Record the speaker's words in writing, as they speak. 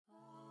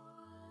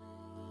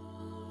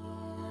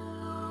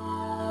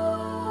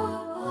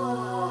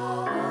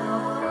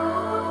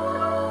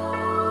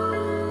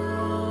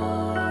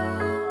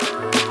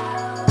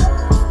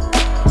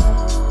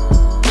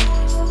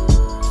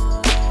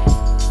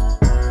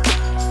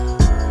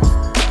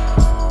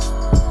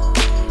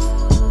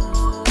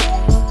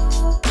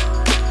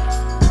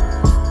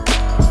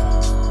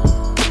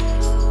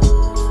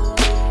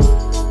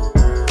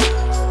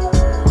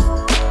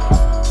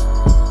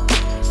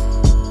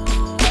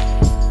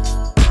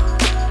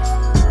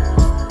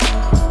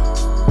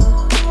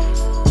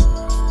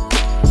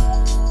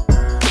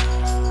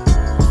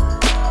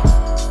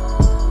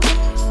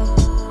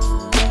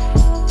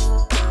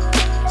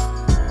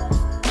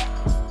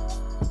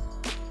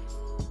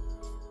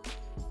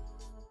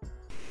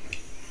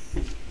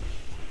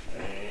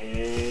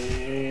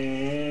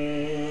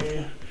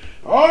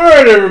All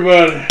right,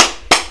 everybody.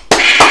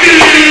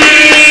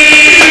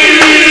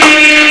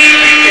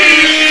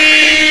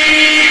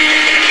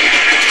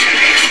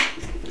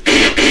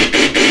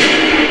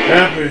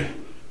 Happy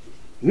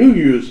New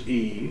Year's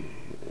Eve.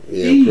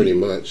 Yeah, pretty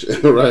much.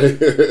 Right.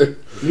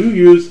 New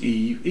Year's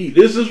Eve.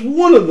 This is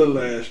one of the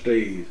last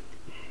days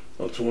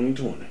of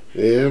 2020.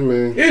 Yeah,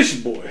 man. It's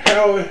your boy,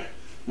 Howie.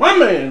 My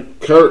man,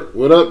 Kurt.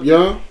 What up,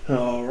 y'all?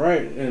 All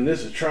right. And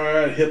this is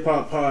Triad Hip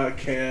Hop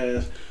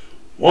Podcast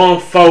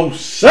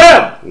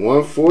 147.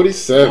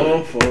 147.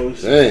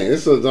 147. Dang,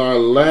 this is our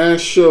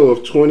last show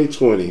of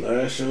 2020.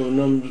 Last show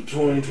number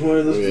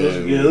 2020. Let's go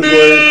ahead and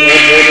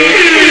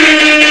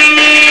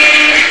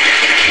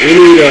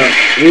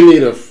We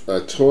need a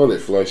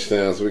toilet flush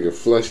sound so we can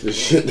flush this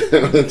shit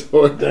down the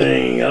toilet.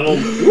 Dang, I don't.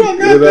 You know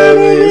what I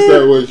mean? It's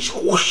that way.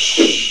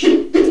 Swoosh.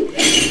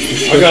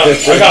 I got a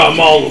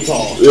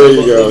Molotov. There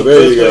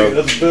you go.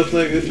 That's the best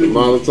thing to do.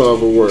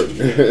 Molotov will work.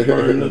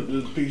 Burn up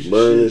this piece of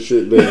Burn this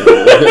shit down.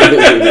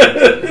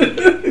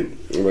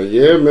 But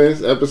yeah, man,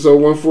 it's episode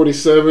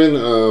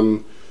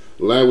 147.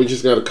 Like we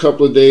just got a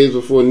couple of days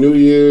before New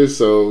Year's,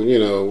 so you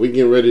know we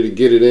getting ready to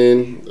get it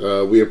in.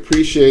 We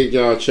appreciate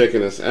y'all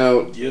checking us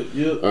out. Yep.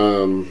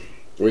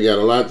 We got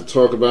a lot to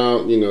talk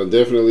about. You know,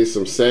 definitely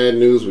some sad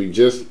news we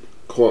just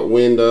caught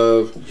wind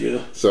of. Yeah.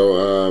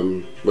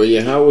 So, but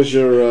yeah, how was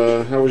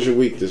your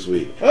week this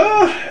week?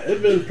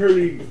 It's been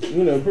pretty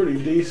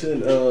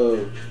decent.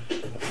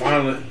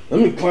 Finally, let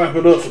me clap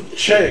it up for the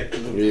check.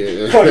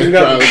 Yeah. Fucking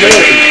got the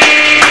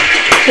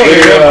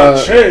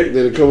check.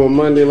 Did it come on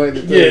Monday like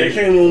the thing? Yeah, it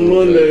came on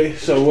Monday.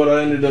 So what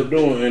I ended up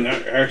doing, and I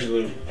ain't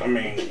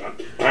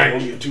gonna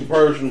get too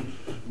personal,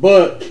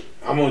 but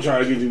I'm gonna try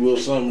to get you a little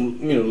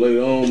something,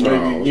 later on,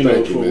 maybe,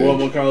 for what I'm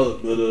gonna call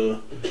it.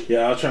 But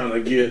yeah, I'm trying to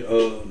get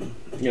the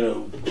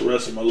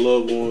rest of my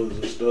loved ones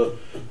and stuff.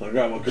 I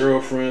got my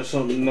girlfriend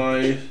something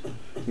nice.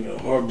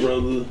 Her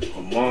brother,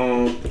 her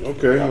mom.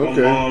 Okay. My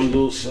mom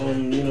do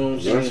something, you know what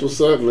I'm saying? That's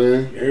what's up,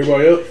 man.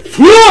 Everybody else,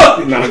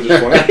 fuck! Nah, I'm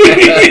just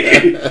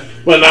playing.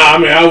 But nah,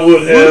 I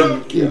would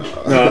have.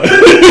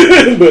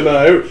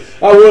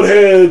 I would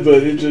have,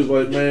 but it's just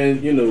like,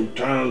 man,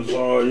 times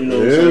are, what I'm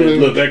saying?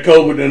 Look, that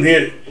COVID done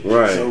hit it.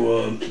 Right.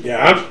 So,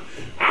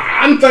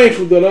 I'm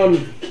thankful that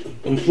I'm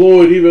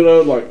employed, even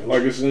though, like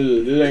I said,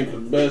 it ain't the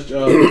best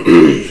job.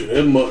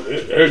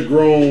 They're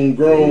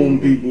grown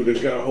people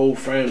that got whole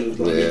families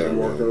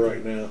working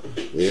right now.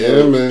 Yeah,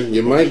 so, man.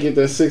 You might get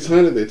that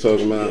 600 they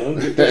talking about. Yeah,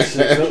 get that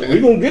 600. We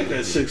gonna get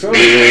that 600.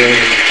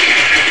 Yeah.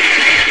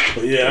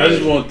 But yeah, I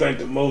just want to thank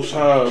the Most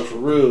High for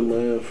real,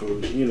 man. For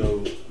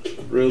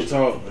real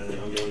talk, man.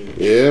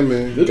 Yeah,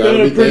 man.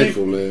 Gotta be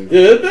thankful, man.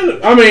 Yeah, it's been.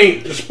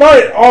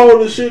 Despite all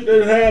the shit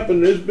that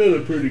happened, it's been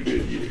a pretty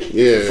good year.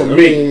 Yeah, for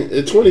me.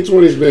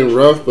 2020's been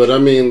rough, but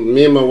me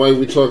and my wife,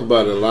 we talk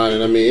about it a lot,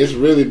 and it's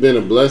really been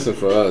a blessing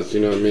for us.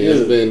 You know what I mean? Yeah.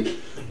 It's been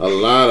a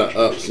lot of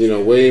ups.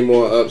 Way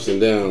more ups and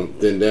downs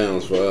than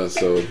downs for us.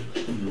 So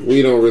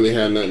we don't really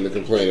have nothing to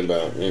complain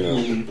about.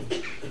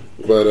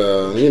 But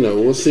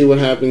we'll see what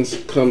happens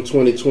come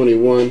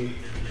 2021.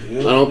 I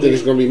don't think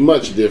it's gonna be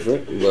much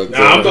different. But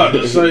I'm about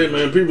to say,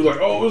 man, people are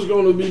like, oh, it's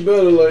gonna be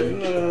better. Like,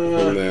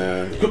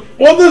 nah.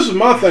 Well, this is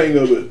my thing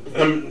of it.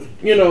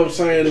 You know what I'm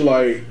saying?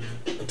 Like,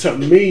 to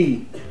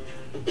me,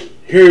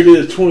 here it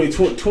is,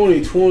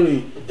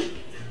 2020.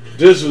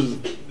 This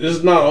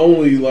is not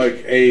only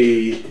like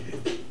this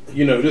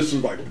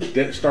is like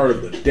the start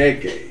of the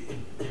decade.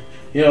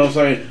 You know what I'm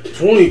saying?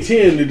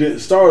 2010, it didn't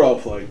start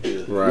off like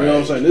this. Right. You know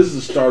what I'm saying? This is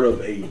the start of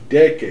a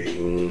decade.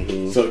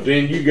 Mm-hmm. So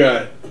then you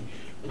got.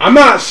 I'm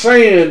not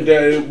saying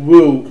that it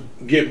will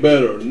get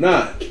better or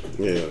not.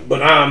 Yeah.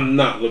 But I'm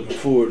not looking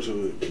forward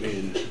to it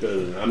being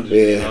better. I'm just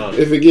being honest.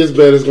 If it gets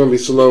better, it's gonna be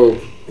slow.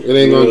 It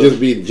ain't gonna just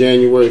be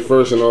January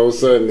 1st and all of a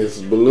sudden it's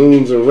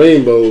balloons and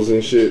rainbows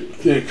and shit.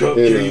 Yeah,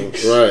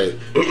 cupcakes. Right.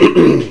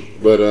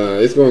 But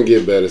it's gonna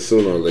get better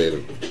sooner or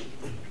later.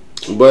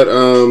 But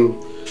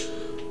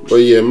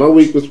yeah, my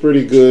week was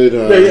pretty good.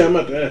 I'm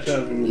about to ask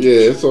that.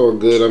 Yeah, it's all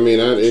good.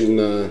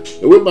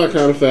 It went by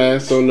kind of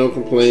fast, so no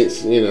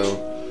complaints.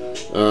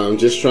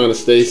 Just trying to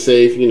stay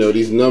safe.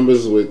 These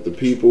numbers with the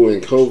people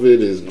and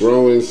COVID is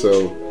growing,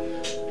 so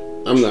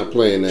I'm not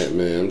playing that,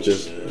 man. I'm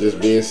just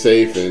being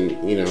safe and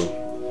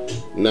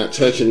not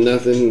touching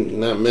nothing,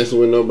 not messing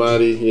with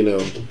nobody.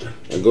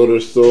 I go to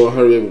the store,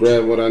 hurry up,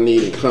 grab what I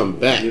need, and come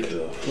back. Get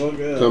the fuck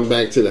out. Come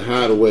back to the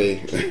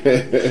hideaway.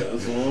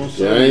 That's what I'm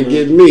saying. I ain't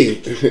getting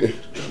me.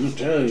 I'm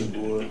telling you,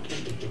 boy.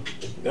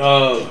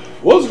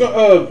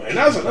 And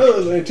that's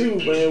another thing too,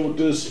 man. With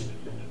this,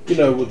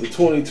 with the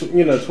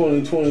 2020,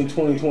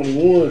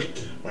 2021,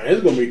 man,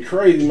 it's gonna be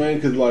crazy, man.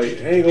 Cause like,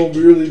 it ain't gonna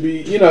really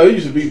be, it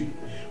used to be,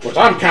 which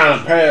I'm kind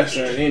of past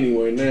that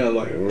anyway now,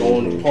 like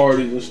going to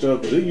parties and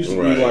stuff. But it used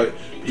to be like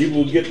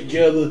people would get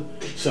together.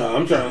 So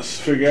I'm trying to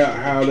figure out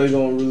how they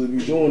gonna really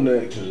be doing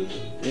that. Cause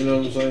you know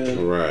what I'm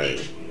saying? Right.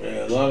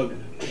 Man,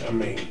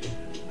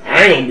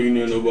 I ain't gonna be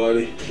near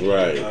nobody.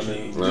 Right. I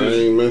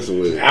ain't messing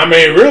with it.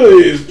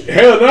 Really, it's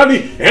hell, not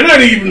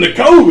even the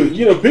COVID.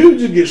 People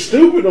just get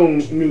stupid on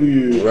New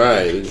Year's.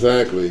 Right,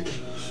 exactly.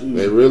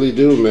 They really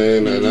do,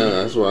 man. And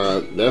that's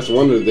why. That's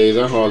one of the days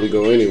I hardly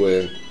go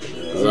anywhere.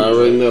 Cause I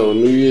already know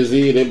New Year's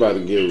Eve they about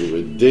to get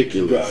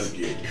ridiculous. About to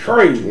get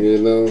crazy. You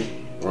know.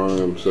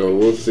 So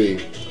we'll see.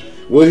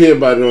 We'll hear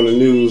about it on the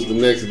news the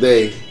next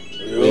day.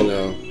 You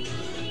know.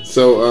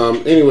 So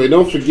anyway,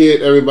 don't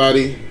forget,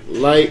 everybody,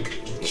 like,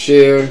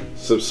 share,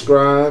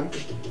 subscribe.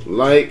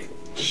 Like,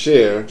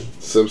 share,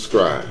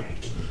 subscribe.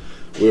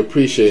 We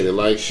appreciate it.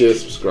 Like, share,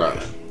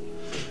 subscribe.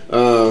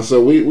 So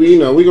we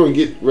we're gonna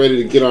get ready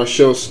to get our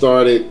show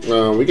started.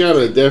 We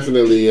gotta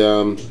definitely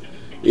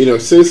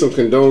send some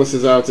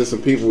condolences out to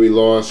some people we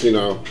lost. You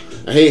know,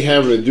 I hate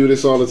having to do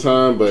this all the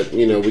time, but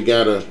we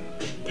gotta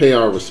pay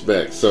our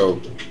respects.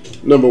 So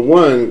number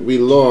one, we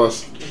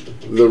lost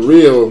the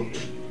real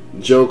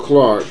Joe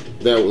Clark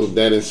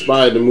that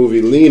inspired the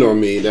movie Lean on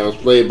Me, that was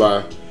played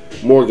by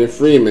Morgan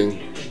Freeman,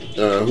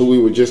 who we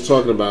were just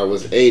talking about,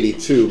 was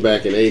 82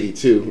 back in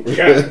 82.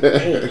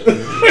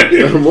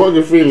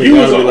 Morgan Freeman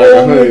got to be like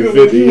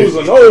 150. He was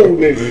an old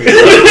nigga.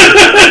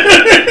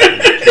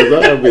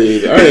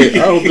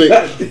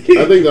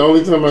 I think the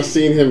only time I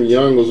seen him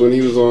young was when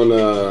he was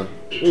on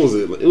what was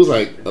it? It was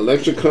like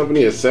Electric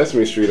Company or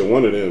Sesame Street or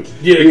one of them.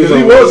 Yeah, because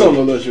he was on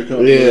Electric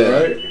Company,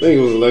 right? I think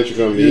it was Electric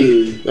Company.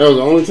 Yeah. That was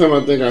the only time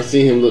I think I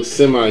seen him look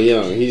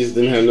semi-young. He just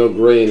didn't have no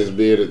gray in his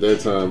beard at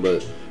that time.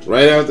 But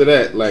right after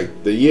that,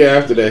 like the year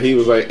after that, he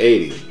was like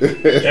 80.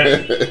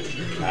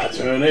 I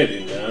turned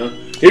 80 now.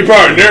 He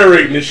probably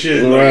narrating this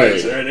shit like I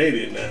turned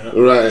 80 now.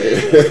 Right.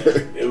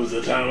 It was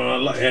a time I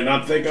like, and I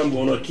think I'm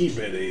going to keep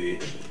at 80.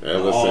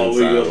 Ever since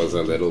I was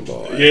a little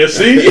boy. Yeah,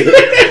 see?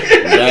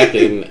 Back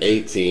in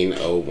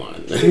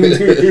 1801.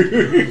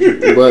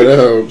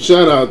 But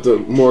shout out to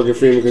Morgan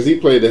Freeman, because he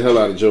played the hell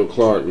out of Joe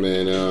Clark,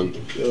 man.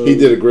 He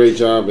did a great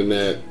job in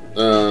that.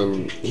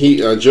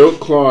 Joe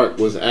Clark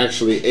was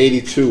actually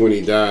 82 when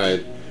he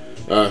died.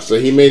 So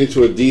he made it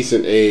to a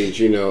decent age.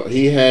 You know,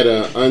 he had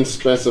an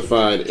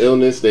unspecified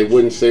illness. They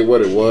wouldn't say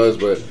what it was,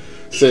 but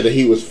said that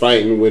he was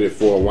fighting with it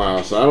for a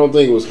while. So I don't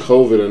think it was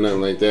COVID or nothing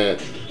like that.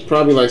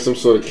 Probably like some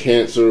sort of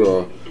cancer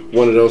or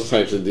one of those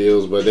types of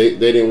deals, but they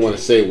didn't want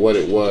to say what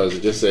it was.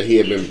 It just said he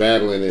had been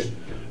battling it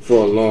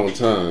for a long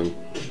time.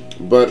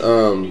 But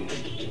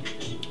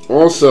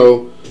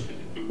also,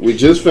 we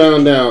just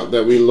found out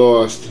that we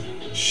lost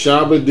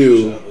Shabba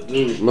Doo,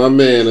 my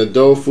man,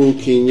 Adolfo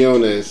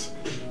Quinones,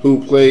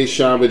 who played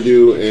Shabba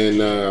Doo in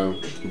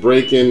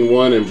Breakin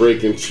 1 and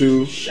Breakin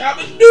 2.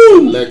 Shabba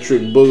Doo!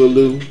 Electric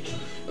Boogaloo.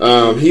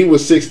 He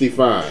was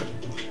 65.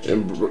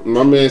 And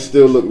my man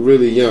still looked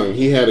really young.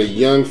 He had a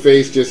young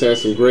face, just had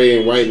some gray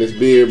and white in his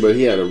beard, but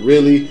he had a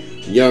really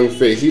young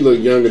face. He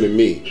looked younger than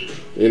me.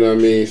 You know what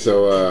I mean?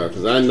 So,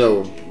 because I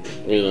know,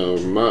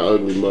 my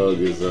ugly mug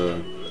is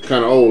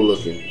kind of old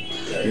looking.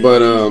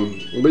 But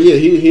yeah,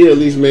 he at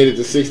least made it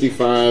to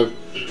 65.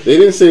 They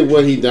didn't say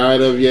what he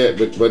died of yet,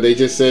 but they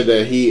just said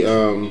that he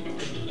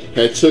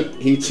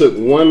took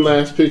one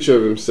last picture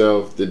of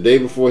himself the day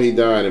before he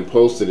died and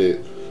posted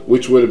it,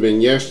 which would have been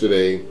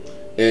yesterday,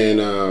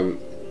 and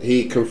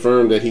he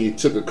confirmed that he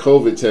took a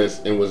COVID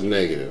test and was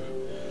negative.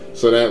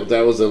 So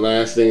that was the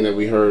last thing that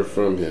we heard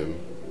from him.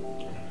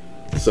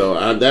 So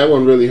that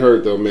one really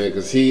hurt though, man,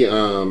 because he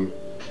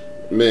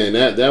man,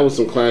 that was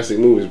some classic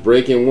movies.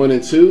 Breakin 1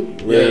 and 2.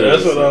 Man, yeah,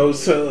 that's what I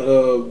was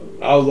telling.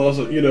 I was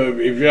also,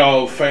 if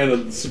y'all a fan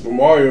of the Super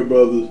Mario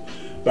Brothers,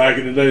 back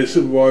in the day,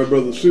 Super Mario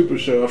Brothers Super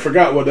Show. I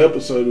forgot what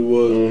episode it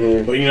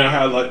was, but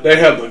how like they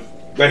have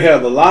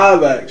the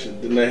live action,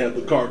 then they have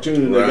the cartoon,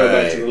 and they go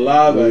back to the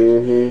live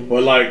action.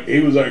 But like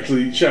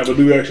Shabba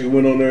Doo actually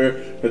went on there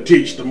to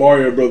teach the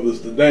Mario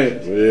Brothers to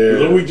dance.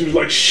 Yeah, Luigi was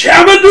like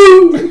Shabba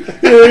Doo,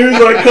 and he was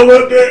like come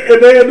up there,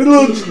 and they had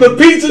the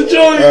pizza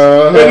joints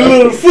and the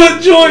little foot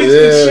joints,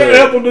 and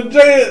help them to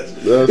dance.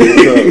 That's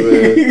what's up,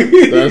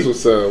 man. That's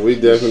what's up. We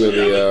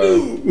definitely.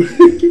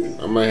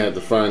 I might have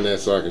to find that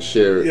so I can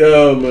share it.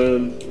 Yeah,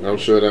 man. I'm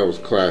sure that was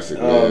classic,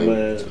 man. Oh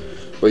man.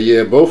 But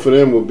yeah, both of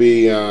them will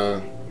be.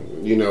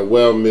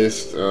 Well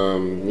missed. I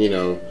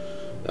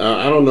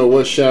don't know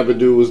what Shabba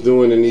Doo was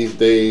doing in these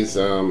days.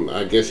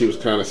 I guess he was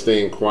kind of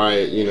staying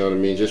quiet, you know what I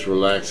mean, just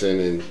relaxing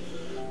and,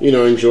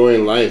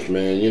 enjoying life,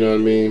 man, you know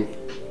what I mean?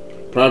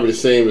 Probably the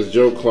same as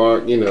Joe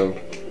Clark, He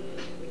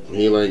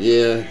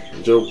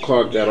Joe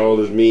Clark got all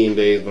his mean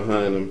days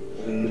behind him.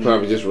 He's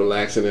probably just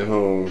relaxing at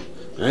home.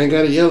 I ain't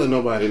got to yell at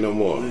nobody no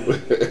more.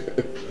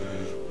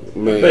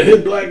 Man. But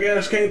his black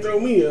ass can't throw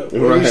me up.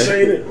 Right. He's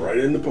saying it right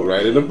in the parking lot.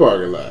 Right in the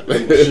parking lot.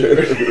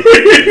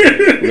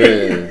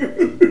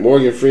 Man,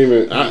 Morgan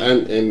Freeman.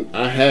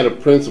 I had a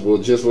principal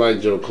just like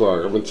Joe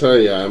Clark. I'm gonna tell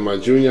you, in my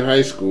junior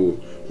high school,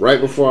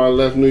 right before I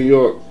left New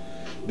York,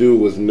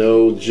 dude was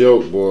no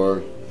joke,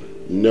 boy.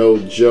 No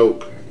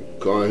joke.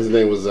 His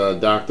name was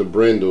Dr.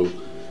 Brindle,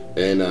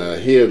 and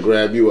he'll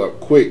grab you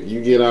up quick.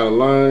 You get out of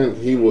line,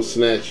 he will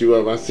snatch you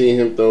up. I seen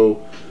him throw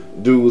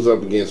dudes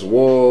up against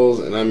walls,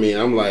 and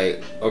I'm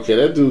like, okay,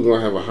 that dude's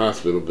gonna have a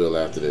hospital bill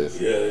after this.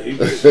 Yeah.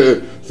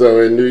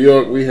 So in New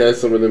York, we had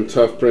some of them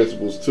tough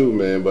principals too,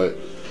 man. But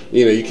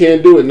you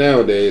can't do it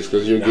nowadays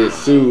because you'll get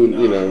sued.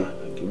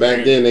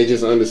 Back then, they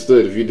just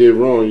understood if you did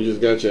wrong, you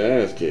just got your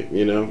ass kicked,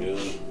 you know? Yeah.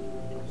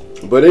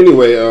 But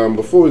anyway,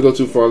 before we go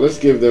too far, let's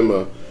give them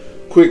a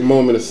quick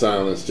moment of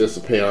silence just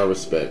to pay our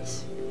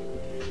respects.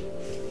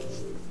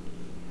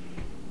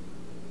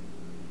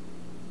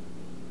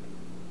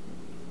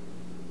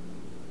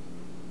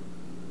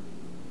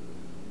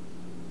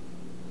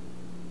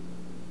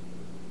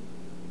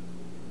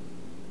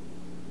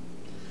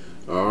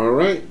 All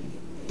right.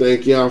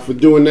 Thank y'all for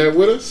doing that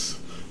with us.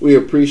 We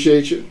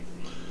appreciate you.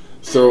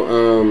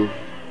 So,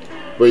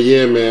 but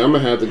yeah, man, I'm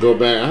gonna have to go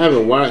back. I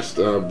haven't watched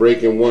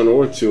Breakin' 1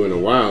 or 2 in a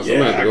while, so I'm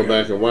gonna have to go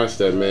back and watch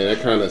that, man.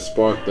 That kind of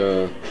sparked I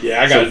gotta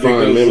dig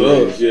those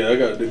memories. Up. Yeah, I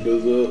gotta dig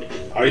those up.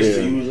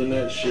 Ice-T was in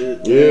that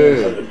shit.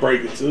 Yeah, like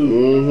Breakin' 2.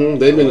 Mm-hmm.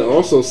 They've been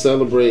also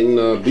celebrating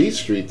Beat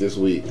Street this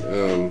week.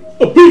 A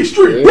Beat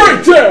Street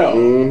breakdown.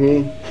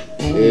 Mm-hmm.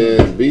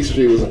 Yeah, Beat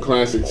Street was a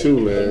classic too,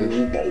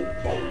 man.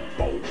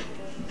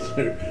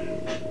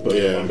 But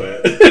yeah, my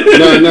bad.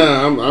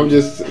 I'm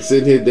just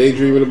sitting here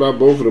daydreaming about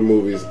both of the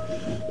movies.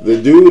 The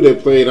dude that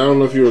played, I don't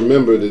know if you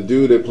remember, the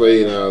dude that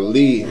played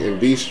Lee in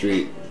B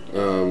Street,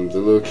 the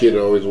little kid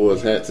that always wore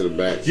his hat to the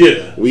back.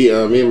 Yeah. Me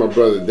and my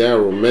brother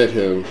Daryl met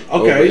him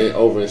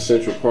over in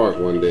Central Park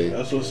one day.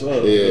 That's what's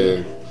up. Yeah.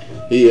 Man.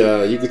 He,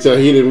 you could tell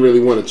he didn't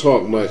really want to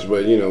talk much,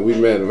 but you know, we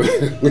met him.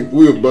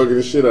 We were bugging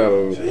the shit out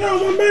of him. Yo,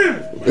 my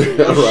man.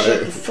 Right.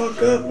 Shut the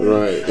fuck up, man.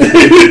 Right.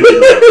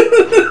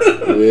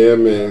 Yeah,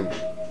 man.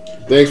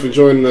 Thanks for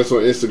joining us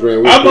on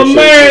Instagram. I'm a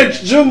man,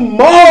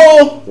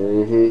 Jamal.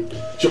 Mm-hmm.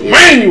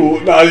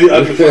 Jamanuel. I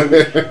just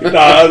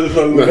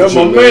fucking. That's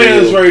my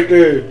man's right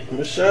there.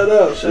 Shut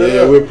up.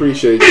 Yeah, we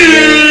appreciate you,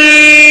 man.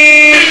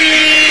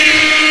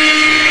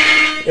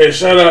 And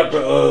shout out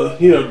to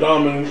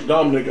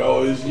Dominic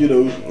always, Yeah,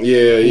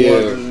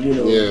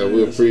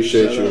 we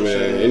appreciate you,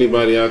 man.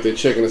 Anybody out there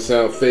checking us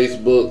out,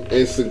 Facebook,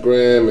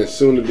 Instagram, and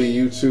soon to be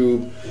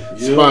YouTube,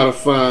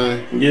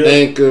 Spotify,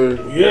 Anchor,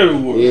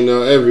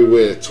 everywhere.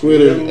 Everywhere.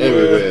 Twitter,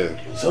 everywhere.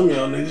 Some of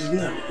y'all niggas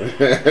never.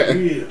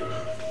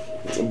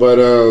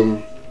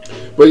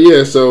 But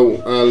yeah, so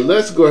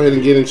let's go ahead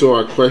and get into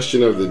our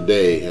question of the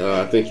day.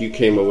 I think you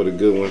came up with a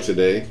good one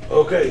today.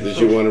 Okay. Did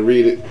you want to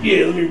read it?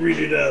 Yeah, let me read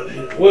it out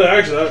here. Well,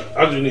 actually,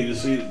 I just need to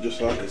see it just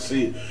so I can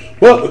see it.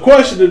 Well, the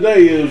question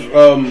today is,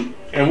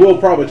 and we'll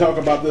probably talk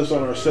about this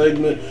on our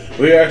segment,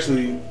 we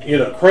actually,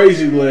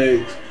 Crazy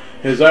Legs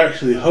is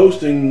actually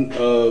hosting,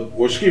 let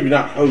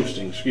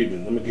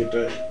me get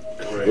that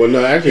correct. Well,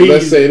 no, actually,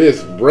 let's say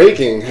this.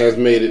 Breaking has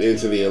made it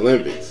into the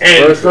Olympics.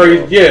 And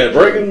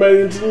Breaking made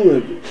it into the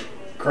Olympics.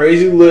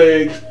 Crazy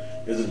Legs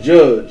is a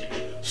judge.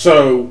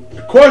 So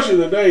the question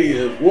today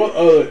is, what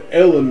other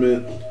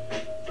element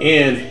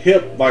in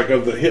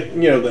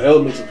the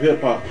elements of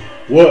hip hop,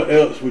 what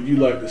else would you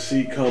like to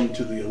see come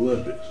to the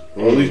Olympics,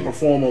 or at least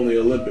perform on the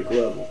Olympic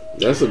level?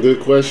 That's a good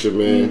question,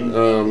 man.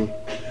 Mm-hmm.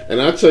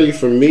 And I tell you,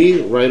 for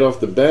me, right off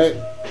the bat,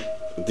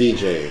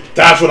 DJing.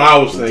 That's what I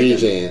was thinking.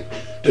 DJing,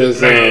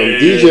 because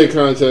DJ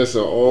contests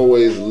are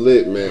always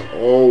lit, man.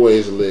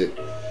 Always lit.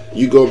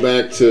 You go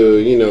back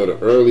to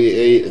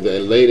the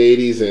late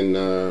 '80s and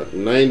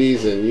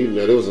 '90s, and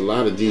there was a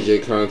lot of DJ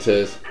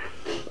contests.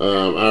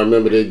 I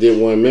remember they did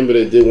one.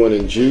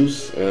 In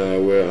Juice,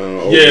 where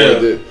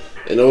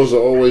and those are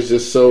always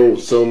just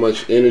so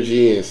much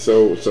energy and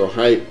so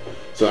hype.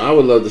 So I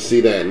would love to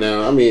see that.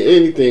 Now, I mean,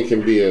 anything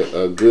can be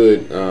a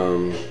good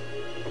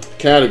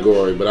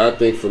category, but I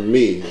think for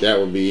me that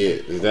would be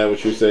it. Is that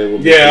what you're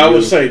saying? I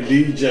would say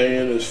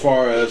DJing as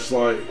far as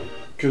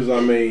because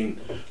the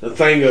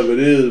thing of it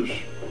is,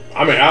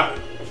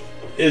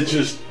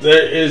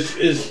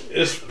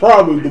 it's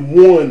probably the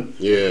one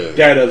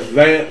that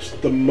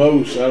advanced the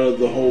most out of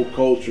the whole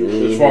culture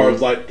as far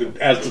as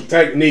as the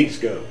techniques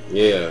go.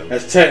 Yeah,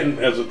 as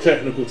the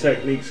technical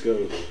techniques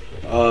go.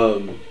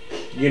 The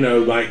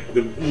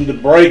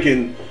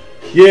breaking.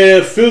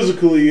 Yeah,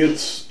 physically,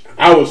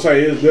 I would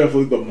say it's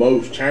definitely the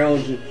most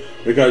challenging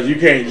because you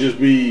can't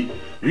be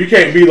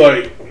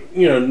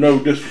no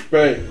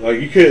disrespect,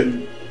 you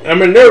couldn't.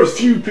 There was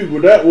few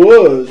people that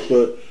was,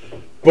 but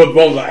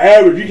on the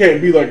average, you can't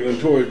be like a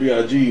Notorious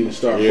B.I.G. and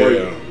start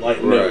breaking.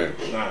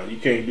 No, you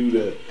can't do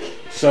that.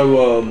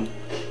 So,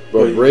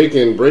 but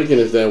breaking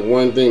is that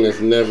one thing that's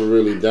never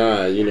really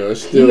died.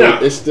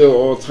 It's still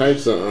all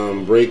types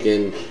of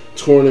breaking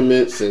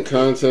tournaments and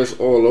contests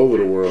all over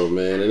the world,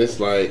 man. And it's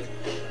I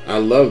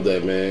love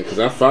that, man, because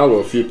I follow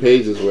a few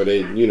pages where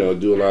they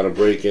do a lot of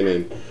breaking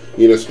and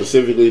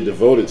specifically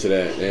devoted to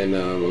that, and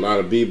a lot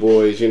of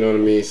b-boys, you know what I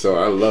mean? So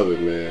I love it,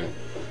 man.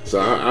 So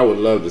I would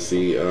love to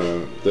see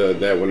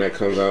that when that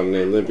comes out in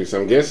the Olympics.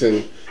 I'm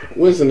guessing,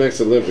 when's the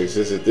next Olympics?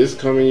 Is it this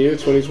coming year,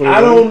 2021?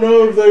 I don't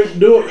know if they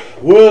do it.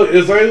 Well,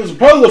 it's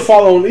supposed to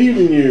fall on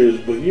even years,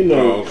 but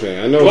Oh,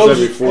 okay. I know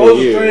it's every 4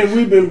 years. The thing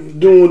we've been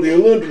doing with the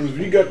Olympics, if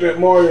you got that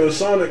Mario and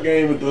Sonic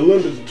game at the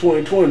Olympics in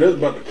 2020, that's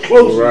about the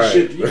closest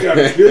shit you got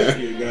to this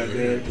year,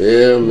 goddamn.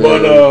 Yeah,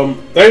 man.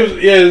 But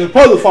it's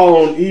supposed to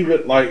fall on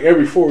even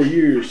every 4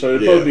 years, so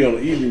it's supposed to be on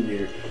an even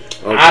year.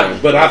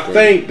 I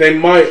think they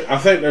might. I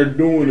think they're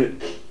doing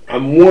it. I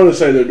want to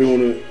say they're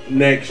doing it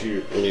next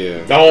year.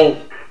 Yeah. Don't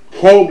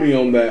quote me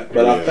on that,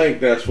 but I think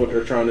that's what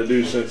they're trying to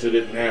do since it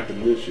didn't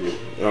happen this year.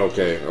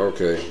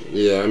 Okay.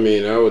 Yeah, I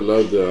mean, I would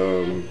love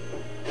to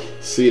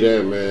see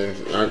that, man.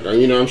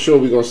 I'm sure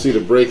we're gonna see the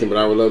breaking, but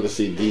I would love to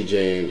see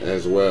DJing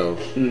as well.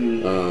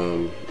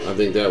 Mm-hmm. I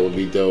think that would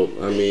be dope.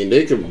 I mean,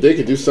 they could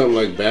do something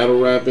like battle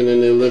rapping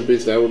in the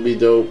Olympics. That would be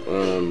dope.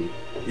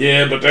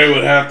 Yeah, but they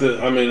would have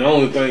to. I mean, the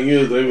only thing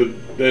is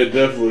they'd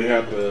definitely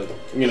have to,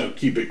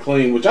 keep it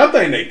clean, which I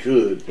think they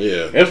could.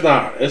 Yeah, it's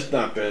not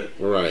that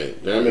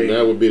right.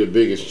 That would be the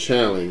biggest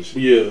challenge.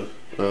 Yeah.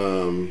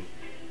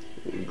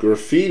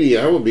 Graffiti,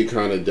 I would be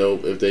kind of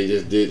dope if they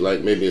just did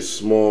like maybe a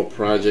small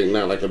project,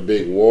 not like a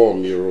big wall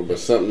mural, but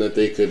something that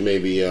they could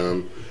maybe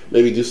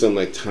do something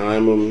like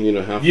time them.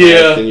 How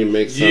fast can you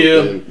make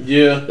something?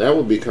 Yeah. That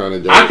would be kind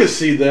of dope. I could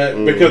see that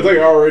because they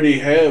already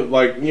have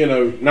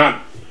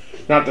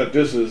not that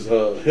this is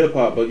hip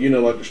hop, but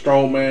like the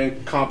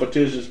strongman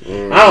competitions.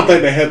 I don't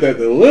think they have that at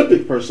the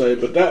Olympics per se,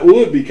 but that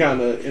would be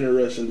kind of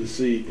interesting to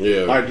see.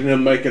 Yeah, like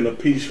them making a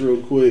piece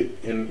real quick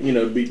and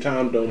be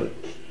timed on it.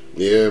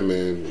 Yeah,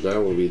 man,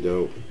 that would be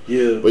dope.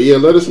 Yeah, but yeah,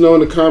 let us know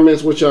in the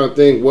comments what y'all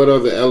think. What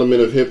other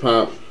element of hip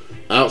hop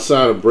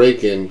outside of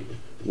breaking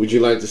would you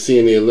like to see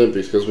in the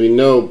Olympics? Because we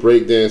know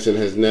breakdancing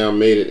has now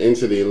made it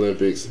into the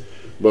Olympics,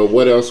 but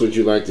what else would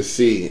you like to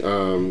see?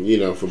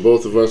 For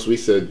both of us, we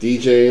said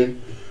DJing.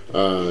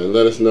 And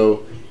let us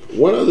know.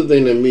 One other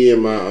thing that me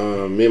and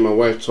my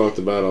wife talked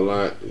about a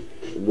lot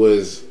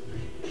was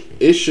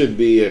it should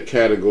be a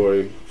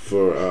category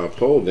for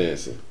pole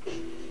dancing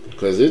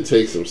because it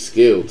takes some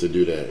skill to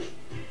do that.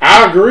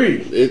 I agree.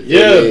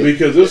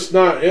 Because it's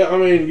not. I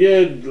mean,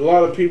 a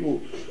lot of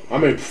people. I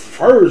mean,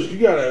 first you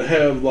gotta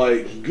have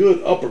like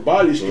good upper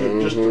body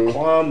strength just to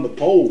climb the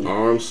pole.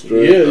 Arm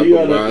strength. Yeah, you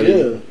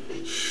gotta.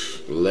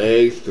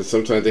 Legs, because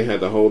sometimes they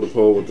had to hold the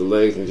pole with the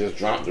legs and just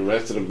drop the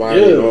rest of the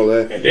body and all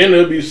that. And then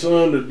there'll be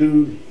some to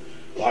do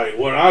like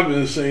what I've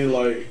been seeing.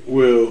 Like,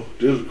 well,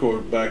 this of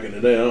course back in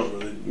the day, I don't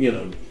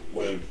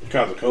really,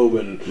 because of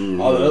COVID and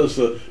all that other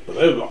stuff. But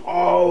they'll go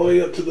all the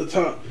way up to the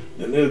top,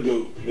 then they'll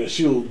go, then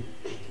she'll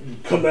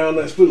come down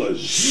that split like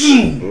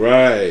zoom.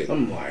 Right.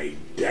 I'm like,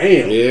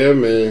 damn. Yeah,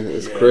 man,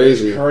 it's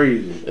crazy. It's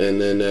crazy.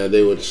 And then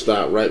they would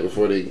stop right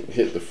before they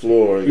hit the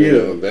floor.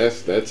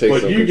 That takes some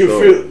control.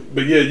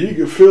 You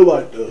can feel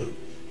like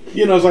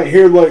it's like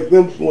hear like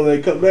them when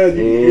they come down. You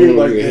can hear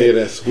like hear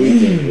that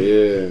squeaking.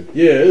 Yeah,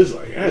 it's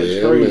like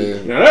that's crazy.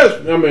 Man. Now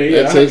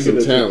that takes some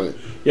talent.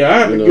 I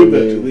have to give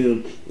that to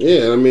them.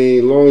 Yeah, I mean,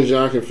 as long as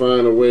y'all can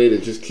find a way to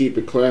just keep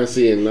it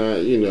classy and not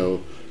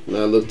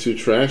look too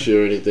trashy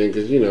or anything,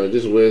 because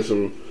just wear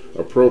some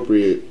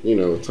appropriate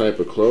type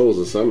of clothes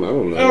or something. I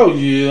don't know. Oh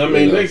yeah, I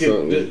mean they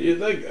could.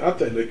 I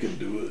think they could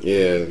do it.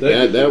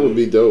 Yeah, that would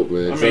be dope,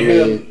 man. I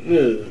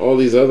mean, all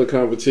these other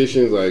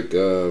competitions like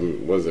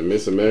was it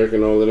Miss America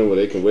and all of them where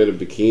they can wear the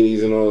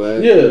bikinis and all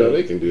that. Yeah,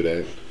 they can do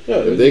that. Yeah,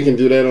 if they can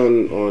do that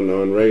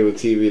on regular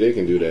TV, they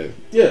can do that.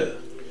 Yeah.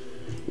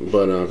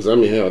 But because I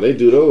mean, hell, they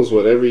do those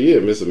every year.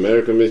 Miss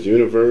America, Miss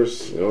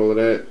Universe, all of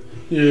that.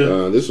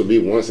 Yeah. This will be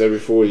once every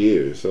 4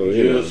 years. So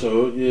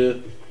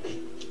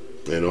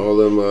and all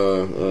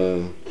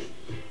them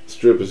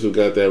strippers who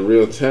got that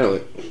real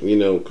talent,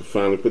 could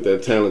finally put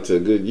that talent to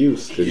good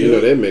use. Because,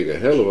 they make a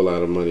hell of a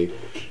lot of money.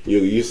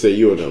 You say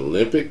you're an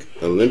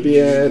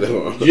Olympiad?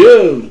 Or,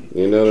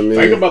 you know what I mean?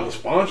 Think about the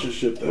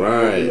sponsorship that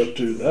we're up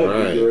to. That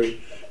would be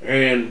great.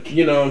 And,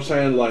 you know what I'm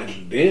saying?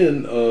 Like,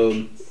 then,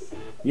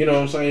 you know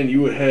what I'm saying?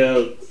 You would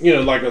have,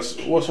 like,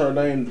 what's her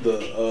name?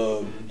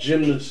 The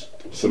gymnast?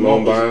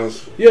 Simone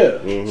Biles? Yeah.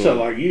 Mm-hmm. So,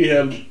 like, you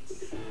have,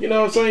 you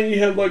know what I'm saying? You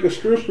have, like, a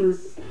stripper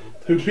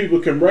who people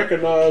can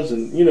recognize,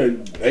 and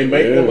they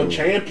make them a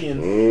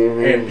champion,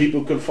 and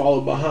people can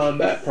follow behind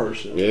that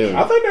person.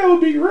 I think that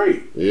would be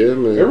great. Yeah,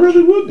 man, it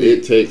really would be.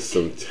 It takes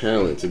some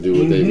talent to do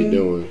what they be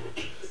doing.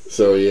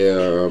 So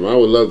I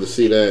would love to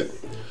see that.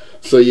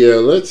 So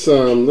let's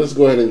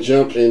go ahead and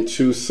jump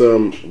into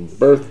some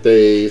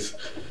birthdays.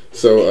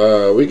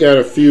 So we got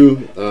a few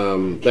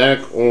back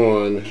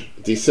on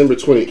December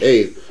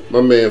 28th. My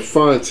man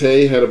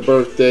Fonte had a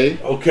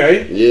birthday.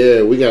 Okay.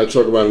 Yeah, we got to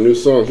talk about a new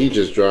song he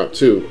just dropped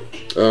too.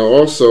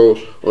 Also,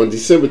 on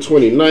December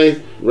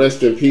 29th,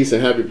 rest in peace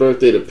and happy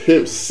birthday to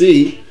Pimp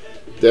C.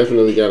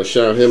 Definitely got to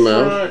shout him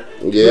out.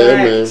 Yeah,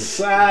 man.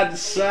 Side to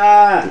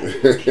side.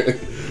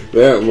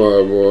 That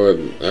boy.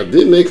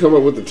 Didn't they come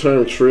up with the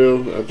term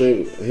trill? I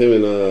think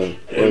him and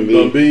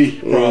Bun B,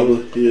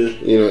 probably.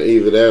 Yeah.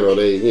 Either that or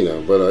they,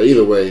 but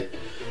either way.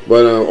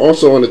 But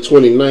also on the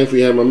 29th,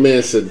 we have my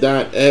man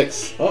Sadat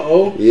X.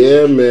 Uh-oh.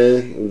 Yeah,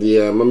 man.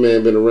 Yeah, my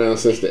man been around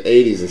since the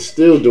 80s and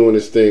still doing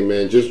this thing,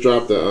 man. Just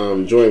dropped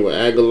a joint with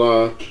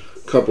Aguilar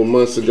a couple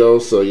months ago,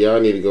 so y'all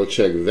need to go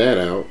check that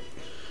out.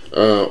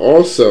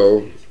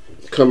 Also,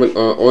 coming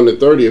on the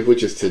 30th,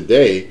 which is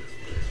today,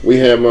 we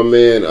have my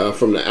man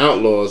from the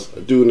Outlaws,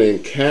 a dude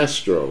named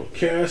Castro.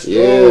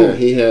 Yeah,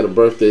 he had a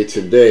birthday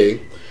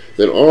today.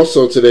 Then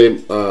also today,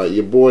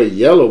 your boy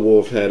Yellow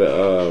Wolf had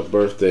a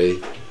birthday.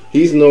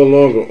 He's no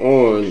longer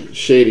on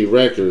Shady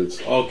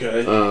Records.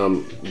 Okay.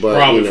 But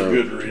probably for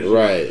good reason.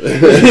 Right.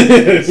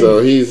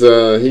 So he's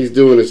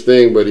doing his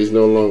thing, but he's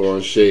no longer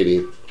on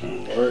Shady.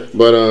 Right.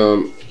 But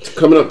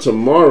coming up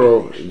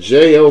tomorrow,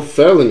 J.O.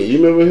 Felony.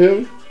 You remember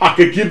him? I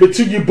could give it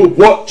to you, but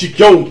what you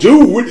gonna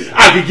do?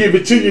 I could give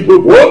it to you, but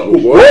what? Yeah,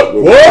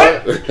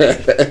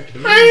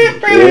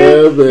 man.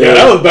 Yeah,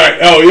 that was back.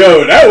 Oh,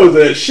 yo, that was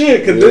that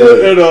shit. Cause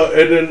then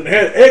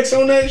had X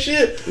on that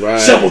shit. Right.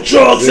 Several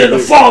drugs in the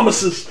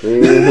pharmacist.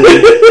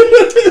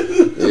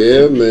 Mm-hmm.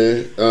 Yeah,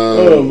 man.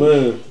 Oh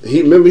man. He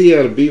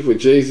had a beef with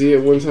Jay-Z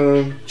at one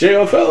time.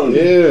 J.O. Felony.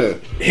 Yeah.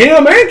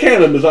 Him and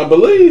Cannabis, I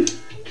believe.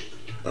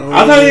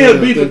 I thought he had a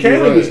beef with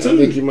Cannabis right. too. I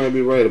think you might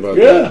be right about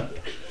that.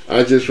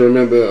 I just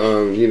remember, I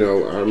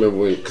remember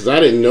when, because I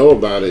didn't know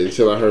about it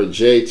until I heard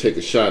Jay take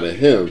a shot at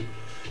him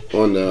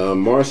on the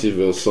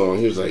Marcyville song.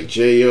 He was like,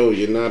 J.O.,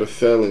 you're not a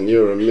felon,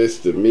 you're a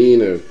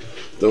misdemeanor.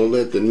 Don't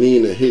let the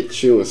Nina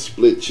hit you and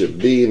split your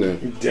beaner.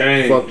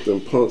 Dang. Fuck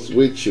them punks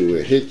with you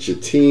and hit your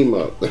team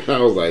up. I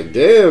was like,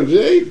 damn,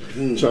 Jay,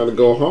 trying to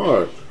go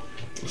hard.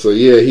 So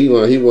yeah, he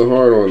went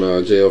hard on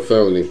J.O.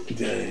 Felony.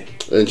 Dang.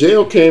 And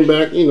J.O. came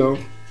back,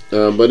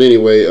 but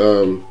anyway,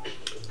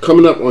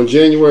 coming up on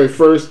January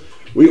 1st,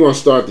 we're going to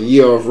start the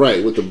year off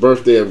right with the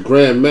birthday of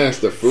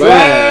Grandmaster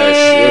Flash.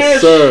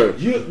 Yes, sir.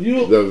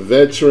 The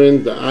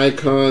veteran, the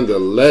icon, the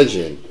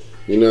legend.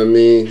 You know what I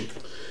mean?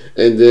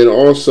 And then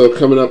also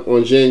coming up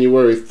on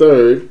January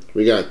 3rd,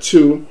 we got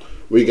two.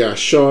 We got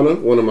Shauna,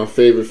 one of my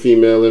favorite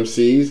female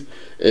MCs.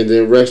 And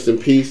then rest in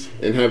peace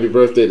and happy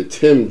birthday to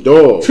Tim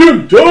Dog.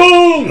 Tim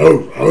Dog!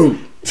 Ho, ho.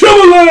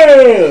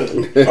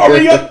 Timberland!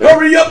 Hurry up,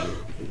 hurry up!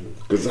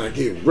 Because I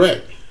get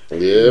wrecked.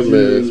 Yeah,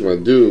 man, that's my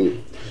dude.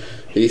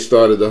 He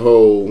started the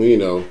whole,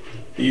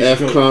 F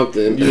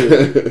Compton.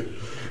 Yeah.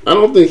 I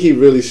don't think he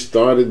really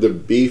started the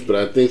beef, but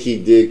I think he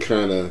did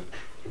kind of,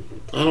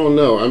 I don't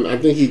know. I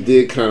think he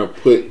did kind of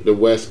put the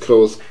West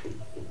Coast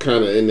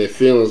kind of in their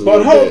feelings a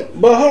little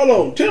bit. But hold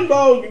on, Tim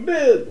Dog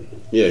dead.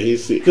 Yeah,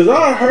 he's... Because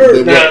I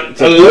heard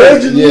that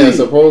allegedly... Yeah,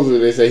 supposedly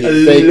they say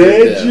he faked his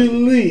death.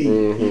 Allegedly,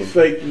 he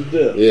faked his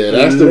death. Yeah,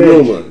 that's the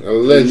rumor.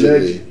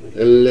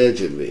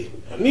 Allegedly.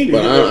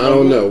 But I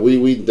don't know.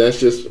 We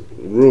that's just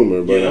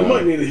rumor. But I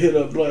might need to hit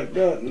up Black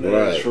Dot and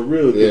ask for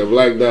real. Yeah,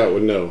 Black Dot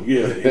would know.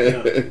 Yeah.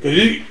 Because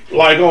he,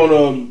 like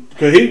on,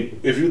 because he,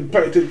 if you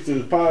pay attention to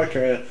his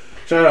podcast,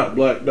 shout out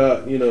Black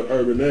Dot,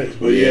 Urban X.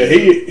 But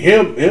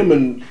him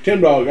and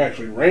Tim Dog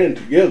actually ran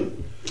together.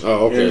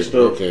 Oh, okay. And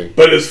stuff. Okay.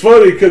 But it's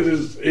funny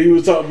because he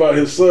was talking about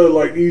his son,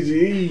 like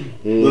Eazy-E,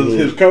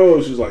 his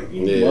co-host. He's like,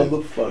 you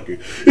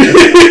motherfucker.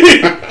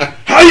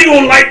 How you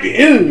gonna like the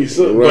enemy,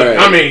 son? Right. But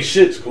I mean,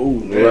 shit's cool,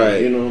 man.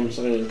 Right. You know what I'm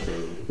saying? So,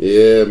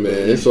 yeah,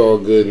 man. It's all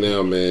good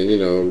now, man.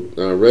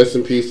 Rest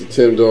in peace to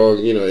Tim Dog,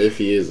 if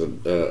he is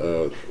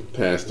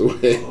passed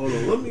away. Hold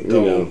on, let me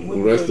go.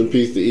 Rest in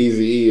peace to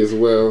Eazy-E as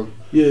well.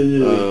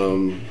 Yeah.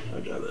 I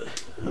got it.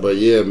 But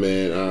yeah,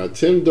 man,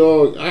 Tim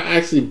Dog, I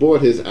actually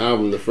bought his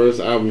album, the first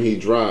album he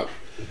dropped,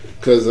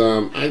 because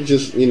I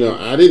just,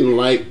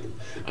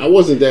 I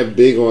wasn't that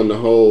big on the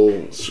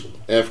whole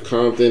F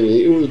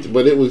Compton,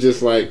 but it was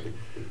just like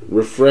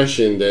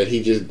refreshing that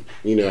he just,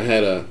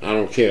 had a I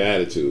don't care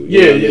attitude.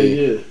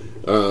 Yeah.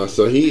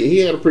 So he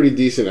had a pretty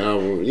decent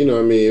album,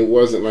 it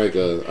wasn't like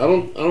I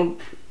don't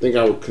think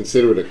I would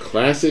consider it a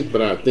classic,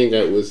 but I think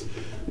it was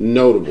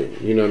notable,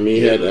 He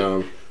had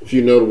a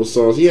few notable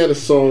songs. He had a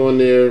song on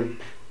there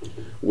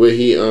where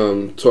he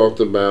talked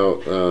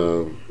about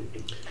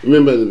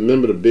remember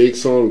the big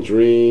song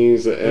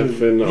Dreams or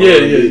F and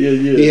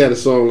R&B? He had a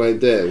song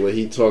like that where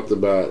he talked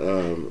about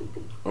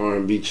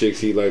R&B chicks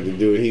he liked to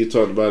do, and he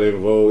talked about it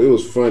in Vogue. It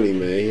was funny,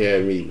 man. He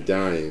had me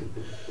dying.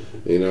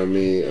 You know what I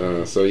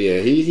mean? So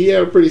yeah, he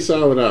had a pretty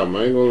solid album.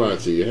 I ain't gonna lie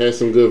to you. It had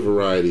some good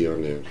variety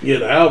on there. Yeah,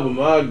 the album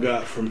I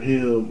got from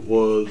him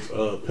was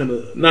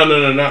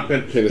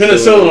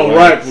Penicillin on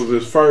Wax was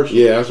his first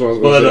one. Yeah, that's what I was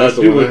gonna say. That's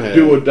the one I had.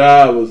 Do or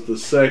Die was the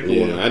second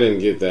one. Yeah, I didn't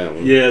get that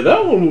one. Yeah,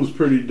 that one was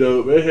pretty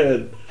dope.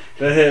 It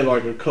had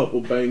like a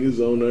couple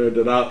bangers on there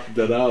that I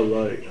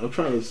like. I'm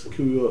trying to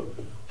queue up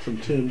some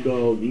Tim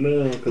Dog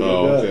now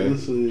because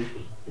let's see.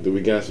 Do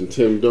we got some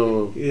Tim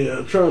Dog? Yeah,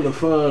 I'm trying to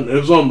find. It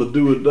was on the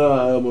Do or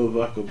Die album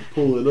if I could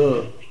pull it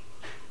up.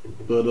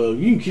 But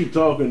you can keep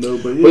talking though.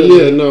 But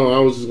no, I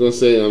was just gonna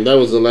say that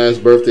was the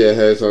last birthday I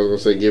had, so I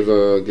was gonna say give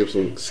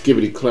some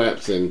skibbity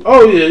claps and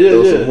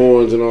throw some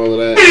horns and all of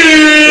that.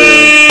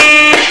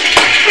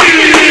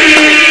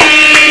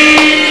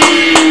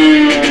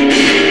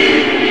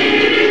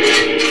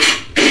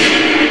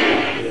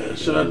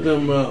 Shout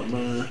them out,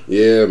 man.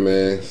 Yeah,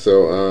 man.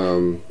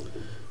 So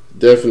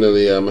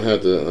definitely, I'm gonna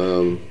have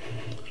to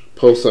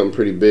post something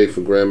pretty big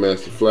for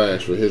Grandmaster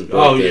Flash for his birthday.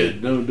 Oh yeah,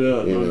 no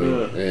doubt,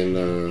 no doubt.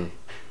 And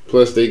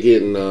plus, they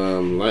getting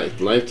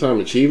Lifetime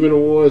Achievement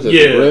Awards at the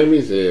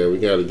Grammys. Yeah, we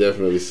got to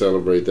definitely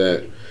celebrate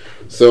that.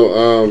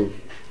 So,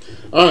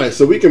 all right,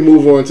 so we can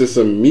move on to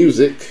some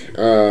music.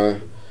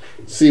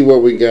 See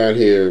what we got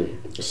here.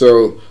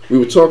 So we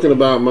were talking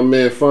about my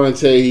man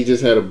Fonte. He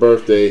just had a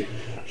birthday.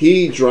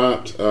 he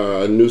dropped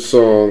a new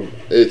song.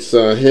 It's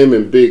him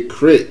and Big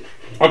Crit.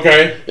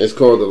 Okay. It's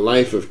called The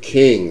Life of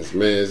Kings,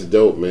 man. It's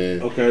dope,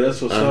 man. Okay, that's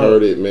what's up. I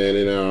heard it, man,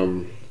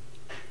 and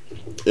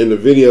in the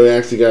video, he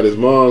actually got his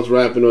mom's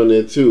rapping on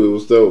there too. It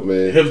was dope,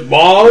 man. His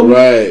mom?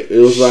 Right. It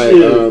was like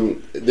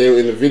they were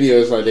in the video.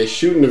 It's like they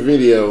shooting the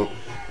video,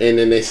 and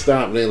then they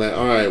stop and they're like,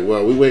 all right,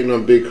 well, we waiting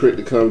on Big Crit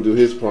to come do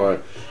his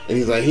part. And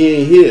he's like, he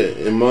ain't here.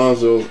 And Mom's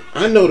goes,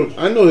 I know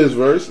his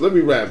verse. Let me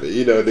rap it.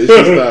 You know, they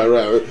should start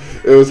rapping.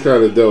 It was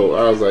kind of dope.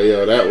 I was like,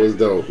 yo, that was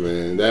dope,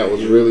 man. That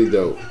was really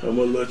dope. I'm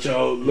gonna let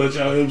y'all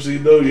MC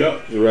know y'all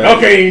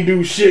can't even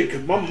do shit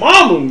because my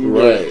mama.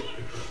 Right.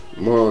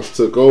 Mom's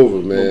took over,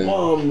 man. My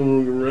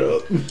mom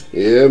rap.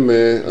 Yeah,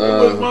 man.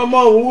 My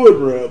mom would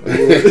rap.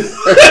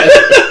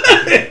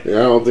 Yeah,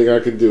 I don't think I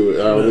could do it.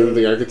 I don't even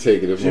think I could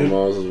take it if my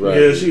mom's was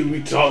rapping. Yeah, she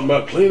be talking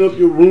about clean up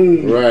your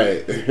room.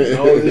 Right.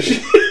 All this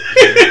shit.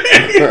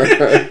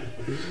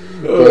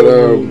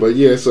 But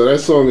yeah, so that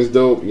song is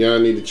dope. Y'all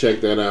need to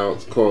check that out.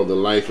 It's called The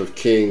Life of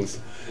Kings.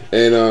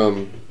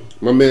 And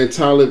my man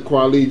Talib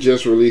Kweli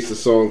just released a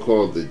song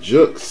called The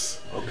Jukes.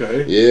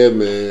 Okay. Yeah,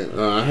 man.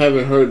 I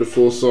haven't heard the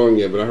full song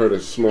yet, but I heard a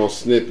small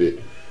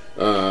snippet.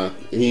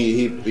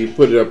 He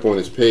put it up on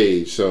his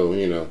page, so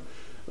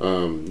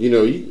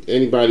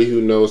anybody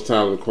who knows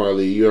Talib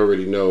Kweli, you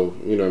already know.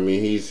 You know what I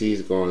mean?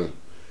 He's gonna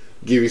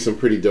give you some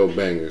pretty dope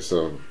bangers.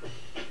 So,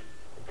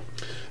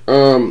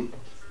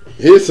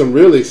 here's some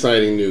really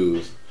exciting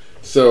news.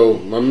 So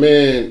my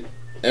man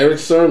Eric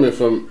Sermon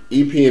from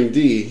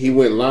EPMD, he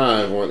went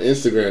live on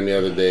Instagram the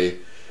other day,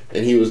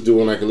 and he was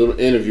doing like a little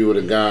interview with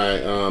a guy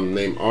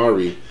named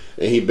Ari.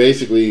 And he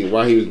basically,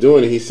 while he was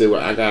doing it, he said,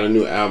 well, I got a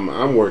new album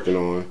I'm working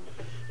on.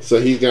 So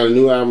he's got a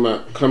new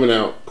album coming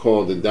out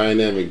called The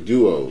Dynamic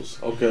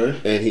Duos. Okay.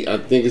 And I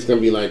think it's going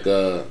to be like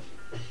a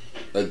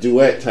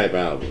duet type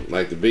album,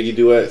 like the Biggie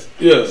duets.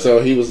 Yeah.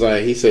 So he was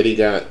like, he said he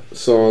got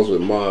songs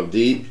with Mobb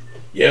Deep,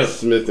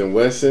 Smith and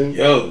Wesson,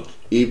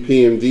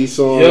 EPMD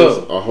songs,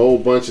 a whole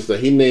bunch of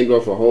stuff. He named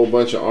off a whole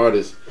bunch of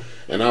artists.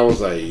 And I was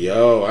like,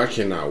 yo, I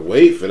cannot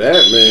wait for that,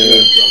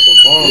 man.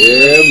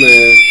 Yeah,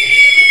 man.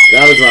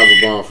 Gotta drop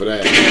a bomb for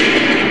that.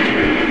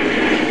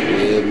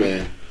 Yeah,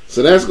 man.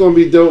 So that's gonna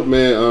be dope,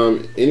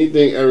 man.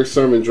 Anything Eric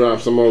Sermon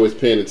drops, I'm always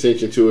paying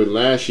attention to it.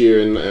 Last year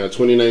in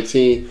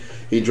 2019,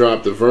 he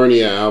dropped the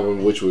Vernia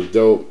album, which was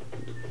dope.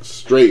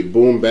 Straight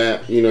boom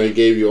bap. You know, he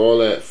gave you all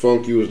that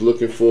funk you was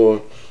looking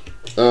for.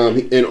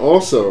 And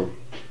also,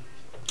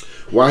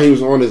 while he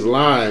was on his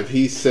live,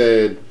 he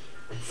said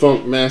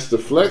Funk Master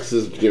Flex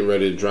is getting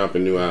ready to drop a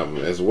new album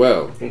as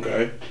well.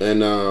 Okay.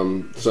 And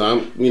so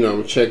I'm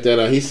gonna check that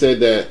out. He said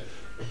that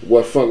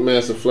what Funk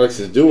Master Flex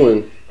is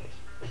doing,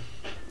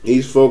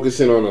 he's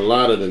focusing on a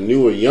lot of the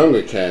newer,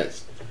 younger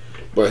cats.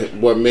 But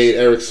what made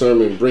Eric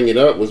Sermon bring it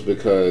up was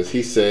because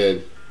he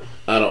said,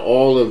 out of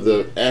all of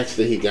the acts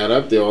that he got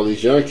up there, all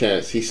these young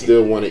cats, he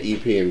still wanted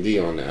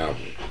EPMD on the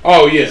album.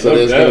 Oh yeah. So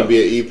there's gonna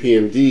be an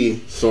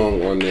EPMD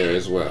song on there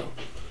as well.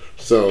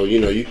 So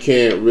you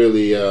can't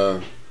really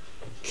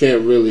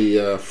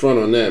front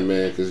on that,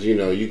 man, because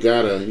you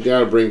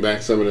gotta bring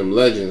back some of them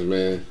legends,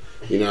 man.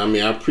 I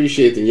mean, I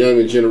appreciate the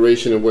younger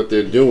generation and what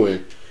they're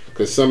doing,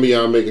 because some of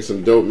y'all making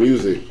some dope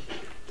music,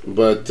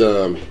 but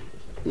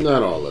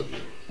not all of you.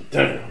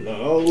 Damn, not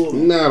all of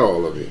you. Not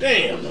all of you.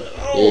 Damn, not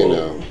all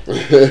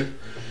of you.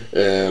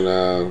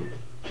 And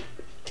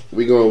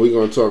we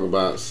gonna talk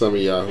about some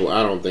of y'all who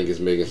I don't think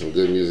is making some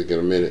good music in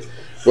a minute,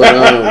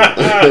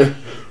 but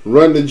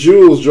Run the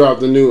Jewels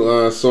dropped a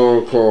new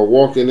song called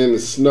Walking in the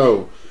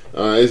Snow.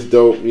 It's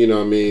dope, you know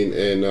what I mean?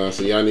 And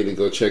so y'all need to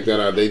go check that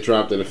out. They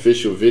dropped an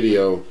official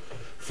video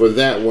for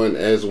that one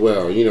as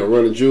well.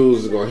 Run the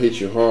Jewels is going to hit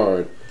you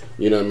hard,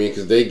 you know what I mean?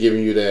 Because they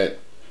giving you that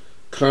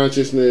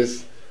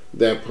consciousness,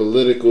 that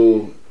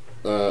political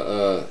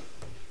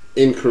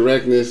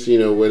incorrectness,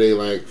 where they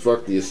like,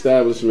 fuck the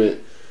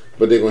establishment,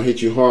 but they're going to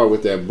hit you hard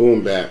with that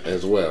boom bap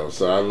as well.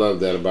 So I love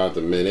that about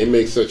them, man. They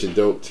make such a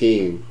dope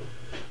team.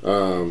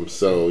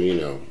 So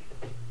you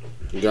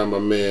got my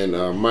man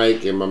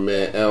Mike and my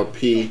man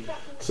LP,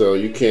 so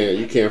you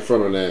can't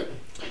front on that.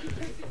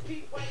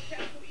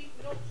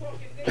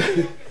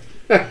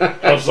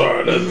 I'm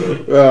sorry, that's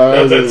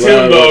that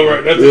Tim Dog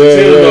right. That's the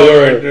Tim Dog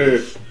right there.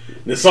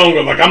 The song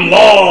goes like, "I'm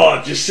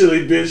Lord, you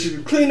silly bitch.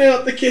 You clean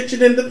out the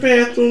kitchen and the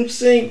bathroom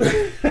sink."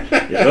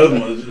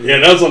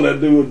 That's on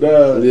that Do or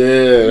Die.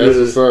 Yeah, that's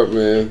what's up,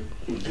 man.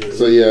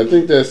 So I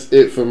think that's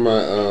it for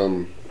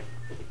my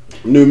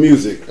new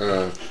music.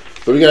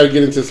 So we got to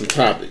get into some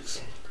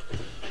topics.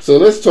 So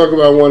let's talk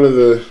about one of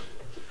the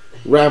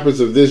rappers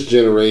of this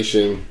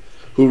generation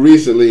who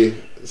recently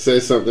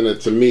said something that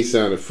to me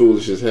sounded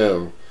foolish as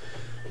hell.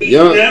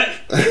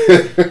 That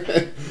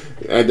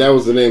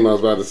was the name I was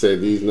about to say,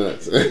 These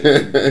Nuts.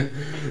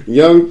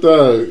 Young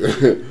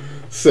Thug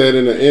said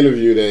in an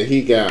interview that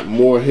he got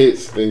more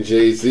hits than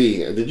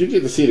Jay-Z. Did you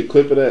get to see the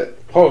clip of that?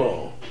 Hold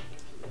on.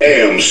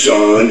 Damn,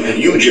 son,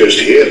 you just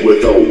hit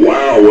with the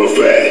wow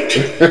effect.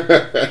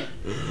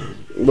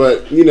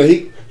 But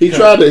he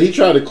tried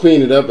to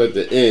clean it up at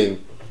the end,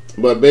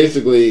 But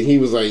basically, he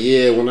was like,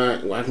 yeah, when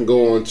I can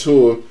go on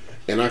tour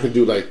and I can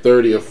do like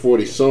 30 or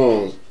 40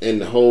 songs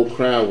and the whole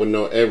crowd would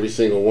know every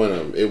single one of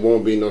them. It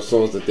won't be no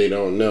songs that they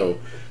don't know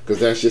because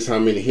that's just how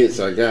many hits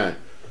I got.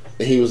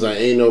 And he was like,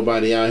 ain't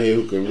nobody out here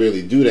who can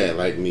really do that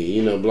like me,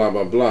 you know, blah,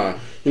 blah, blah.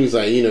 He was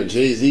like, you know,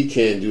 Jay-Z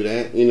can't do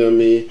that, you know what I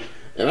mean?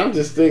 And I'm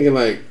just thinking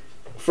like,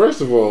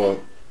 first of all,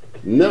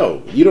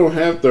 no, you don't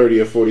have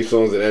 30 or 40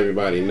 songs that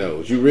everybody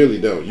knows. You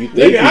really don't. You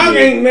think nigga, I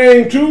can't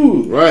name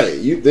 2. Right,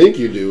 you think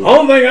you do.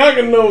 Only thing I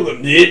can know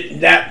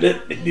is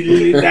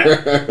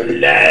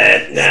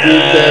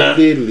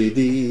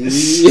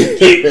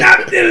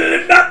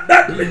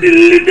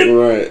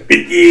Right.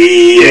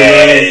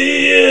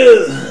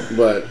 Yeah.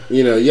 But,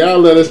 you know, y'all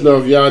let us know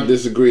if y'all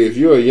disagree. If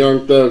you're a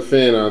Young Thug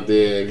fan out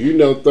there, if you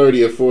know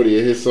 30 or 40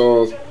 of his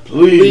songs,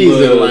 please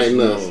enlighten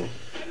us.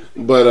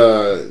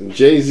 But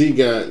Jay-Z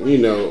got, you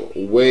know,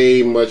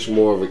 way much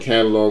more of a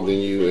catalog than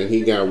you, and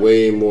he got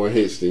way more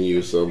hits than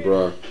you. So,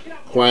 bro,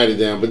 quiet it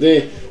down. But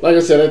then, like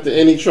I said, at the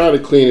end, he tried to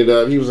clean it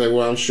up. He was like,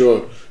 well, I'm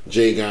sure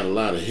Jay got a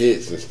lot of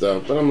hits and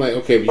stuff. But I'm like,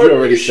 okay, but you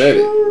already said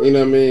it. You know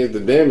what I mean? The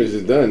damage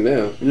is done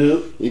now.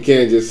 Yep. You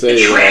can't just say,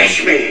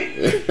 Trash man.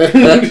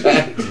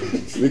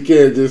 You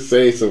can't just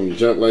say some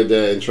junk like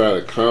that and try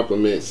to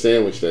compliment,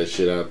 sandwich that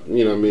shit out.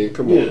 You know what I mean?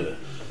 Come on.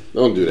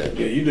 Don't do that.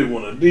 Yeah, you did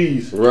one of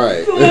these.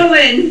 Right. Falling,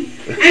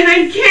 and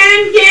I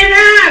can't get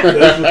up.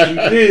 That's what you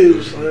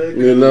did, son.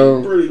 You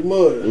know? Pretty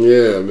much.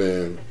 Yeah,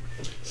 man.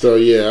 So,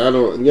 yeah,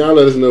 y'all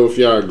let us know if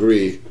y'all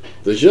agree.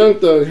 Does Young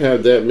Thug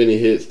have that many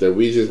hits that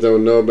we just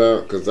don't know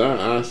about? Because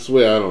I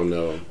swear I don't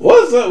know.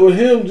 What's up with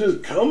him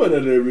just coming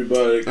at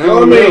everybody? I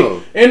don't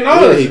know. And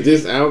honestly, he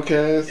dissed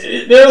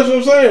Outkast. That's what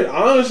I'm saying.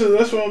 Honestly,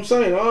 that's what I'm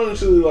saying.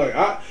 Honestly, like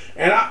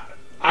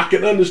I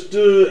could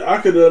understood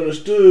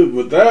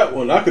with that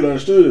one. I could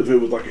understood if it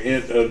was like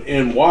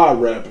an NY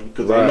rapper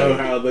because I know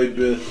how they've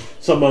been.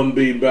 Some of them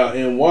be about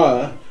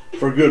NY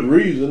for good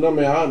reason. I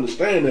mean, I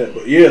understand that,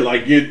 but yeah,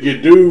 like your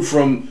dude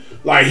from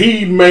like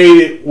he made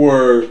it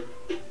where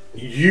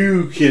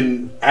you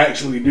can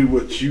actually do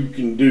what you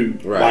can do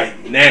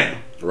like now.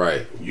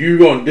 Right. You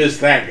gonna diss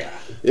that guy.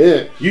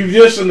 Yeah. You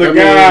dissing the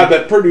guy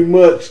that pretty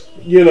much,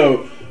 you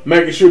know,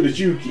 making sure that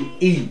you can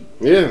eat.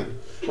 Yeah.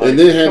 Like, and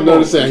then had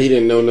noticed that he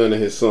didn't know none of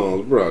his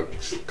songs. Bro,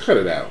 cut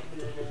it out.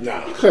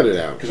 Nah. Cut it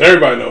out. Because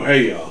everybody know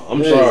Hey Y'all.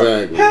 I'm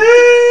sorry. Exactly.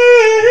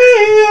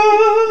 Hey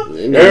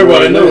Y'all.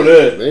 Everybody know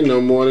that. They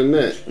know more than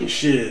that.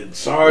 Shit.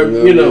 Sorry,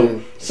 you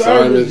know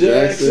sorry, Miss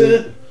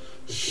Jackson.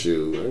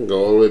 Shoot, I can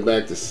go all the way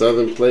back to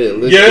Southern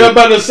Playlist. Yeah, I'm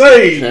about to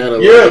say.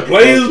 Yeah,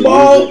 Players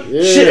Ball.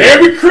 Yeah. Shit,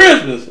 every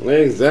Christmas.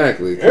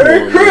 Exactly.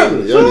 Every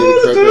Christmas. Y'all need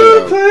to cut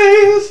that out.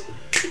 Players.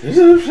 There's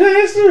a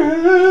place to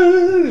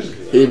run.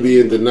 He'd be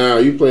in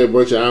denial. You play a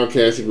bunch of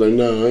Outkast, he'd be like,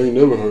 nah, I ain't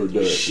never heard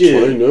that. Shit.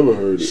 I ain't never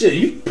heard it. Shit,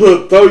 you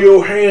throw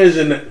your hands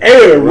in the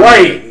air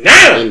right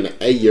now. In the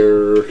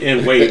air.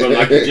 And wave them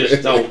like you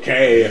just don't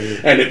care.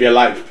 And if you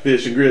like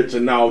fish and grits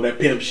and all that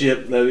pimp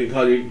shit,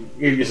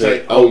 you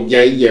say, oh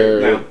yeah,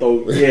 yeah. You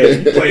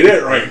play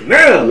that right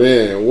now.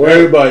 Man, what?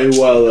 Everybody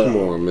wild. Come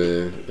on,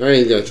 man. I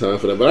ain't got time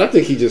for that. But I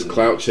think he just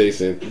clout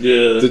chasing.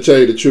 Yeah. To tell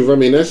you the truth, I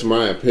mean, that's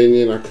my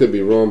opinion. I could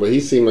be wrong, but he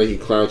seemed like he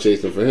clout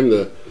chasing. For him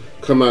to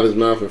come out his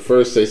mouth and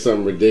first say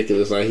something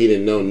ridiculous like he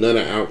didn't know none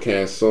of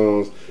Outkast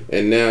songs,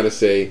 and now to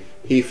say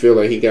he feel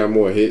like he got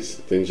more hits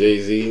than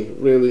Jay-Z,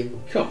 really?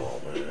 Come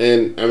on, man.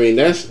 And I mean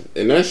that's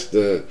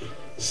the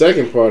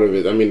second part of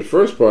it. I mean the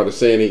first part of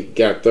saying he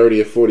got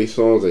 30 or 40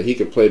 songs that he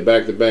could play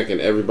back to back and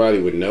everybody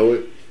would know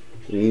it.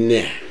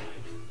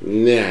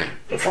 Nah.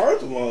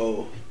 First of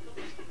all,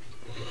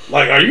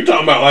 like, are you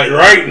talking about like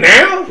right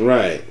now?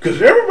 Right. Because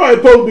everybody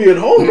supposed to be at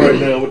home right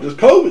now with this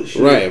COVID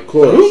shit. Right, of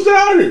course. So who's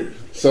out here?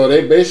 So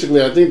they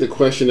basically, I think the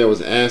question that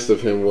was asked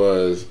of him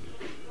was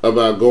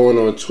about going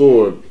on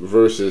tour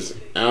versus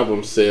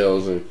album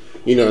sales, and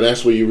you know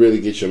that's where you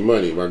really get your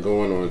money by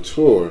going on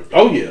tour.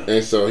 Oh yeah.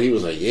 And so he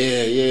was like,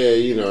 yeah,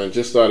 you know, and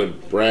just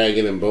started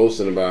bragging and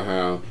boasting about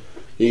how,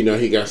 you know,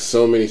 he got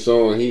so many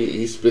songs.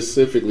 He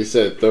specifically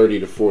said 30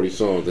 to 40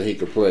 songs that he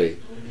could play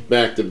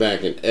back to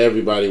back, and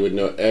everybody would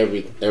know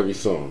every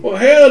song. Well,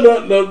 hell,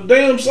 the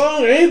damn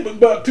song ain't but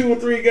about 2 or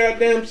 3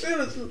 goddamn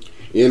sentences.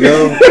 You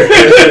know,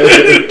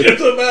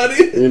 that's about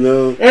it. You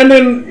know, and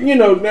then you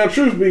know, now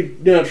truth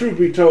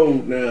be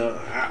told, now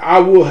I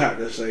will have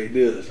to say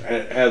this: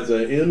 as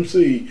an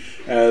MC,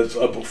 as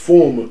a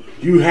performer,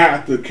 you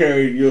have to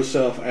carry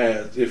yourself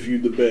as if you're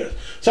the best.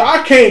 So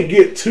I can't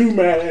get too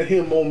mad at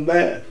him on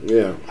that.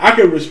 Yeah, I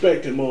can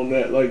respect him on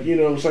that. Like, you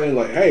know what I'm saying?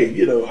 Like, hey,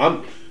 you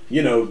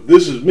know,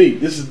 this is me.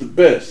 This is the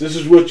best. This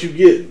is what you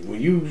get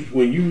when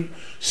you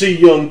see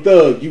Young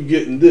Thug. You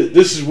getting this.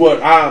 This is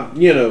what I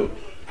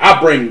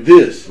bring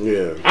this.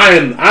 Yeah.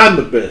 I'm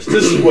the best.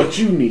 This is what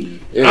you need.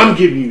 Yeah. I'm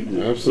giving you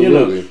this.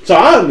 Absolutely. You know? So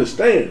I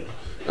understand.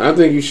 I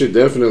think you should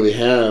definitely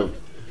have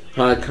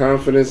high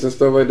confidence and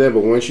stuff like that,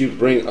 but once you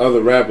bring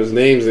other rappers'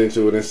 names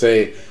into it and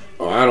say,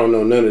 oh, I don't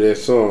know none of their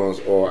songs,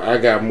 or I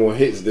got more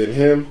hits than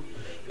him,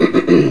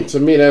 to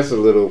me that's a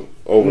little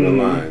over the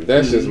line.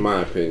 That's just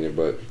my opinion,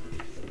 but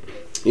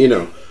you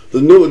know.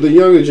 the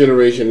younger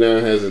generation now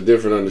has a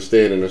different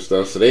understanding of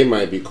stuff, so they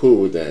might be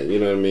cool with that. You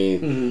know what I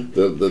mean?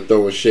 Mm-hmm. The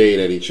throwing shade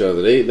at each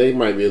other, they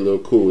might be a little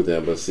cool with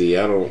that. But see,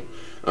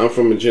 I'm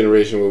from a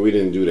generation where we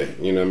didn't do that.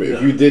 You know what I mean? No.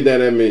 If you did that,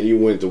 that meant you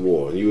went to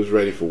war. You was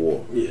ready for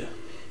war. Yeah.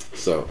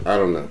 So I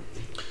don't know.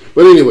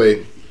 But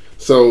anyway,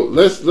 so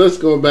let's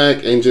go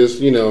back and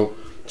just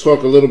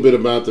talk a little bit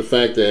about the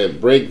fact that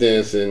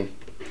breakdancing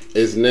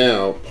is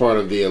now part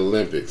of the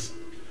Olympics.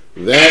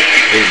 That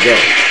is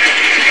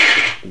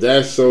dope.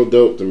 That's so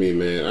dope to me,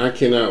 man. I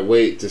cannot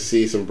wait to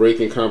see some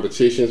breaking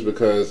competitions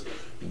because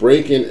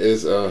breaking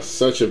is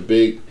such a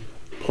big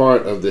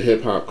part of the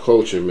hip hop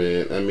culture,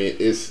 man. I mean,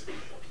 it's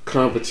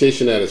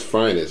competition at its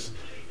finest,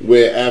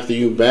 where after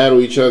you battle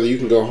each other, you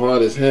can go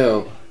hard as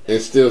hell and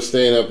still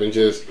stand up and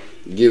just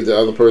give the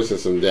other person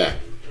some dap.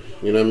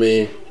 You know what I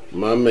mean?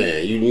 My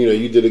man,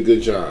 you did a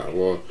good job,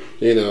 or I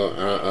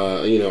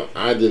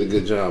did a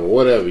good job, or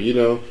whatever,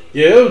 Yeah,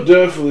 it was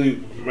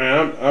definitely,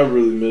 man. I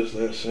really missed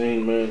that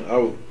scene, man. I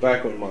was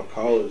back on my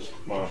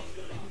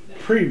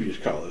previous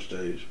college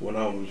days when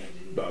I was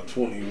about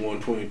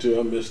 21, 22.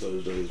 I missed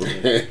those days,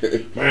 man.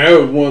 Man,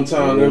 there was one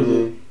time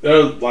there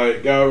was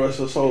like, God rest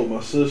her soul,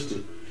 my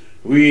sister.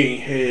 We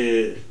ain't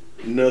had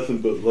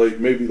nothing but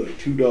maybe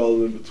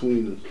 $2 in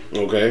between us.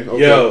 Okay.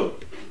 Yo,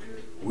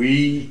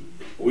 we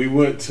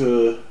went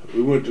to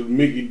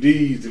Mickey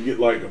D's to get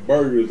a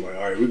burger. It's like,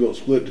 all right, we're gonna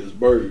split this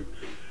burger.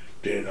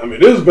 Then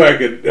this is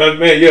back at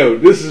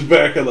this is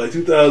back at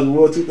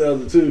 2001,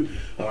 2002.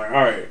 All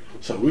right.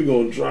 So we're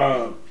gonna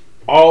drive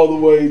all the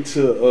way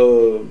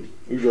to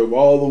we drove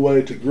all the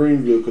way to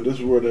Greenville because this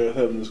is where they're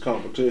having this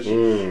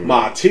competition.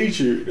 My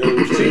teacher that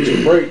was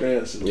teaching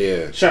breakdancing.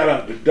 Yeah. Shout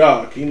out to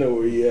Doc. You know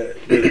where he at.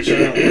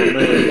 Shout out to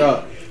my man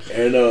Doc.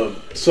 And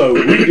so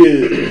we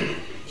did.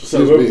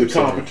 So it was a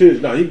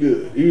competition. No, he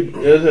good. He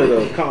had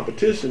a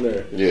competition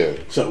there. Yeah.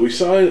 So we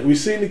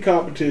seen the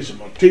competition.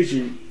 My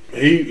teacher,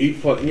 he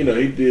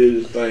did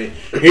his thing.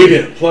 He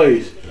didn't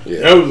place.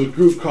 Yeah. There was a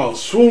group called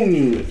Swoon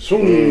Unit.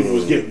 Swoon Unit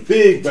was getting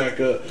big back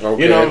up.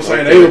 Okay, you know what I'm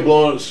saying? Okay. They were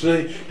blowing up the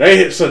thing.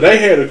 They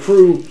had a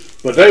crew,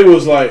 but they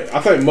was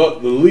I think the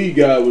lead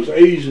guy was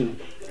Asian,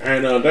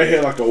 and they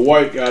had a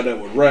white guy that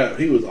would rap.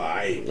 He was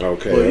alright.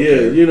 Okay. But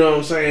yeah, you know what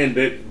I'm saying?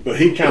 But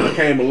he kind of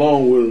came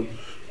along with him.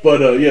 But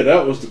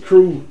that was the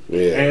crew.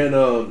 Yeah. And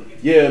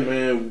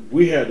man,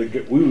 we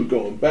were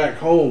going back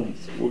home.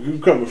 We were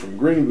coming from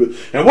Greenville.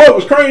 And what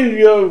was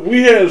crazy,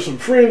 we had some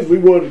friends we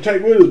wanted to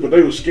take with us, but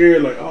they were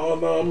scared, oh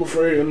no, I'm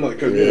afraid. I'm cause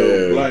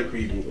black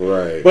people.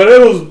 Right. But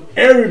it was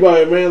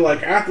everybody, man,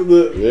 after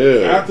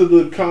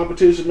the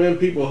competition, man,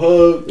 people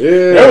hugged. Yeah.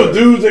 There was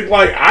dudes that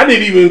I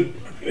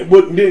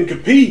didn't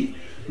compete.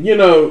 And then,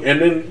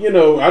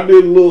 I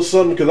did a little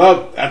something because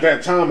at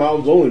that time I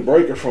was only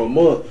breaking for a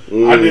month.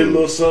 I did a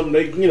little something.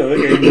 They gave me a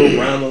little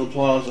round of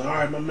applause. All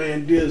right, my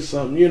man did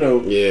something,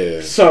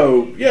 Yeah.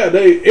 So,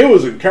 it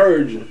was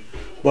encouraging.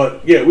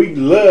 But, we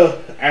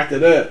left after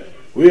that.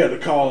 We had to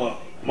call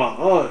my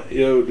aunt,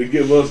 to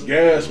give us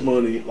gas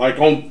money,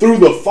 through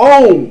the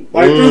phone.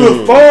 Through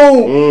the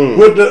phone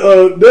with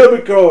the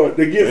debit card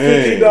to get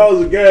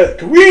 $15 of gas.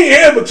 Because we ain't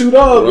had but $2.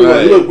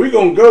 Right. We're look, we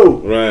going to go.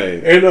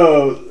 Right.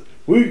 And,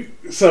 we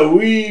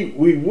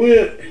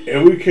went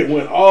and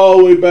went all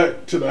the way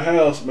back to the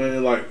house,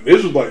 man.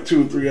 This was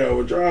 2 or 3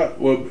 hour drive.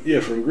 Well,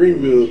 from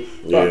Greenville,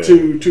 about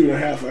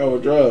 2.5 hour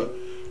drive.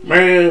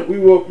 Man, we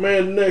woke.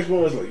 Man, the next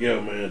morning it's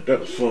man, that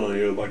was fun. I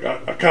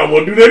kind of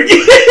want to do that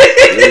again.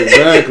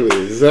 Exactly.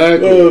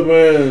 Oh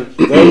man,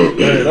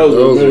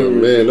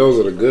 those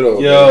are the good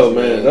old. Yo,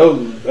 man,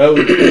 that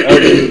was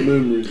good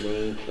memories,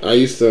 man. I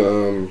used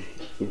to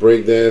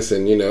break dance,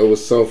 and it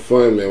was so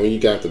fun, man, when you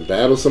got to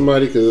battle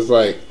somebody because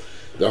it's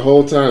the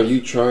whole time you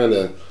trying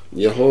to,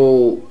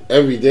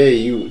 every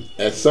day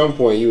at some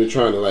point you were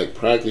trying to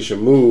practice your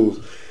moves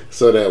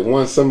so that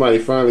once somebody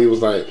finally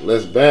was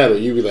let's battle,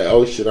 you'd be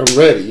oh shit, I'm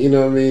ready, you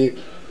know what I mean?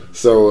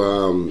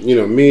 So,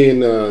 me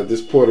and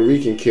this Puerto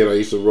Rican kid I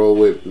used to roll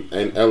with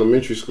in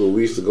elementary school,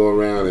 we used to go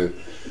around and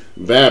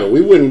battle.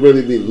 We wouldn't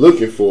really be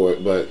looking for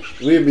it, but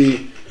we'd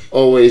be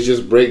always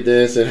just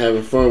breakdancing,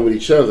 having fun with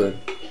each other.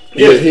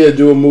 Yeah, he'll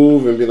do a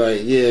move and be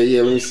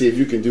yeah, let me see if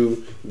you can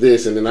do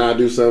this, and then I'll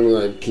do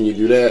something can you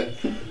do that?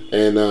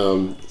 And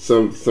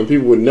some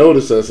people would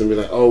notice us and be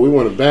oh, we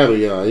want to battle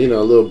y'all, a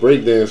little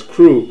breakdance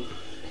crew,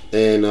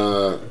 and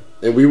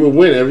we would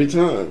win every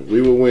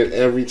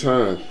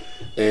time.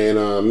 And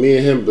me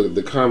and him,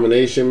 the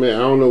combination, man, I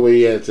don't know where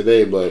he at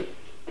today, but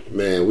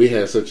man, we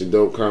had such a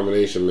dope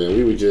combination, man.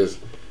 We would just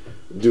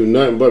do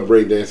nothing but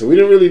breakdancing. We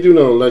didn't really do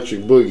no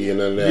electric boogie and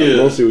none of that. Yeah.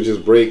 Mostly it was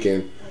just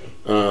breaking.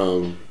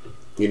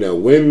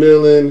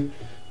 Windmilling.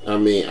 I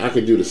mean, I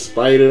could do the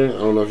spider. I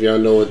don't know if y'all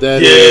know what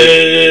that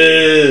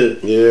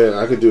is. Yeah,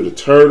 I could do the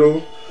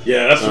turtle.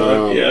 Yeah, that's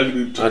right. I could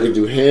do turtle. I could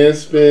do hand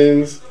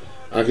spins.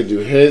 I could do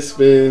head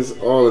spins.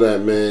 All of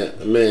that, man.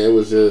 Man, it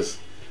was just.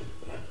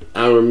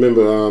 I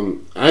remember.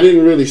 I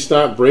didn't really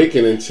stop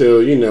breaking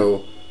until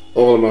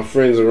all of my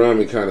friends around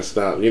me kind of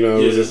stopped. It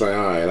was just all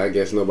right. I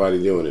guess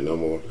nobody doing it no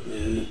more.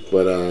 Yeah.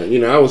 But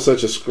I was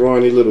such a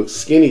scrawny little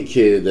skinny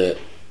kid that.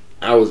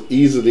 I was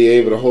easily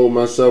able to hold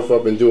myself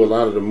up and do a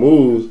lot of the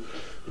moves.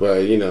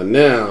 But now,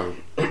 now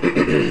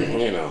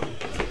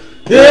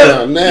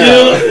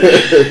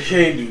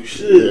can't do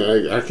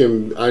shit. I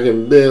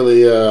can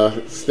barely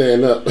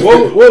stand up.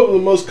 What was the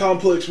most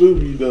complex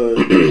move you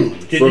done?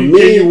 Can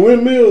you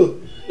windmill?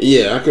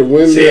 Yeah, I could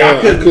windmill. See, I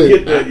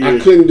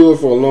couldn't do it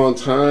for a long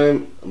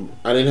time.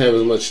 I didn't have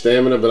as much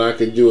stamina, but I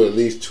could do at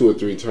least 2 or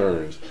 3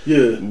 turns.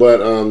 Yeah. But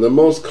the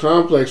most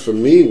complex for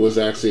me was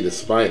actually the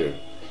spider.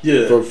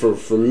 Yeah.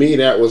 For me,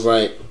 that was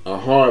like a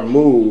hard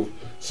move.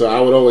 So I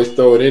would always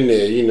throw it in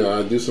there.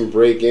 I'd do some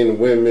break-in,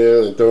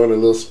 windmill, and throw in a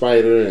little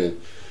spider. And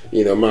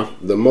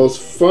the most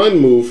fun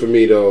move for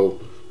me though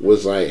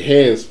was like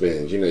hand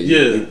spins.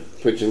 You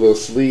put your little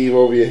sleeve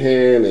over your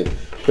hand and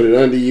put it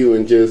under you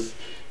and just.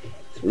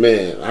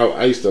 Man,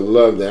 I used to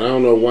love that. I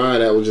don't know why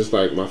that was just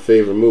like my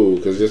favorite move,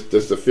 because just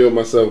to feel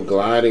myself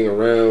gliding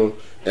around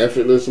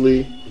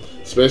effortlessly,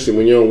 especially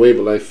when you're on weight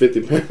but like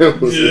 50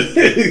 pounds.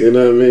 You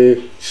know what I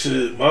mean?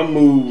 Shit, my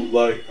move,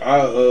 like I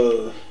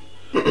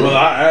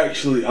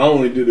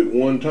only did it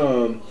one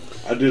time.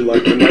 I did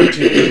like the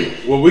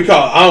 19. Well, we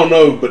call it, I don't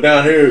know, but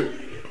down here,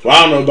 well,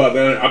 I don't know about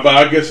that, but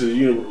I guess it's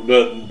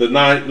the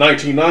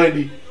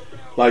 1990.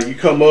 Like you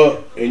come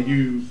up and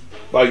you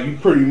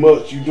pretty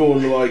much you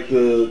doing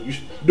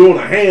doing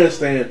a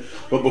handstand,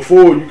 but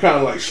before you kind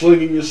of like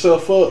slinging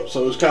yourself up,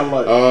 so it's kind of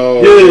like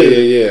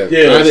yeah.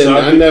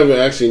 I never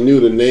actually knew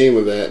the name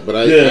of that, but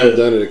I've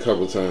done it a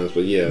couple times.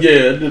 But I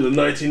did the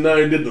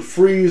 1990, did the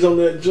freeze on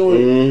that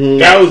joint. Mm-hmm.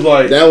 That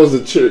was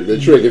the trick.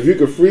 If you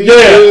could freeze,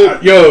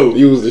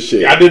 you was the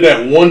shit. I did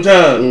that one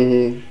time.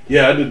 Mm-hmm.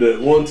 Yeah, I did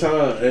that one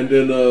time, and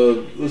then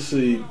let's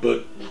see,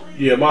 but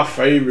my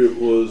favorite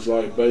was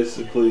like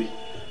basically.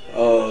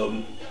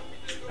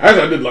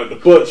 Actually, I did like the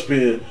butt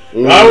spin.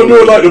 Mm-hmm. I would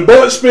do it like the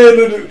butt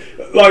spin.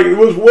 Like it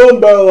was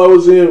one battle I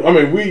was in. I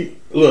mean,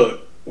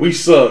 we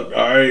sucked,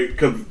 all right,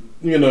 because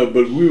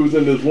but we was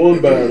in this one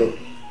battle,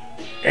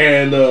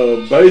 and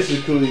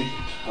basically,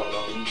 hold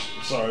on,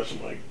 sorry,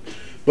 somebody.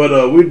 But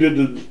I did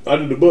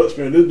the butt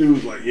spin. This dude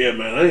was like, "Yeah,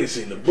 man, I ain't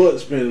seen the butt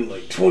spin in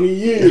like 20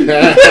 years."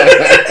 Yeah,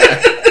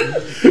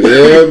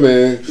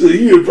 man. So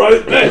you brought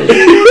it back.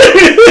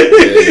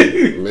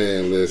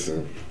 Man,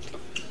 listen.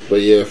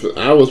 But yeah, since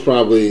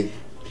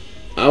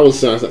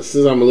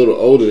I'm a little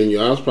older than you,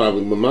 I was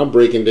probably, when my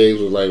breaking days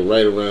was like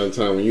right around the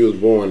time when you was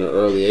born in the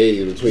early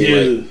 80s,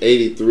 between like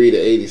 83 to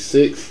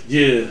 86.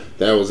 Yeah.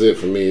 That was it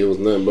for me. It was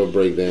nothing but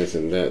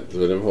breakdancing for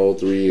them whole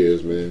 3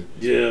 years, man.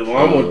 Yeah,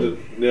 well,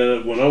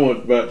 when I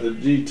went back to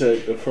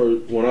G-Tech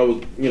when I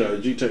was,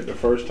 G-Tech the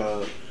first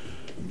time,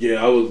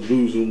 I was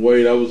losing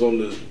weight. I was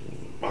on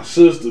my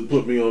sister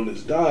put me on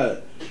this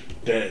diet.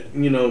 That,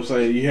 what I'm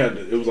saying,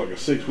 it was like a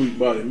 6-week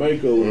body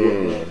makeover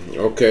and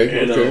whatnot. Okay.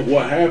 And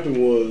what happened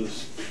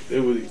was,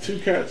 there were 2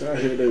 cats out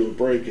here, they were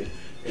breaking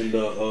in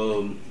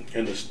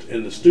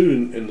the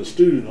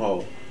student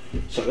hall.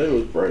 So they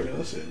was breaking.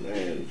 I said,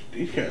 man,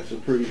 these cats are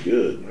pretty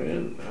good,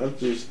 man. I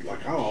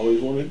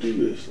always want to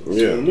do this. So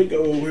let me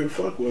go over here and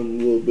fuck with them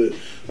a little bit.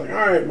 It's like, all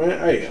right, man,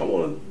 hey, I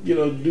want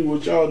to, do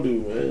what y'all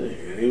do, man.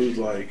 And he was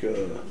like,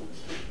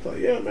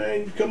 yeah,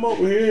 man, you come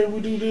over here and we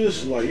do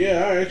this. Like,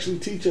 yeah, I actually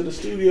teach at the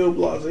studio,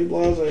 blase.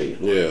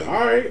 Yeah.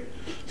 All right.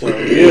 So,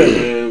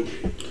 man.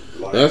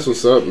 Like, that's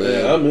what's up,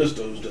 man. Yeah, I miss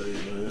those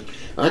days, man.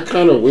 I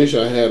kind of wish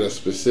I had a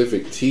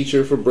specific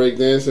teacher for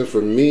breakdancing.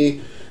 For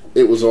me,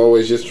 it was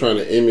always just trying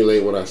to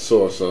emulate what I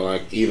saw. So,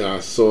 like, either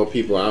I saw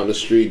people out in the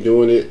street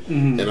doing it,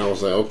 and I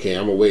was like, okay,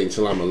 I'm going to wait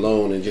until I'm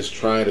alone and just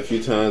try it a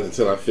few times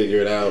until I figure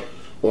it out.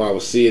 Or I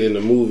would see it in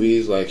the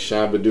movies, like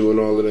Shabba Doo and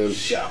all of them.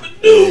 Shabba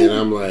Doo! And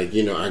I'm like,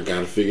 I got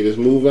to figure this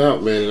move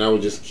out, man. And I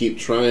would just keep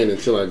trying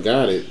until I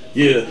got it.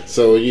 Yeah.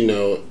 So,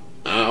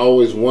 I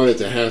always wanted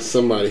to have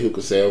somebody who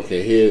could say,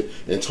 okay, here,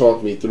 and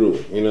talk me through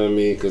it. You know what I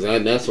mean? Because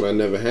that's what I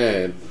never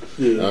had.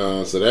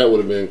 Yeah. So that would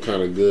have been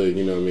kind of good,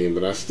 you know what I mean?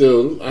 But I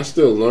still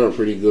learned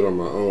pretty good on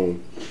my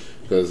own.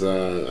 Because,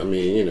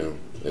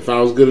 if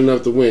I was good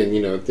enough to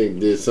win, I think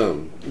did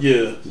something.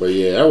 Yeah. But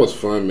yeah, that was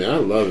fun, man. I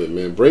love it,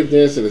 man.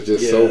 Breakdancing is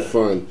just so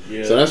fun.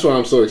 Yeah. So that's why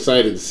I'm so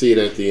excited to see it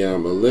at the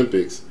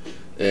Olympics.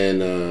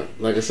 And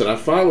like I said, I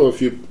follow a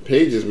few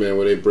pages, man,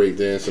 where they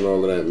breakdance and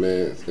all of that,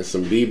 man. And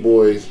some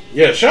B-boys.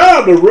 Yeah, shout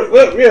out to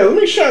let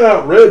me shout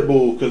out Red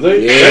Bull, because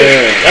they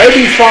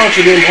do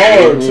sponsor them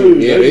hard too.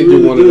 Yeah, they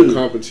do one of the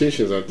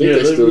competitions. I think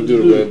they still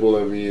do the Red Bull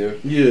every year.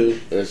 Yeah.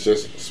 It's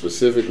just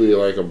specifically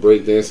like a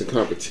breakdancing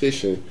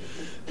competition.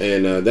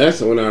 And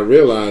that's when I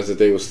realized that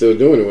they were still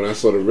doing it. When I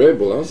saw the Red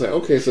Bull, I was like,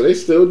 okay, so they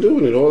still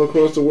doing it all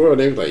across the world.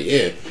 They was like,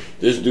 yeah,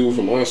 this dude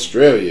from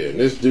Australia, and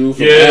this dude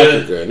from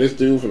Africa, and this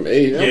dude from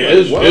Asia.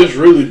 It's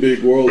really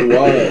big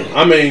worldwide.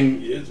 I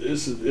mean,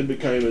 it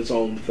became its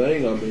own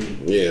thing. I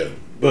mean, yeah.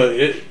 But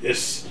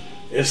it's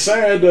It's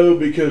sad though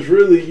because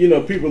really,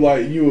 people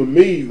like you and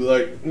me,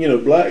 like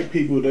black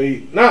people,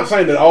 they not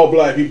saying that all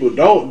black people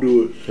don't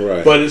do it,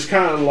 right? But it's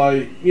kind of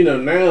like now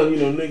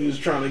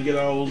niggas trying to get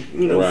all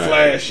right.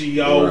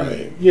 flashy, all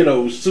right.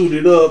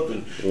 Suited up,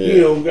 and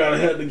gotta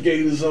have the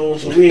gators on,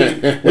 so we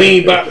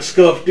ain't about to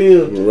scuff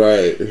them,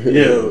 right?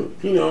 Yeah,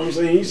 you know what I'm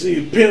saying. You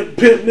see pimp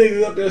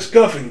niggas up there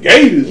scuffing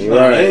gators,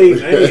 right? Ain't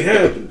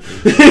happening.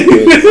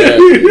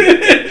 Exactly.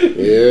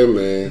 Yeah,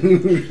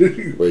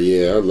 man. But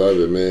yeah, I love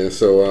it, man.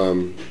 So,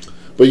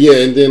 but yeah,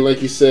 and then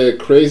like you said,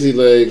 Crazy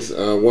Legs,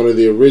 one of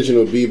the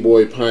original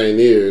B-boy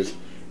pioneers,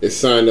 is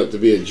signed up to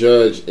be a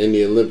judge in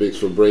the Olympics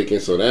for breaking.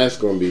 So that's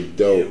gonna be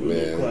dope,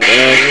 man.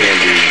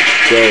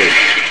 That's gonna be dope.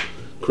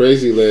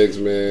 Crazy Legs,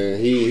 man.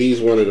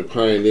 He's one of the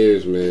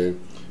pioneers, man.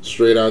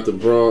 Straight out the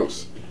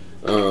Bronx.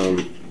 I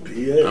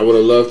would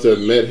have loved to have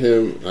met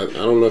him. I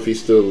don't know if he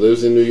still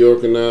lives in New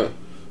York or not.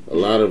 A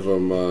lot of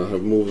them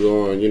have moved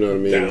on, you know what I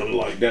mean?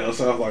 Down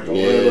south, like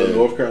Atlanta,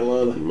 North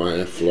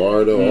Carolina.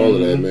 Florida, all of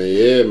that, man.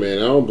 Yeah, man,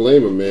 I don't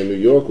blame him, man. New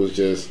York was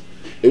just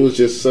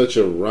such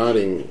a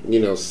rotting,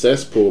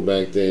 cesspool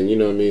back then, you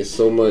know what I mean?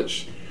 So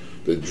much,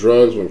 the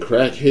drugs, when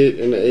crack hit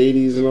in the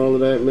 80s and all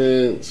of that,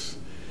 man.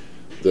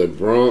 The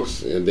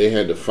Bronx, and they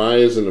had the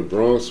fires in the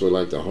Bronx where,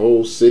 like, the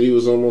whole city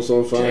was almost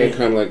on fire.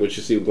 Kind of like what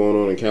you see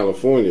going on in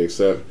California,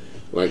 except,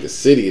 like, the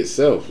city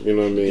itself, you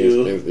know what I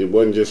mean? Yeah. It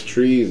wasn't just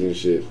trees and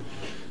shit.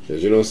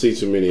 Because you don't see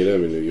too many of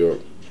them in New York.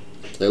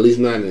 At least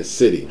not in the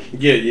city.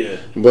 Yeah.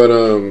 But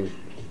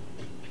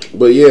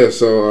yeah,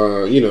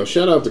 so,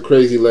 shout out to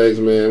Crazy Legs,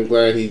 man. I'm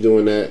glad he's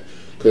doing that.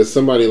 Because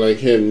somebody like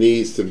him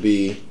needs to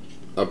be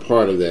a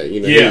part of that.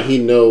 He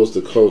knows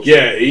the culture.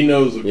 Yeah, he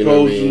knows the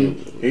culture. I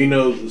mean? He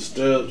knows the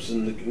steps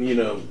and,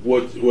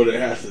 what it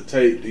has to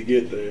take to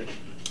get there.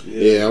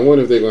 Yeah, I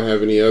wonder if they're going to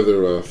have any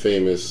other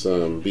famous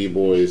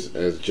B-boys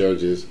as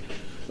judges.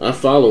 I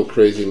follow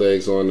Crazy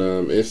Legs on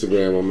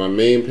Instagram on my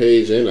main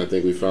page, and I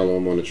think we follow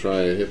him on the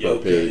Triad Hip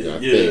Hop page. I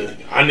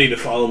think I need to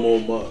follow him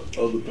on my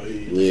other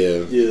page. Yeah,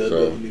 I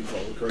definitely need to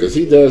follow because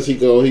Crazy.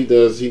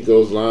 he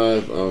goes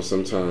live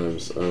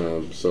sometimes.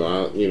 So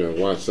I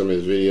watch some of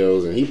his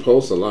videos, and he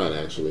posts a lot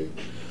actually.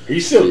 He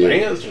still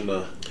dancing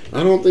or not?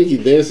 I don't think he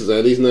dances.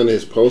 At least none of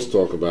his posts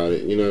talk about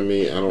it. You know what I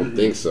mean? I don't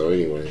think so.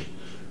 Anyway.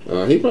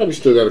 He probably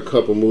still got a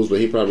couple moves, but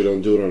he probably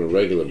don't do it on a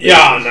regular basis.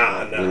 Yeah,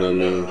 nah. You know what I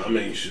mean? I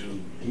mean, shoot.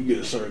 You get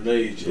a certain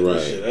age and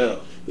that shit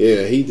out.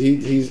 Yeah,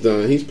 he's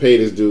done. He's paid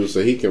his dues,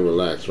 so he can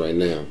relax right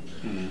now.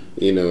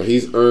 Mm-hmm.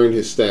 He's earned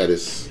his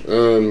status.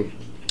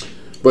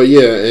 But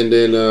yeah, and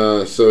then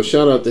so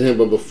shout out to him.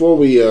 But before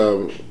we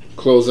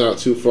close out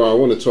too far, I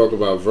want to talk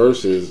about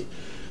verses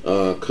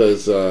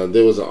because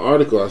there was an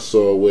article I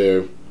saw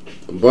where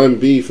Bun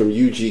B from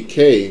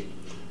UGK.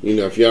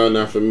 If y'all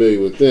not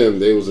familiar with them,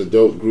 they was a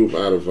dope group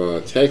out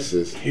of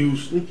Texas,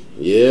 Houston.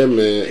 Yeah,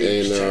 man,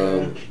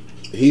 and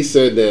he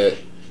said that.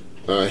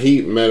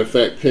 Matter of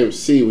fact, Pimp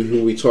C,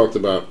 who we talked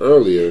about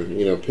earlier,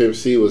 Pimp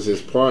C was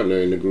his partner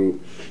in the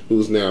group,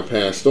 who's now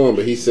passed on.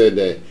 But he said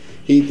that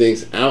he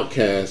thinks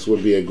Outkast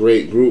would be a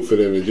great group for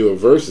them to do a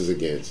versus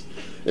against,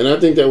 and I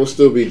think that would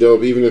still be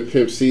dope, even if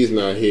Pimp C's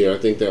not here. I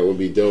think that would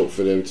be dope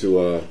for them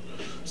to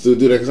still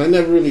do that because I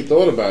never really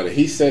thought about it.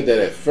 He said that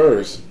at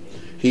first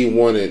he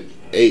wanted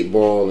 8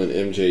 Ball and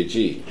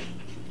MJG.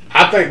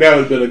 I think that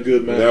would have been a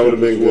good match. That would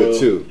have been good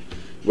too.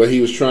 But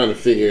he was trying to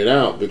figure it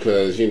out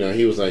because, he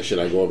was like, should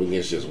I go up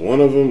against just one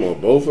of them or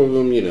both of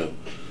them,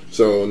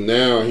 So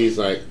now he's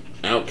like,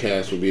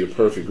 Outkast would be the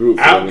perfect group.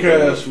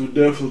 Outkast would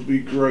definitely be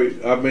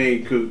great.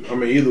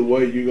 Either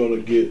way, you're going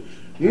to get...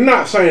 I'm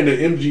not saying that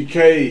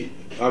MJG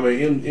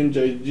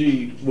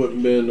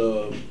wouldn't been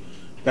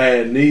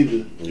bad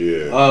neither.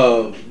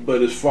 Yeah.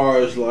 But as far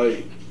as,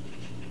 like,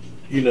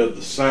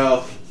 the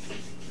South,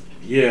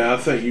 I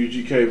think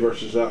UGK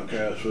versus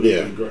Outkast would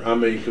have been great.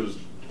 Because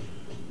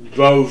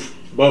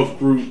both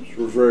groups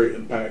were very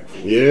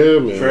impactful. Yeah,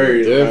 man.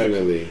 Very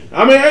definitely.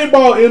 Impactful. 8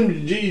 Ball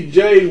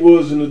MGJ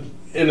was in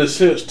a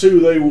sense too.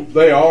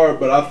 They are,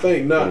 but I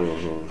think not.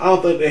 I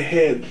don't think they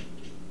had.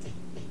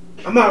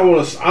 I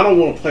don't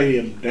want to play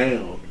him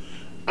down.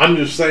 I'm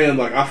just saying,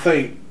 like, I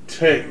think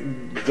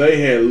they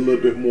had a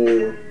little bit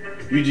more.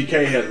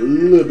 UGK had a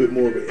little bit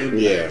more of an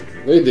impact. Yeah,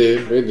 they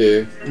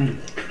did.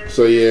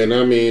 So yeah, and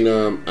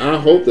I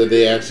hope that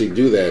they actually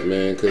do that,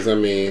 man. Because I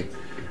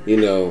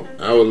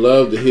would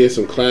love to hear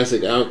some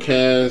classic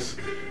Outkast.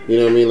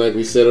 Like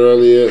we said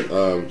earlier.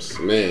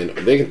 Man,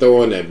 they can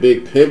throw on that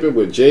Big Pimpin'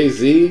 with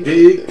Jay-Z.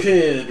 Big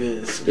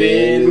Pimpin',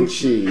 spin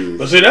cheese.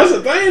 But see, that's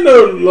the thing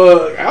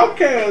though.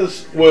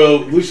 Outkast,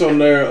 well, at least on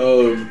there,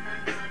 Love,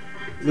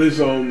 the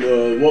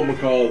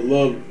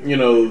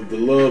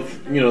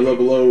Love, Love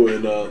Below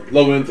and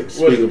Love Anthem.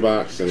 Speaker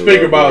Box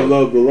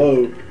Love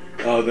Below.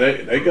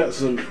 They got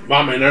some.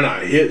 They're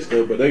not hits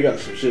though, but they got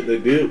some shit they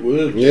did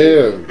with.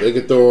 Yeah, they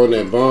could throw on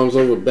that Bombs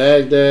Over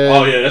Baghdad.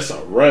 Oh yeah, that's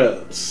a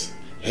rap.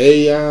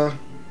 Hey y'all,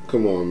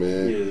 come on,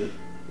 man. Yeah.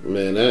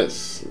 Man, that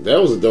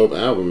was a dope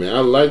album, man. I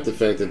like the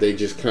fact that they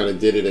just kind of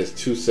did it as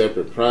 2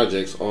 separate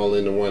projects all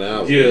into one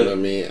album. Yeah. You know what I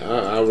mean?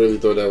 I really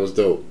thought that was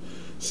dope.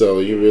 So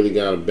you really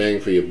got a bang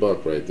for your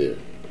buck right there.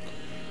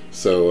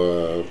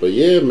 So, but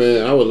yeah,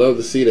 man, I would love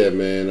to see that,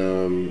 man.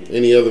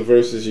 Any other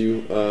verses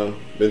you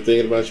been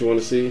thinking about you want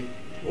to see?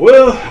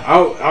 Well,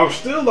 I would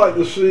still like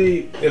to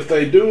see if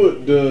they do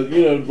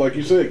it. Like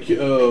you said,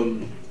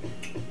 I'm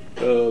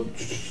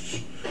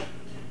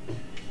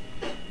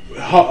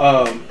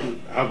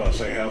about to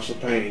say House of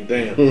Pain.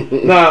 Damn.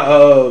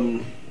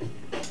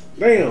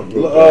 Kane and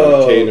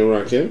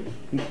Rakim.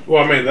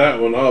 Well, I mean that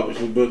one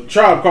obviously, but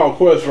Tribe Called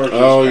Quest versus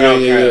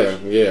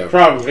Outkast. Yeah.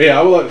 Tribe,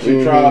 I would like to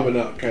see Tribe and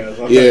Outkast.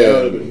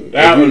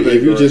 I think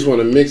if you just want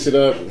to mix it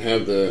up,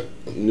 have the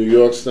New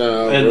York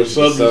style and versus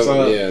the Southern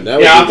style.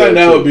 Yeah, I think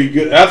that would be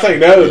good. I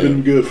think that would have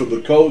been good for the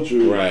culture.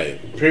 Right.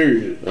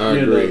 Period. I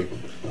agree.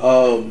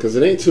 Because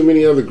it ain't too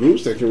many other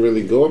groups that can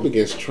really go up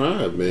against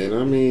Tribe, man.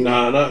 I mean,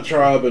 not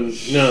Tribe and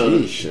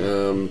sheesh.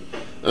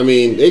 I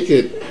mean, they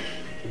could.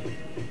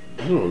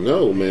 I don't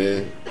know,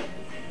 man.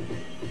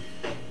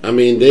 I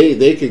mean,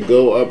 they could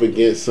go up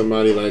against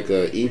somebody like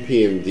a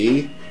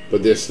EPMD,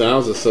 but their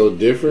styles are so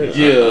different.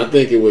 Yeah, I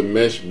think it would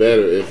mesh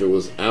better if it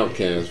was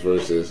Outkast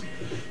versus Tribe.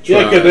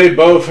 Yeah, because they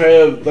both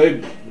have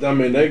they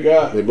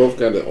both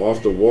got the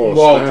off the wall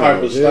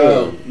type of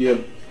style. Yeah.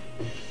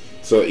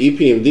 So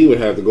EPMD would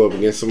have to go up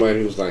against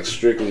somebody who's like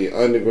strictly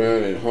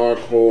underground and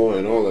hardcore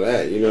and all of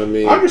that. You know what I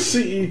mean? I could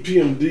see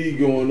EPMD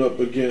going up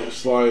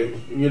against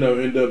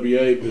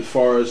NWA as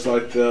far as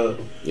like the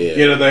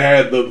they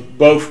had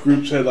both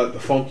groups had like the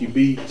funky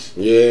beats.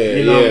 Yeah,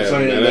 you know what I'm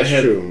saying? Man, that's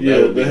true.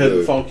 Yeah, they had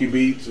the funky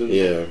beats and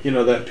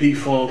that P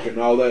funk and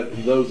all that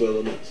and those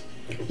elements.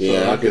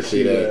 Yeah, so I could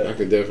see that. I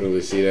could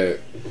definitely see that.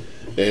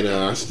 And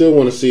I still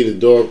want to see the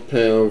Dog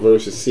Pound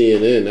versus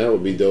CNN. That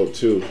would be dope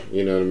too.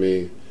 You know what I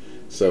mean?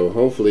 So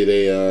hopefully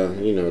they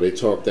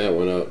talk that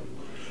one up.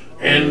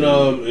 And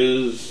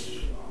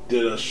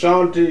did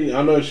Ashanti?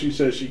 I know she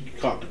said she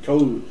caught the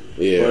COVID.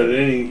 Yeah. But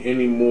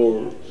any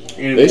more?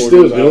 They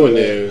still doing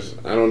theirs.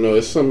 I don't know.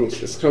 It's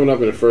coming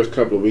up in the first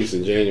couple of weeks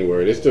in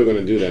January. They're still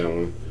gonna do that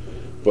one.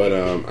 But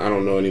I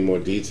don't know any more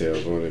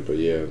details on it. But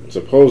yeah,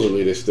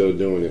 supposedly they're still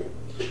doing it.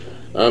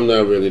 I'm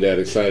not really that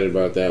excited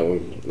about that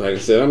one. Like I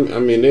said, I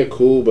mean they're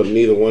cool, but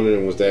neither one of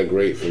them was that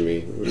great for me.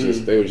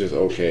 They were just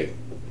okay.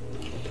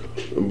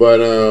 But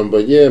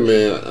yeah,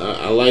 man,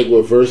 I like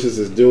what Versus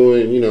is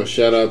doing.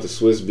 Shout out to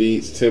Swiss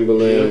Beats,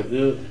 Timbaland.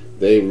 Yeah.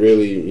 They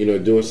really,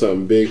 doing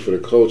something big for the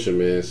culture,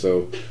 man.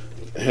 So,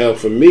 hell,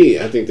 for me,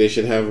 I think they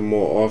should have them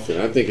more often.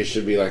 I think it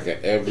should be like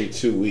every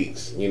 2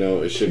 weeks.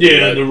 It should be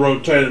the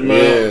rotated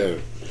amount. Yeah.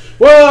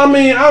 Well, I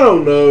mean, I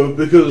don't know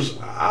because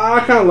I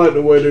kind of like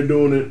the way they're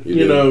doing it.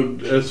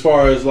 As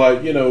far as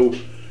like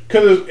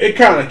because it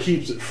kind of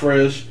keeps it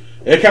fresh.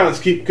 It kind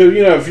of keeps because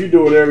if you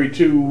do it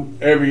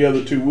every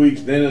other 2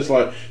 weeks, then it's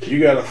like you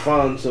got to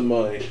find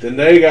somebody. Then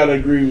they got to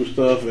agree with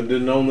stuff, and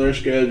then on their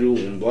schedule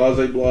and blase,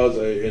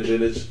 and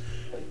then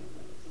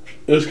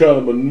it's kind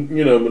of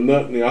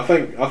monotony. I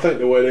think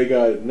the way they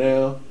got it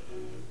now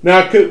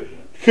could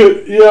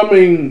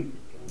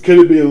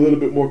it be a little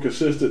bit more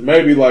consistent?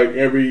 Maybe like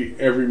every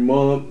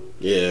month,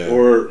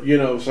 or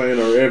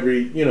or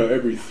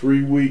every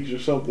 3 weeks or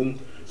something.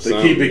 To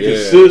keep it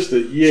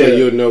consistent, So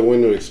you'll know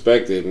when to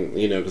expect it,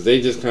 because they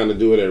just kind of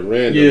do it at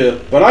random. Yeah,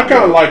 but I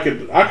kind of like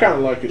it. I kind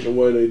of like it the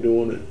way they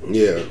doing it.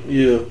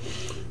 Yeah.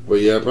 But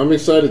yeah, I'm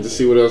excited to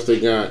see what else they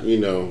got.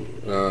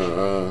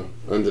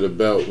 Under the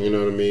belt. You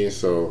know what I mean?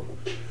 So,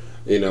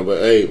 but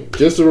hey,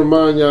 just to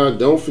remind y'all,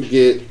 don't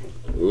forget,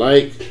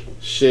 like,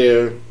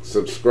 share,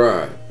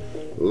 subscribe.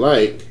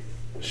 Like,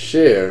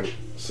 share,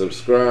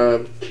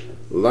 subscribe.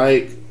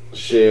 Like,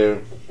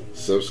 share,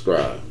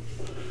 subscribe.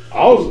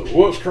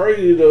 What's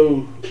crazy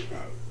though,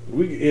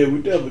 we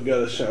definitely got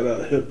to shout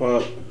out hip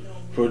hop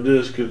for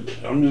this because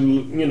I'm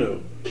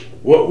just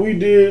what we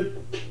did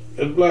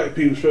as black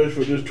people, especially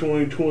for this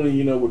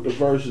 2020, with the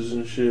verses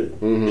and shit.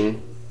 Mm-hmm.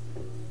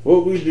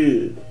 What we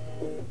did,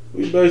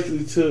 we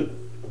basically took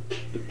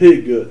the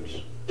pig guts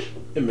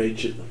and made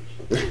chitlins.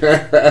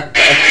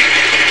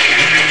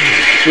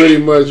 Pretty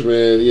much,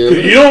 man. Yeah.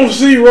 You don't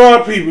see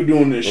raw people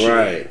doing this shit.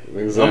 Right.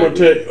 Exactly. I'm gonna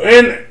tell you,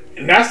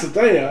 and that's the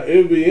thing. It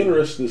would be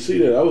interesting to see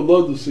that. I would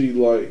love to see,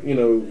 like,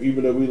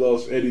 even though we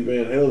lost Eddie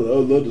Van Halen, I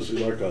would love to see,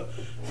 like, a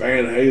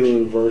Van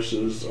Halen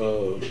versus,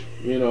 what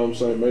I'm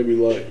saying? Maybe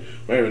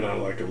not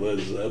like a Led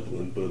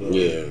Zeppelin, but,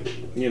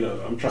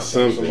 I'm trying to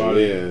think of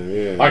somebody.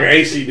 Yeah. Like an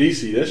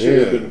AC/DC. That should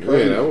have been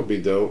crazy. Yeah, that would be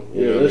dope.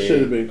 That should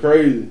have been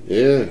crazy.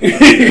 Yeah.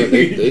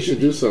 They should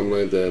do something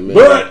like that, man.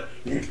 But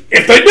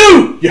if they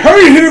do, you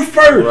heard it here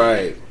first.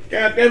 Right.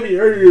 God damn it, you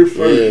heard it here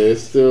first. Yeah,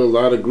 there's still a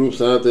lot of groups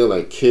out there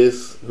like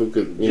Kiss who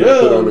could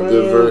put on the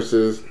good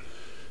verses.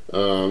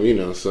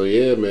 So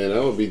yeah, man,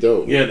 that would be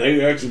dope. Yeah,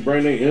 they actually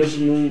bring their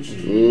instruments,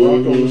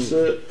 rock on the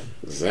set.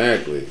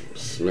 Exactly,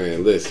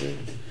 man. Listen,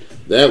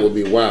 that would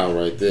be wild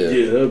right there.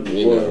 Yeah, that'd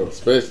be wild.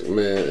 Especially,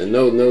 man, and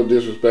no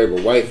disrespect,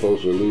 but white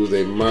folks would lose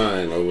their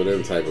mind over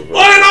them type of verses.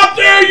 Man, I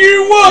tell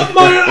you what,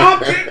 man,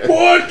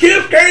 boy,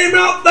 Kiss came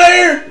out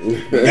there,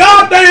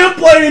 goddamn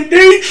playing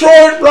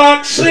Detroit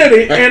Rock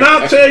City, and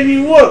I tell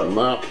you what,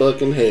 my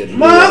fucking head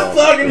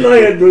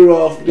blew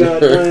off,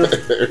 goddamn.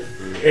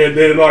 And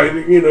then like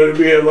we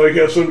had like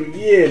have some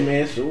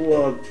man.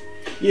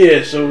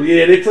 So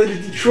they played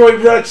at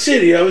Detroit Rock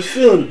City. I was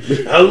feeling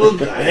it.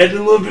 I had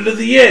a little bit of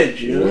the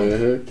edge, a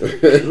little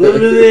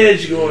bit of the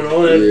edge going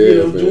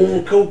on.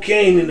 Doing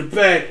cocaine in the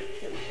back,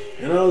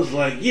 and I was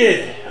like,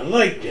 I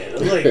like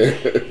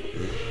that.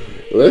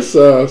 Let's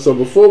so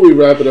before we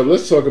wrap it up,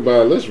 let's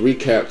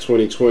recap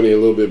 2020 a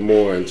little bit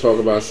more and talk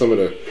about some of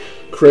the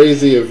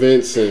crazy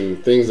events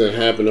and things that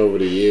happened over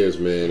the years,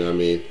 man. I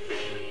mean,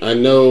 I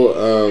know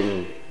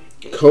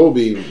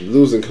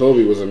losing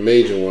Kobe was a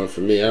major one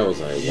for me. I was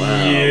like,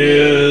 wow,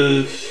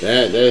 yes,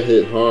 man. That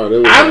hit hard.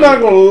 I'm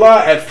not gonna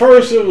lie. At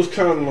first, it was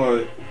kind of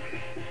like,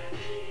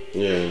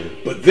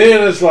 but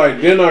then it's like,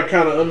 then I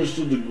kind of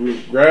understood the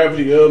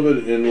gravity of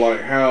it and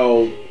like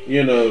how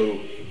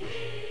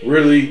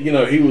really,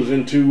 he was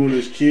in tune with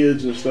his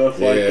kids and stuff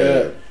like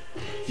that.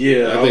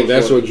 Yeah, I think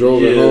that's what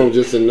drove it home,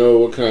 just to know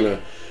what kind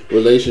of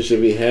relationship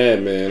he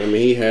had, man. I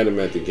mean, he had him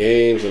at the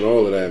games and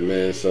all of that,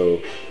 man.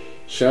 So,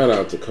 shout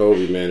out to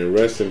Kobe, man, and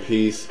rest in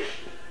peace.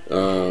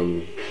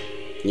 And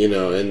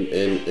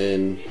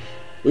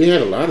we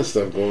had a lot of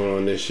stuff going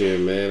on this year,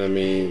 man. I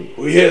mean,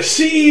 we had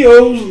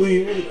CEOs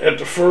leaving at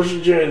the 1st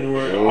of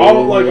January.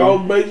 All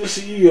major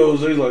CEOs,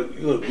 they like,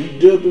 look, we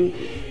dipping.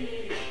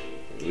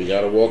 We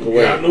gotta walk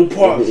away. Got no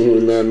parts.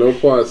 No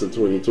parts in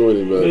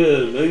 2020, but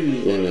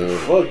they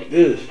fuck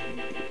this.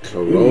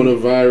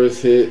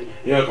 Coronavirus hit.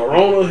 Yeah,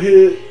 Corona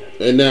hit.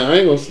 And now I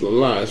ain't gonna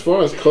lie. As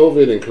far as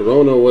COVID and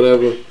Corona or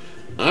whatever,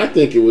 I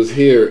think it was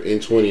here in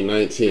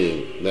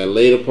 2019, that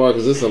later part,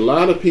 because there's a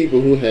lot of people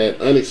who had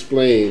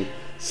unexplained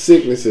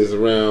sicknesses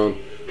around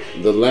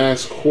the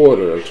last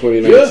quarter of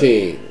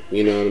 2019.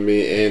 You know what I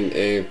mean?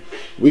 And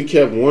we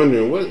kept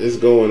wondering what is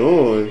going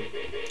on.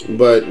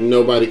 But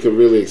nobody could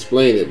really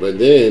explain it. But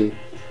then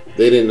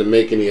they didn't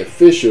make any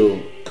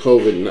official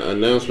COVID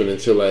announcement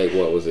until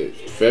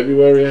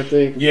February, I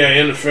think? Yeah,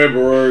 end of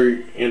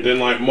February, and then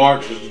like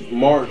March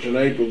and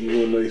April is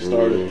when they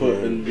started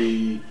putting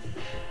the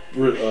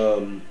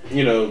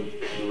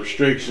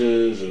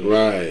restrictions and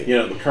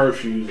the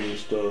curfews and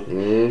stuff.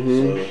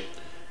 So,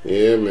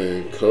 yeah,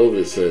 man,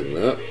 COVID setting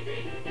up.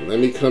 Let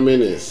me come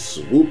in and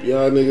swoop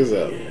y'all niggas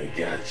out. Yeah, I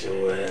got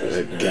your ass.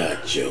 I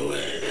got your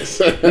ass.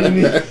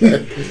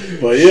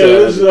 But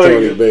it's like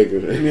Tony Baker.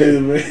 Yeah,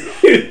 man.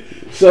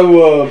 So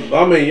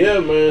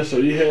man. So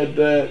you had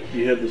that.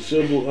 You had the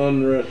civil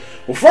unrest.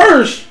 Well,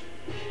 first,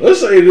 let's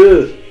say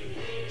this.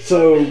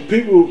 So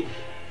people,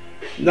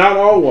 not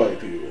all white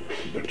people,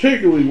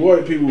 particularly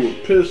white people, were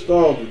pissed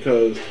off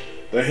because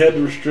they had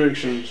the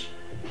restrictions,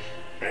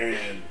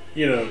 and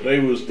they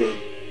was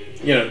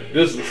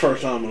this is the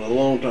first time in a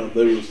long time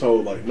they was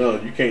told, like, no,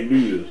 you can't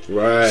do this.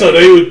 Right. So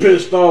they was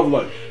pissed off,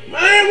 like,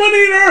 man, we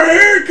need our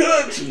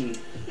haircuts and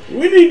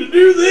we need to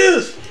do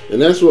this.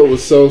 And that's what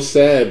was so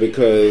sad,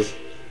 because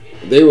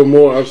they were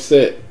more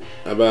upset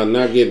about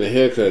not getting a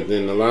haircut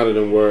than a lot of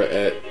them were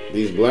at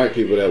these black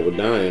people that were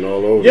dying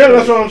all over. Yeah,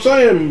 that's what I'm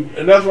saying,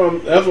 and that's what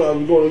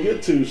I'm going to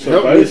get to. So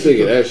help me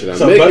figure that shit out.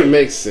 Make it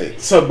make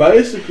sense. So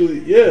basically,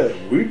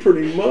 we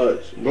pretty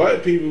much,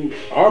 black people,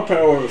 our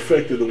power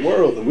affected the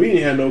world, and we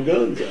didn't have no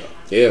guns out.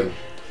 Yeah,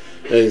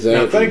 exactly.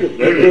 Now think of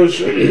that. Goes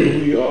show you who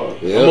we are.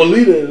 Yep. I'm gonna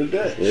leave it at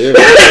that. Yeah.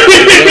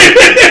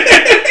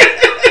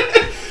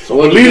 So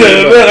I'm gonna leave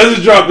it at that. I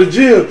just dropped the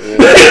gym.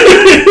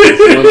 That's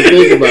what to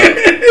think about.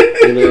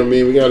 You know what I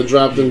mean? We gotta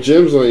drop them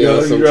gems on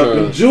y'all sometimes. Drop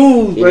them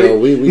jewels,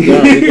 baby. We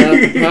got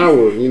the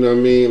power. You know what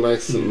I mean?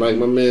 Like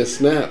my man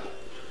Snap.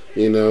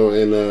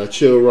 And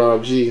Chill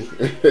Rob G.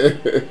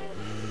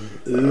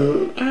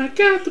 I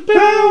got the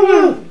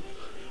power.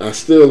 I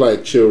still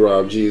like Chill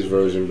Rob G's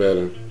version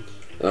better.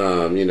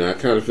 I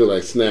kind of feel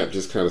like Snap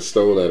just kind of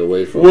stole that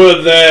away from.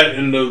 Well, that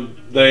and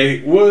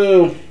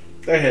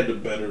they had the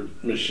better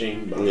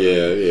machine behind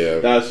Yeah.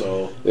 That's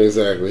all.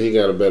 Exactly. He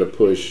got a better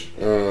push.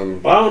 I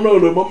don't know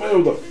though. My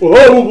man was like, well,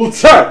 I will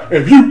attack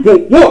if you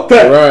don't want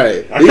that.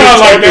 Right. I kind of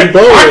like that.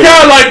 I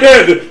kind of like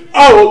that.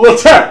 I will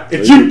attack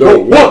if you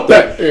don't want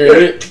that.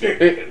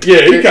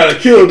 Yeah, he kind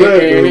of killed that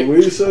though,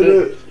 when he said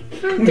that.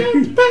 I got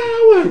the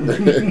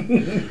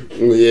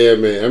power. Yeah,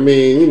 man. I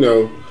mean,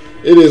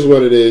 it is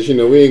what it is. We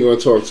ain't going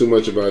to talk too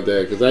much about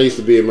that, because I used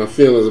to be in my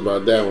feelings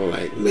about that one.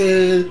 Like,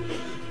 man,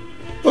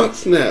 fuck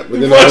Snap. But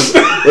then,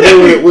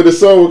 when the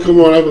song would come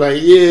on, I'd be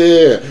like,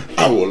 yeah,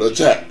 I will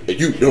attack, and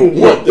you don't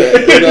want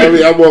that. You know what I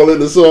mean? I'm all in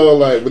the song,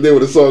 like, but then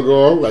when the song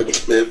go on, I'm like,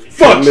 man,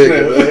 fuck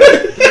nigga, man.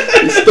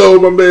 He stole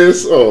my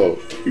man's song.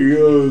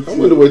 Yes. I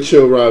wonder what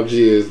Chill Rob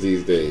G is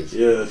these days.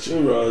 Yeah,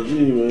 Chill Rob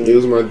G, man. He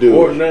was my dude.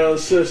 Ordinary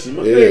Session.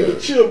 My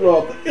favorite Chill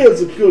Rob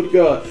is a good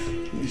guy.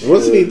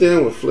 Wasn't he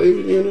down with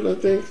Flavor Unit, I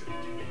think?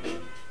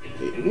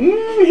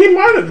 He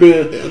might have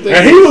been.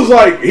 And he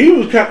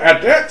was kind of,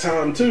 at that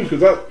time too,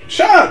 because I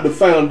shout out the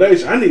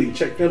Foundation. I need to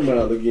check them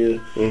out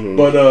again. Mm-hmm.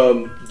 But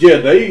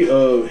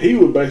he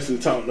was basically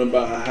talking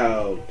about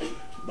how,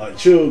 like,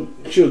 Chill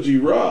G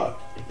Rob,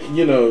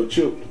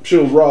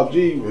 Chill Rob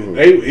G, he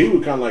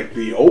was kind of like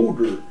the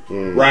older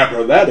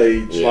rapper of that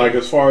age. Yeah. Like,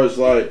 as far as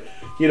like,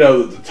 you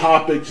know, the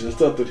topics and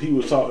stuff that he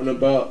was talking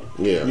about.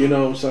 Yeah. You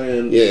know what I'm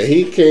saying? Yeah,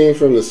 he came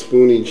from the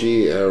Spoonie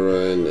G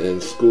era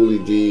and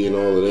Schoolie D and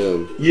all of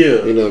them.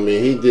 Yeah. You know what I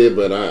mean? He did,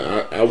 but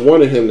I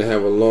wanted him to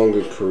have a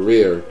longer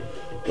career.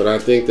 But I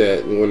think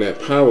that when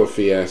that Power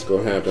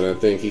fiasco happened, I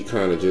think he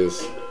kind of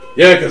just...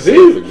 Yeah, because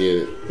he... Forget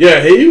it. Yeah,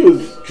 he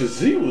was... Because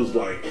he was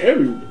like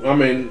every... I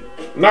mean,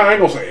 I ain't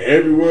going to say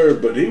everywhere,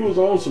 but he was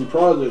on some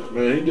projects,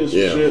 man. He did some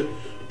shit.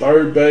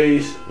 Third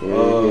Base. You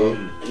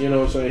know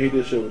what I'm saying? He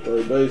did shit with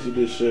Third Base. He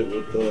did shit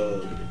with...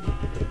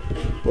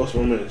 what's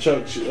my man?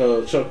 Chubb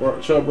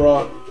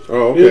Rock.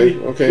 Oh, okay.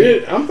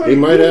 Okay. I'm thinking he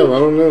might have. I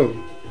don't know.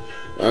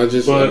 But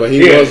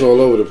he was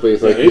all over the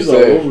place, like you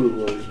said. All over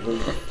the place,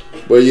 man.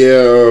 But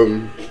yeah,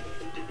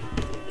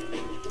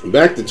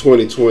 back to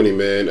 2020,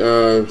 man.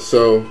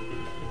 So,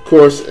 of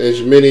course,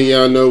 as many of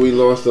y'all know, we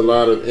lost a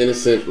lot of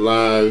innocent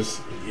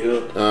lives.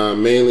 Yep.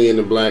 Mainly in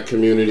the black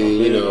community,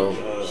 you know.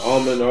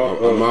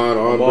 Ahmaud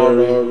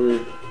Arbery.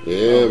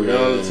 Yeah,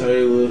 Breonna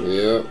Taylor.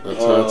 Yeah.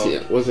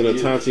 Wasn't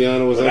it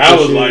Tatiana? That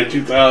was like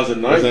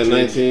 2019. Was that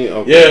 19?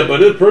 Okay. Yeah,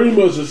 but it's pretty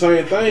much the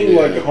same thing,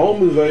 like a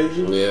home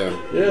invasion. Yeah,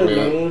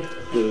 man.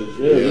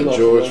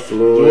 George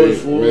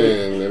Floyd.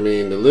 Man, I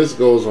mean, the list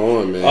goes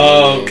on, man.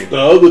 The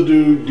other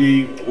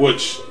dude,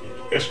 which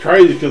it's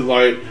crazy because,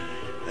 like,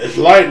 it's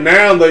like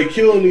now they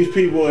killing these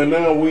people and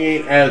now we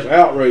ain't as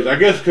outraged. I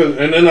guess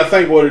and then I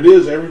think what it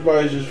is,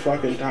 everybody's just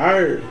fucking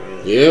tired,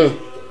 man. Yeah.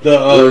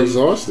 They're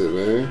exhausted,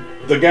 man.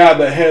 The guy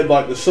that had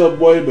like the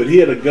Subway, but he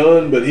had a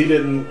gun, but he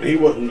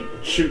wasn't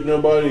shooting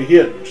nobody. He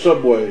had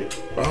Subway.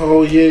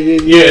 Oh yeah.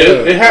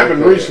 It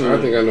happened recently. I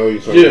think I know you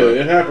talking about.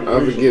 Yeah, it happened. I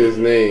forget his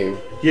name.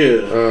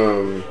 Yeah.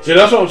 See,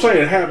 that's what I'm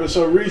saying. It happened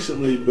so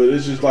recently, but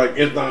it's just like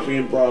it's not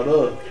being brought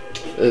up.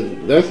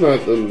 That's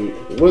not the.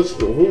 Who's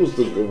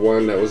the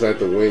one that was at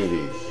the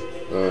Wendy's?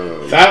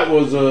 That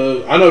was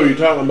I know what you're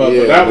talking about,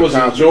 but that was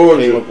in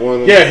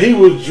Georgia. Yeah, he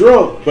was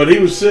drunk, but he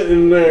was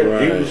sitting there.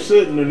 Right. He was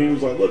sitting and he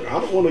was like, "Look, I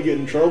don't want to get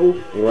in trouble.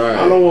 Right.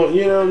 I don't want,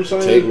 you know what I'm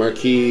saying? Take my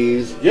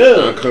keys. Yeah.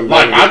 I'll come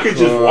back like I could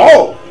just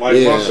walk. Like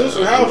my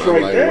sister's house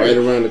right like there, right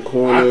around the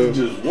corner. I could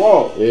just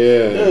walk.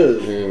 Yeah.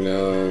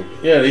 And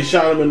they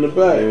shot him in the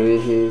back.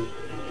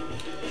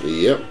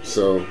 Yep.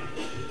 So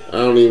I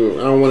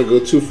don't want to go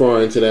too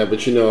far into that,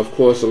 but you know, of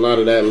course, a lot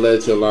of that led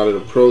to a lot of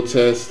the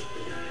protests.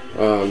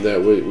 That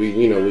we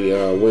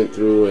went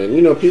through, and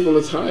you know, people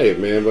are tired,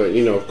 man. But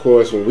you know, of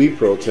course, when we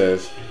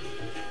protest,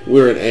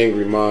 we're an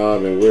angry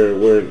mob, and we're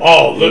we're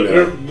thugs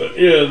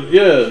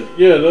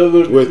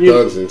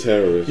and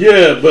terrorists.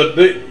 Yeah, but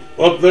they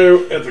up there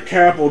at the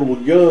Capitol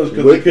with guns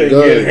because they couldn't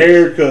get a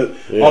haircut.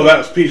 Yeah. Oh,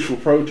 that's peaceful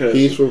protest.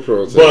 Peaceful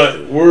protest.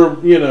 But we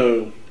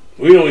don't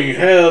even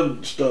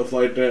have stuff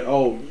like that.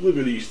 Oh, look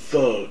at these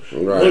thugs.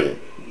 Right.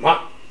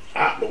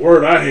 The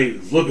word I hate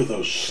is look at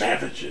those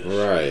savages.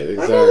 Right,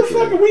 exactly. Like,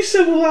 motherfucker, we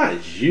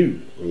civilize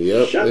you.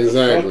 Yep, Shut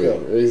exactly. The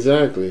fuck up.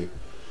 Exactly.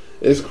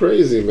 It's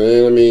crazy,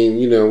 man. I mean,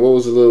 you know, what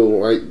was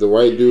the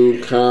white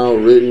dude, Kyle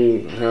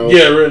Rittenhouse?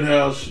 Yeah,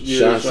 Rittenhouse. Yeah,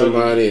 shot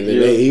somebody, and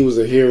then he was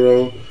a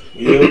hero.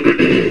 Yep.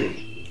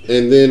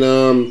 And then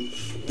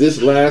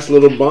this last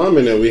little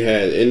bombing that we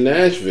had in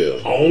Nashville.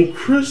 On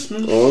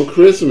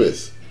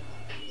Christmas.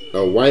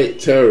 A white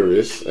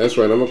terrorist. That's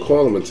right, I'm going to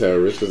call him a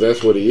terrorist because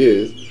that's what he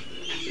is.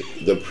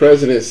 The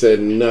president said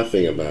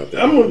nothing about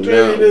that. I'm gonna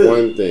tell you this. Not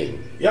one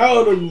thing.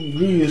 Y'all are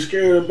being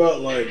scared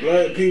about like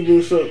black people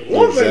and stuff.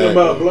 One thing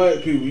about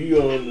black people,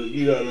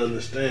 you gotta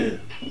understand.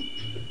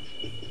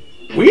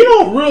 We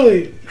don't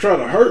really try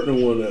to hurt no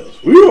one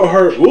else.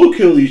 We'll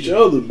kill each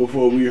other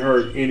before we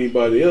hurt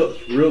anybody else.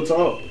 Real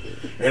talk.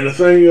 And the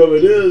thing of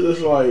it is,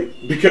 it's like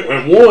the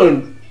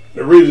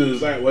reason it's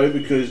that way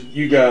because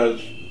you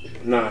guys,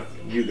 not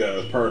you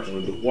guys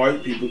personally, but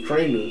white people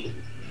trained us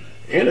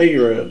and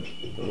Arabs.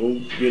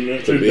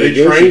 They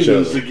trained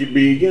us to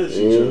be against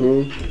each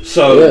other.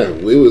 So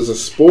it was a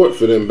sport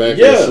for them back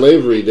in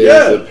slavery days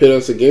to pit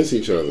us against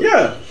each other.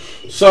 Yeah.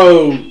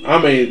 So I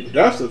mean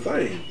that's the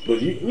thing.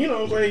 But you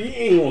know what I'm saying? You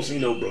ain't gonna see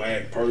no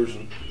black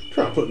person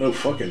trying to put no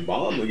fucking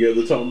bomb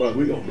together talking about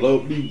we gonna blow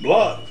up these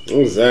blocks.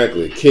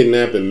 Exactly.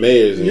 Kidnapping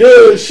mayors.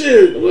 And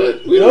shit.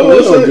 What? We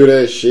don't do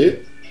that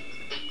shit.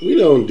 We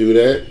don't do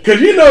that.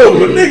 Cause you know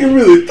if a nigga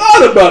really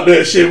thought about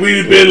that shit,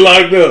 we'd been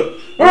locked up.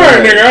 All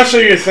right, nigga, I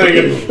see you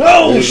thinking,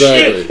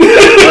 shit.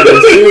 I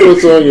can see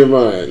what's on your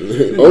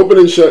mind. Open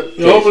and shut.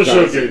 Open and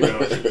shut your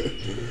mouth.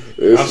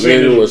 This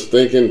nigga was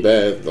thinking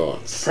bad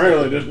thoughts.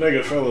 Apparently, this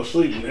nigga fell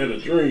asleep and had a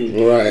dream.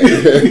 Right.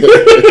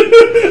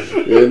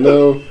 You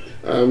know,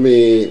 I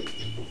mean,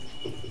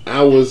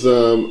 I was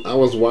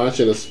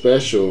watching a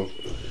special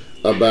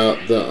about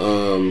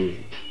the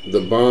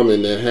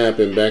bombing that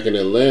happened back in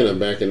Atlanta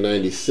back in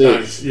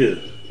 '96. Yeah.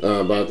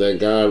 About that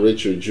guy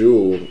Richard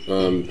Jewell,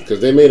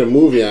 because they made a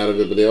movie out of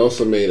it, but they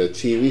also made a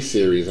TV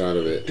series out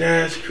of it.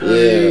 That's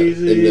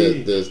crazy. Yeah,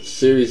 and the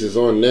series is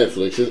on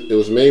Netflix. It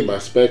was made by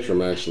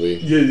Spectrum actually.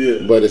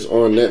 Yeah. But it's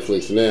on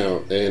Netflix now,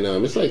 and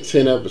it's like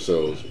 10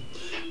 episodes,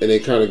 and they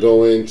kind of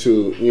go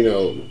into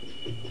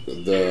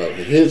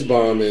his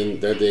bombing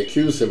that they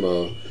accuse him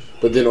of,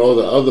 but then all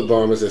the other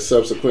bombers that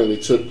subsequently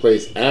took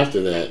place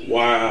after that.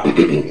 Wow.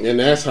 And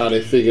that's how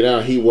they figured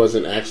out he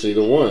wasn't actually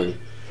the one.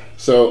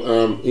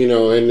 So, you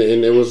know, and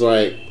it was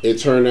like, it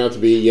turned out to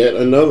be yet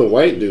another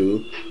white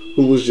dude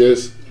who was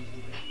just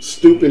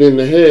stupid in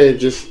the head,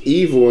 just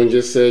evil, and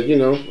just said, you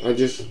know,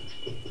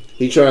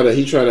 he tried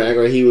to act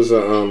like he was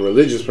a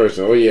religious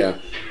person. Oh yeah,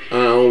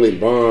 I only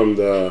bombed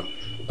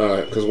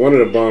because one of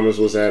the bombers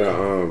was at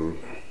an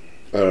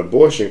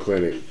abortion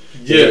clinic.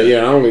 Yeah,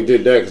 I only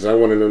did that because I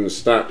wanted them to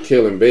stop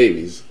killing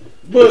babies.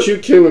 But you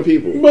killing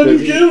people. But you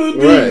killing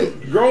people.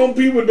 Right. Grown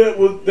people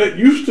that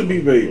used to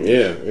be babies.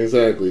 Yeah,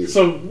 exactly.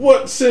 So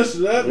what sense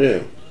is that?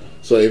 Yeah.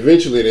 So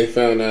eventually they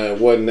found out it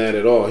wasn't that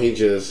at all. He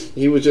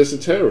was just a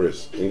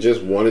terrorist and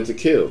just wanted to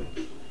kill.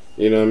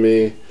 You know what I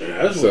mean?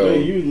 Yeah, that's what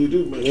they usually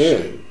do, man. Yeah.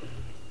 Shit.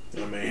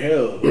 I mean,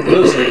 hell,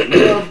 listen,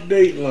 enough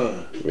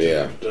Dateline.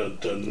 Yeah.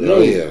 To know.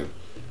 Oh yeah.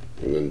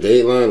 And the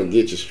Dateline will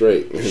get you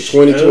straight.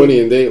 2020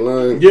 and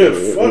Dateline. Yeah,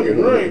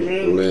 fucking right,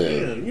 man.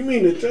 Man, you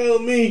mean to tell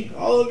me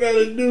all I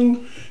gotta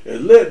do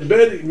is let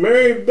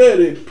marry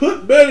Betty,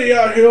 put Betty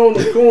out here on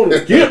the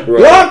corner, get right.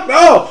 blocked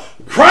off,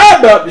 cry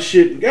about the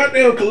shit,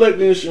 goddamn collect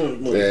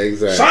insurance money. Yeah,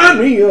 exactly. Sign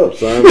me up.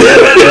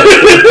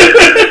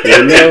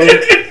 You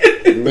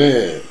know,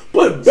 man.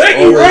 Put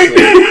Becky right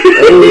there.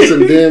 Owe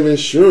some damn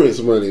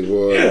insurance money,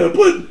 boy. Yeah,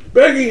 put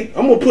Becky.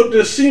 I'm gonna put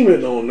this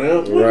cement on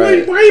now.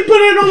 Right. Why you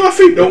put it on my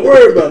feet? Don't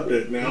worry about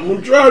that now. I'm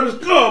gonna drive this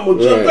car. I'm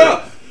gonna jump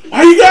out.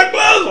 Why you got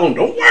gloves on?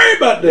 Don't worry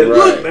about that.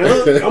 Right.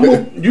 Look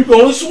now, you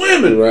going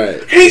swimming.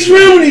 Right. Can't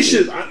swim in these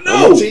shits. I know.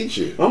 I'm gonna teach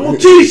you. I'm gonna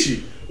teach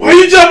you. Why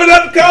you jumping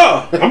out the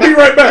car? I'll be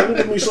right back.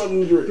 Give me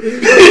something to drink.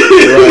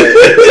 Right.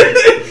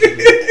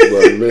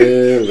 But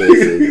man,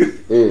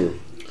 listen.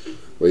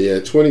 But yeah,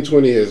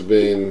 2020 has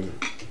been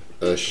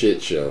a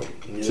shit show,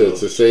 to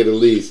say the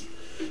least.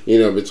 You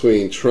know,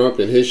 between Trump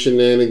and his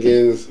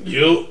shenanigans.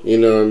 Yep. You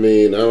know what I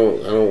mean? I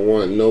don't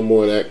want no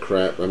more of that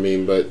crap. I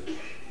mean, but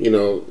you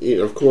know,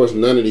 of course,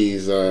 none of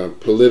these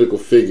political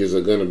figures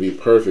are gonna be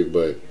perfect,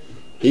 but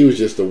he was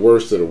just the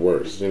worst of the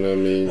worst. You know what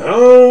I mean? I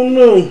don't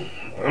know.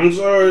 I'm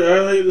sorry.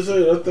 I hate to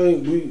say it. I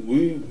think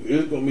we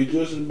it's gonna be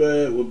just as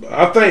bad.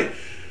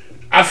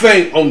 I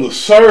think on the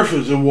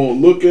surface it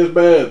won't look as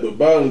bad, but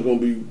Biden's gonna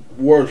be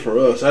worse for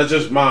us. That's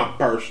just my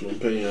personal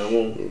opinion.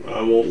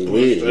 I won't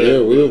push that. Yeah,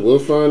 we'll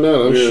find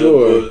out. I'm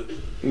sure. But,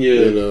 yeah,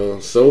 you know,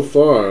 so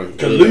far.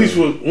 At least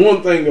with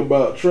one thing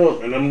about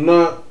Trump, and I'm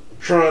not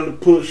trying to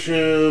push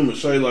him or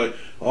say like,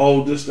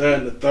 oh, this, that,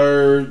 and the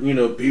third. You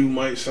know, people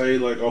might say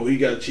like, oh, he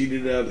got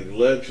cheated out of the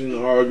election,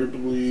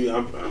 arguably.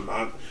 I'm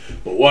not.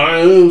 But what I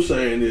am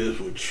saying is,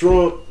 with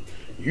Trump,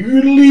 you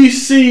at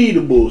least see the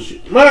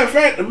bullshit. Matter of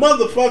fact, the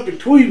motherfucker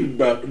tweeted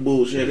about the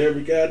bullshit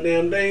every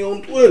goddamn day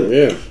on Twitter.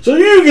 Yeah. So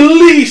you can at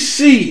least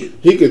see it.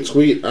 He could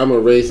tweet, "I'm a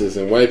racist,"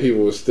 and white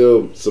people would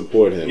still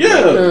support him.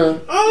 Yeah.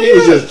 Like, he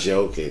was just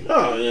joking.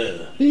 Oh,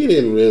 yeah. He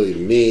didn't really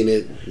mean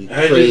it.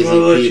 I just want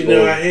to let you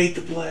know I hate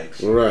the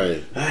blacks.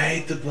 Right. I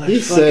hate the blacks. He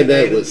said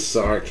that with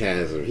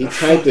sarcasm. He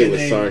typed it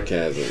with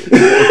sarcasm.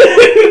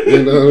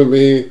 You know what I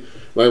mean?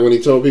 Like when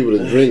he told people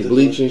to drink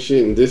bleach and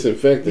shit and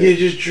disinfectant. Yeah,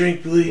 just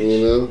drink bleach.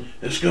 You know?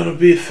 It's going to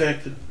be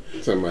effective.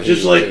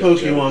 Just like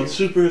Pokemon.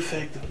 Super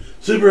effective.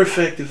 Super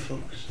effective,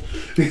 folks.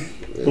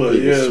 But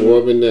yeah,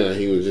 swore up and down.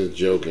 He was just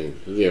joking.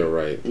 Yeah,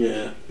 right.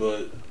 Yeah,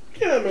 but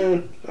yeah,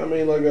 man. I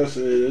mean, like I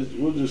said,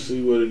 we'll just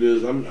see what it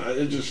is.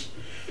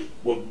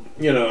 Well,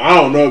 you know, I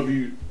don't know if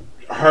you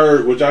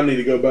heard, which I need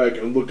to go back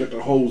and look at the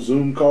whole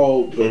Zoom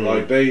call, but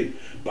like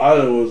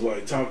Biden was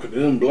like talking to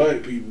them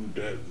black people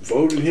that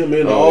voted him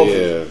in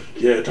office.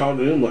 Yeah, talking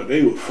to them like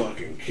they were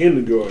fucking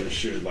kindergarten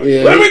shit. Like,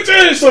 let me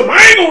tell you something, I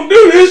ain't gonna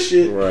do this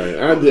shit. Right.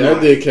 I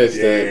did catch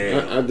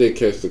that. I did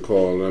catch the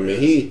call. I mean,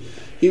 he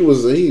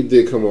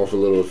did come off a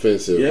little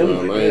offensive. Yeah,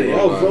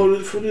 y'all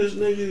voted for this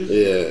nigga.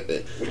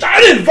 Yeah. Which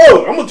I didn't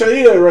vote. I'm gonna tell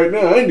you that right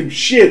now. I ain't do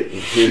shit.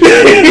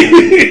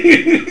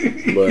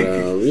 But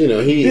you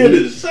know, he did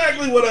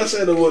exactly what I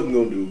said I wasn't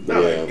gonna do.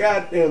 Not a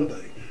goddamn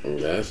thing.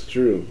 That's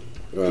true.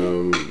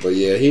 But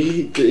yeah,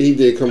 he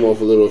did come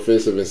off a little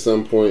offensive at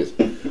some points.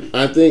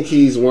 I think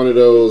he's one of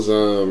those.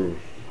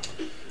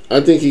 I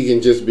think he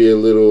can just be a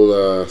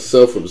little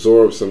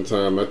self-absorbed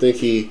sometimes. I think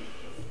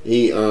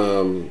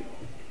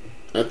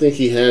I think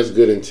he has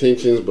good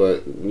intentions,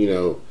 but you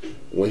know,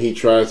 when he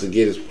tries to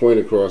get his point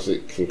across,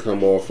 it can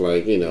come off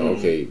like, you know,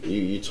 okay,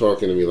 you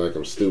talking to me like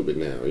I'm stupid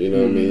now. You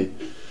know what I mean?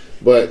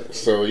 But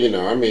so, you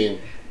know, I mean,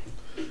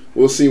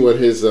 we'll see what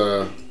his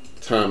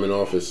time in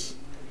office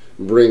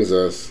brings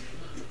us.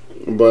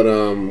 But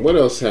what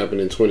else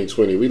happened in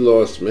 2020? We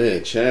lost,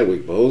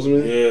 Chadwick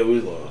Boseman. Yeah,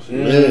 we lost.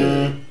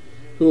 Man,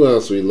 who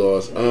else we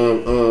lost?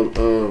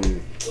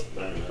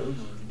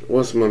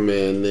 What's my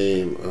man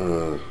name?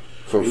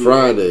 From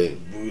Friday.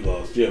 We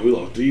lost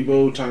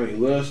Debo, Tiny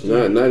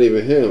Lester. Not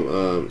even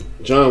him.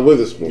 John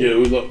Witherspoon. Yeah,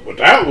 we lost. But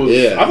that was.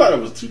 I thought it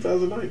was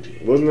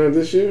 2019. Wasn't that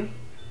this year?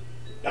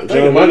 I think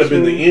it might have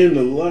been the end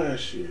of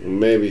last year.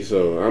 Maybe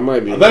so. I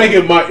might be. I think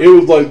it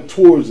was like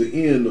towards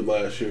the end of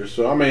last year.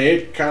 So I mean,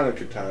 it kind of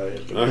could tie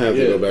it. I have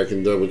to go back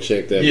and double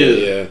check that.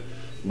 Yeah.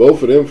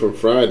 both of them from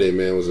Friday,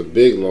 man, was a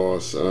big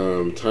loss.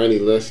 Tiny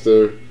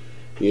Lester,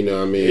 you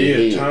know, I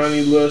mean,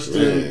 Tiny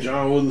Lester,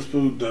 John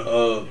Witherspoon,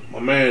 my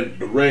man,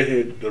 the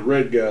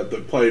red guy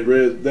that played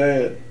Red's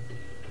dad,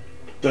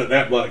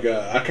 that black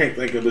guy. I can't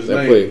think of his name.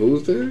 That played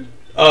who's there?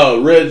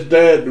 Red's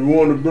dad, the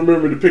one to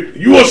remember the picture.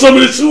 You want some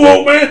of this too,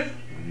 old man?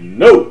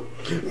 No.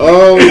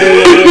 Oh,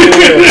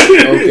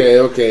 yeah.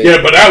 Okay.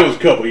 Yeah, but that was a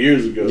couple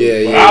years ago.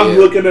 I was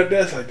looking at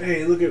that, it's like,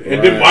 dang, look at,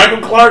 and then Michael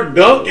Clark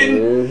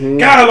Duncan,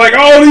 God, like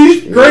all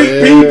these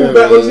great people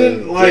that was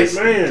in, like, just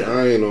man,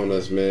 dying on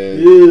us, man.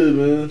 Yeah,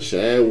 man.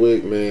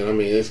 Chadwick, man. I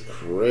mean, it's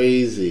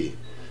crazy.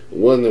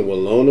 Wasn't it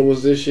Walona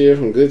was this year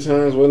from Good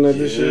Times? Wasn't that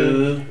this year?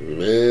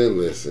 Man,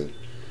 listen.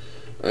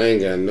 I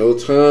ain't got no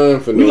time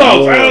for we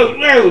lost Alex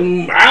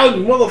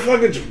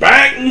motherfucker's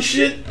back and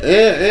shit.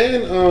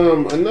 And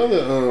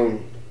another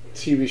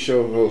TV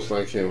show host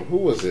like him. Who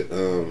was it?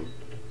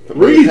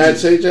 Regis. Pat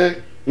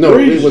Sajak? No,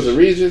 Regis. Was it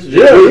Regis?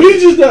 Yeah,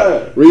 Regis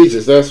died.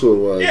 Regis, that's what it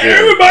was. Yeah,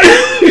 everybody.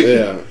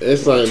 Yeah,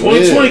 it's like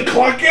 2020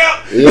 clock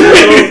out. You know,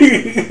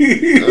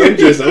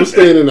 I'm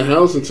staying in the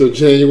house until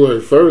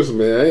January 1st,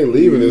 man. I ain't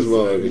leaving this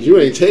mother because you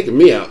ain't taking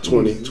me out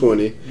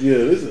 2020. Yeah,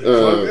 this is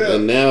clock out.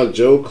 And now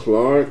Joe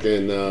Clark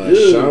and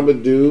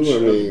Shabba Doo. I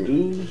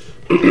mean,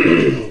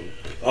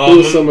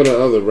 who's some of the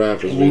other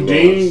rappers we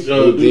lost?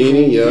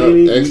 Houdini,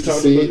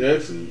 Ecstasy.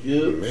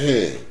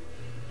 Man,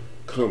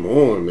 come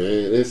on,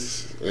 man.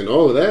 And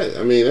all of that,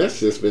 I mean, that's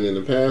just been in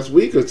the past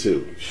week or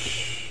two.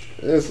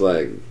 It's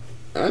like,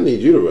 I need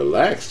you to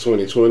relax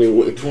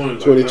 2020.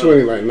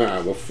 2020, like,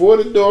 nah, before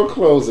the door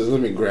closes, let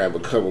me grab a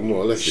couple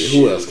more. Let's see,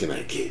 who else can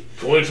I get?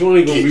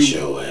 2020 gonna get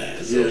your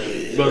ass. Yeah,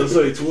 but to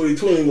say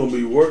 2020 gonna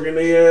be working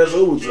their ass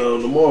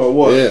overtime tomorrow.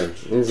 What? Yeah,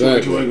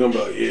 exactly. 2020 gonna be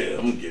like, yeah,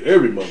 I'm gonna get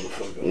every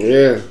motherfucker.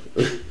 Yeah.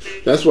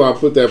 That's why I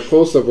put that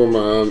post up on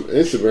my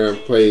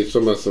Instagram page.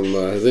 Talking about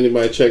has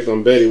anybody checked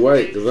on Betty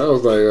White? Because I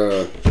was like,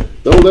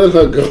 don't let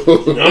her go.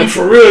 I'm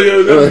for real, yo.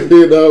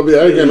 You know,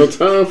 I ain't got no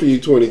time for you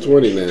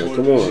 2020 now.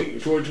 Come on.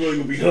 2020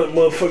 gonna be hunting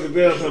motherfuckers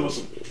down. Talking about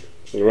some...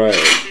 Right.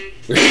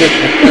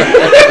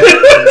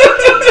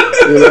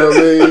 You know what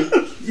I mean?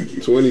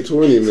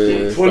 2020,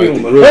 man. It's like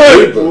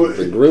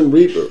the Grim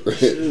Reaper.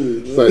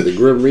 It's like the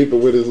Grim Reaper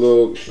with his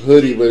little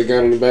hoodie, but it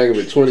got on the back of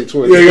it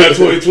 2020. Yeah, he got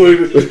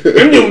 2020.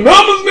 Them your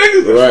numbers,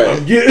 niggas. Right.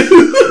 I'm getting.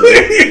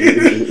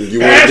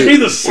 Pass me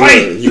the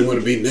sight. You want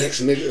to be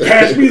next, nigga?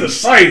 Pass me the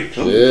sight.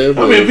 I'm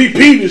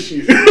MVP this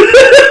year.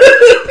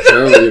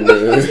 Tell you,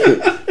 man.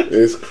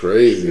 It's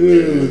crazy,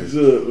 man. What's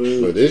up,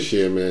 man. But this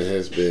year, man,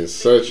 has been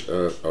such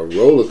a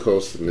roller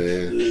coaster,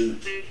 man.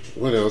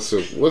 What else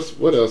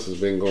has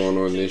been going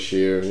on this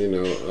year? You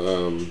know,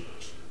 a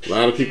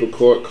lot of people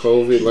caught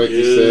COVID, like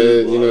you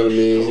said. You know what I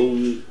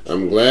mean?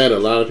 I'm glad a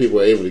lot of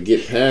people are able to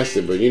get past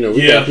it, but you know,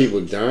 we got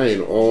people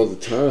dying all the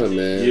time,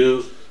 man.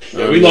 Yeah,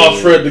 we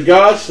lost Fred the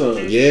Godson.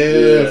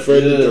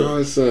 Fred the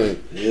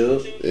Godson.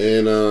 Yep.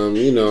 And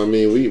you know, I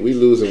mean, we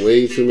losing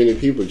way too many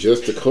people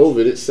just to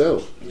COVID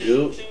itself.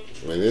 Yep.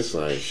 And it's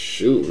like,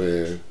 shoot,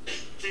 man,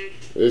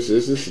 this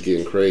is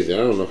getting crazy. I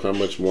don't know how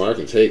much more I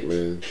can take,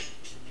 man.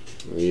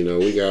 You know,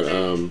 we got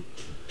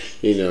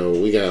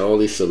all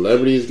these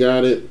celebrities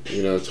got it.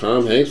 You know,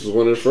 Tom Hanks was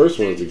one of the first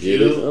ones to get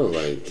it. I was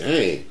like,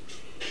 dang,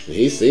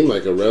 he seemed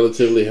like a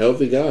relatively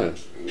healthy guy.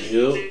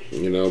 Yep.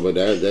 You know, but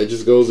that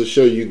just goes to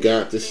show you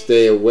got to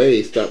stay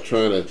away. Stop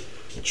trying to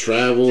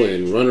travel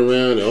and run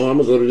around. And, I'm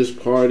gonna go to this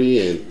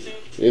party, and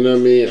you know what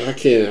I mean. I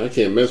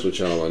can't mess with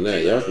y'all on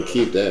that. Y'all can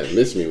keep that.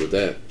 Miss me with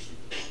that.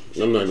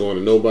 I'm not going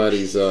to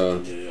nobody's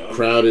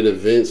crowded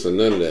events or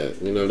none of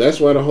that. You know, that's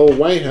why the whole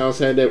White House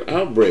had that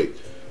outbreak,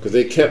 because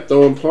they kept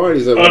throwing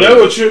parties up. That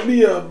what tripped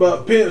me out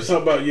about Pence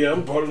talking about,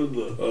 I'm part of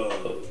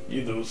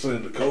the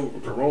saying the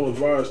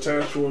coronavirus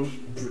task force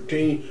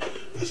team.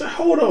 I said,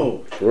 hold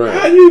on. Right.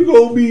 How you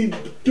gonna be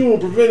doing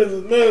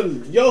preventative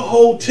measures? Your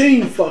whole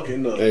team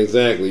fucking up.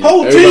 Exactly. Your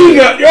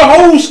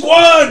whole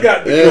squad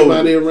got the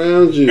everybody COVID.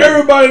 Around you.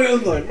 Everybody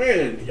was like,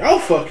 man, y'all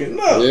fucking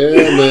up.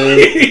 Yeah, man.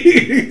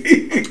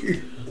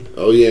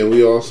 Oh yeah, and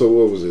we also,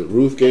 what was it?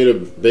 Ruth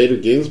Bader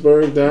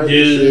Ginsburg died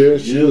this year.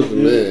 She was the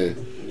man.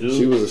 Yeah.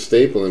 She was a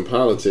staple in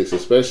politics,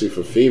 especially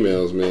for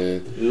females,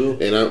 man. Yeah.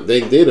 And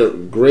they did a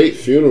great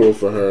funeral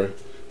for her.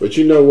 But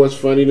you know what's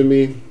funny to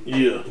me?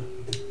 Yeah.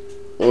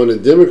 On the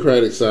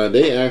Democratic side,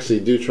 they actually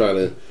do try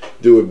to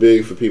do it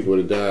big for people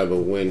to die.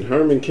 But when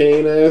Herman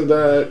Cain ass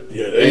died,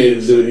 they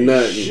didn't do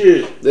nothing.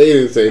 Shit. They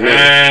didn't say nothing.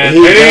 And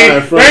he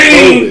died from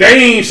COVID.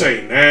 They ain't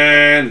say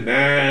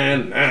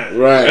nah.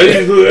 Right.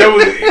 They could have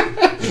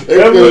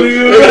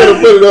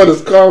put it on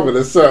his coffin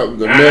or something.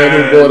 The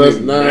man who brought us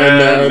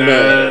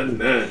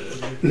 999.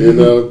 You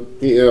know,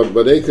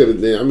 but they could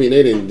have. I mean,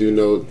 they didn't do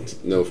no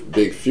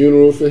big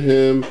funeral for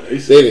him. They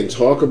didn't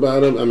talk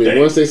about him. I mean,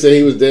 once they said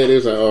he was dead, it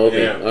was like, oh,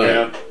 okay,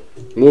 all right,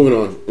 moving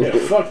on. Yeah,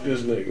 fuck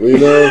this nigga. You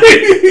know,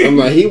 I'm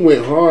like, he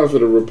went hard for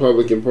the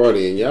Republican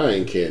Party, and y'all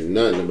ain't cared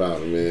nothing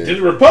about him, man. Did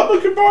the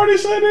Republican Party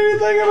say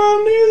anything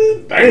about him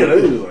either? Damn,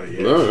 they was like,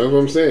 yeah. No, that's what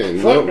I'm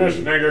saying. Fuck this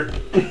nigger.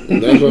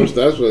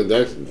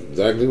 That's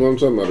exactly what I'm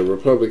talking about. The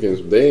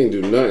Republicans, they ain't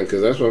do nothing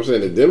because that's what I'm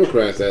saying. The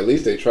Democrats, at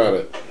least they try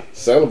to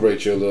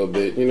celebrate you a little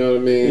bit. You know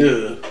what I mean?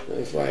 Yeah.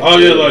 It's like,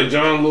 like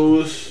John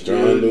Lewis.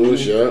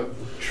 Yep.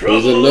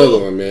 He's another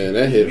one, man.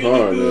 That hit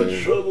hard,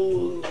 man.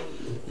 Trouble.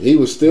 He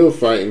was still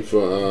fighting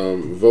for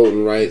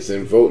voting rights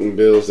and voting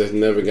bills that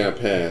never got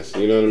passed.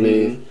 You know what I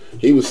mean?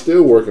 He was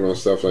still working on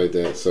stuff like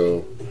that.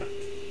 So,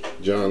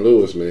 John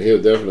Lewis, man,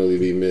 he'll definitely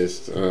be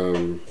missed.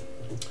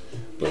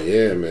 But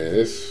yeah,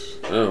 man,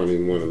 I don't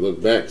even want to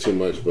look back too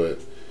much, but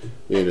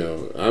you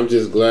know, I'm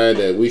just glad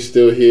that we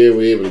still here.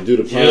 We're able to do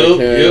the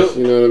podcast. Yep.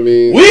 You know what I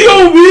mean? We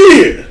gonna be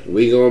here.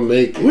 We gonna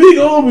make it. We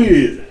gonna be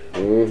here.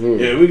 Mm-hmm.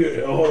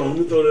 Yeah, hold on. Let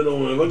me throw that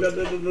on. If I got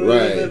that.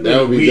 Right,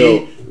 that would be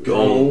dope. We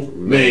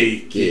gon'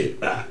 make it.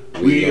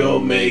 We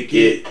gon' make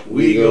it.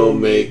 We gon'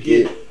 make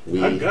it.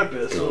 I got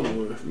that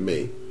somewhere.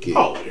 Make it.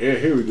 Oh, yeah,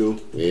 here we go.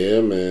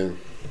 Yeah, man.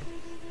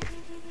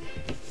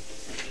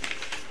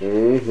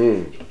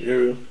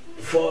 Yeah,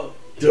 fuck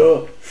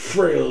the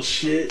frail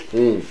shit.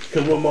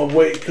 Cause when my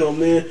weight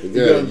come in,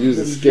 you gotta use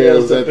the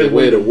scales that they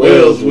weigh the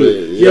whales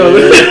with. Yo,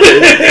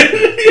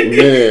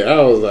 man,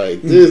 I was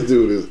like, this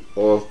dude is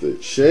off the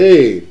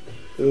chain.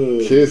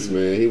 Kiss,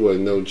 man, he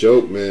wasn't no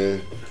joke,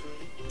 man.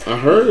 I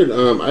heard,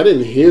 I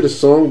didn't hear the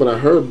song, but I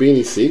heard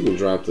Beanie Siegel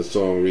dropped a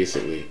song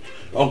recently.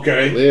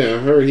 Okay. Yeah, I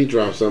heard he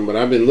dropped something, but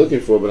I've been looking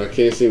for it, but I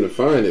can't seem to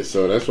find it,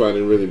 so that's why I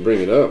didn't really bring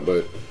it up.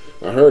 But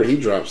I heard he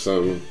dropped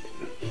something.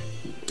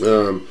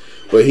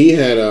 But he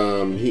had,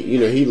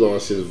 he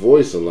lost his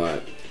voice a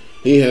lot.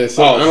 He had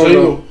some, I don't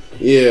know.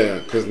 Yeah,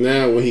 because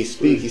now when he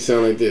speaks, he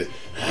sound like this.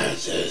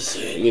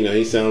 You know,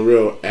 he sound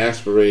real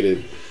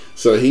aspirated.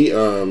 So he,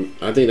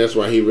 I think that's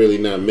why he really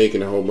not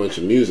making a whole bunch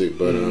of music.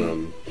 But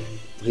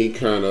he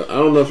kind of, I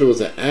don't know if it was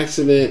an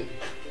accident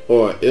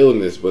or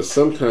illness, but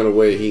some kind of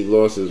way he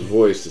lost his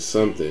voice to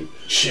something.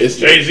 Shit,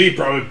 Jay-Z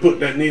probably put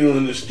that needle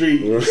in the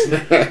street.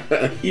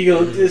 You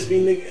gonna diss me,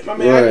 nigga? My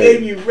man, I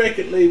gave you a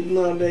record label and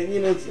all that, you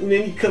know, and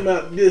then you come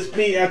out and diss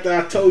me after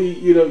I told you,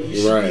 you know, you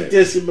should be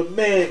dissing, but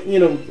man, you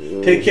know,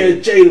 take care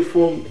of Jada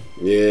for me.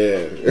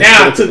 Yeah.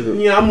 Now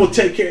I'm gonna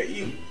take care of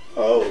you.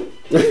 Oh.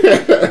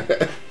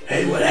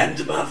 Hey, what happened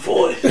to my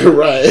voice?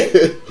 Right.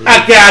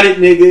 I got it,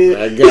 nigga.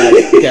 I got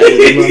it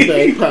in my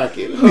back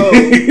pocket. Oh.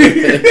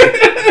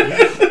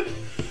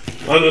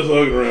 I'm just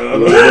fucking around.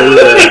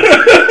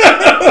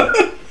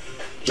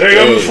 Jay,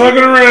 I'm just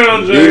fucking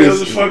around, Jay. I'm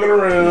just fucking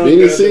around.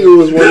 Beanie Siegel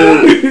was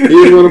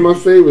one of my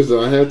favorites,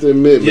 though. I have to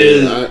admit,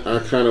 man. I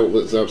kind of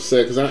was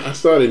upset because I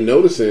started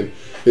noticing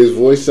his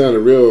voice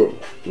sounded real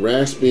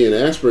raspy and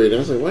aspirated. I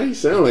was like, why he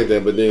sound like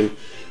that? But then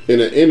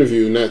in an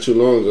interview not too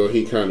long ago,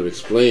 he kind of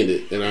explained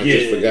it, and I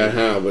just forgot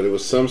how, but it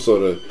was some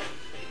sort of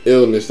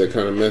illness that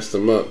kind of messed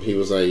him up. He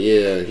was like,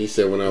 he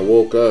said, when I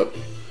woke up,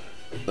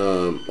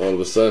 all of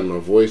a sudden my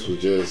voice was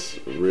just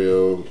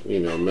real,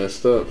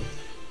 messed up.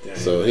 Damn.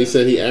 So he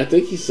said I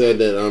think he said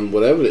that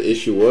whatever the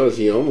issue was,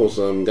 he almost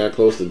got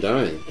close to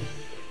dying.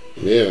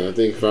 Yeah, I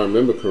think if I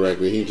remember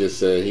correctly, he just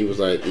said he was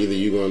like, either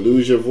you're gonna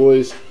lose your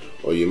voice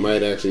or you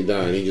might actually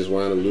die, and he just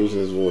wound up losing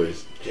his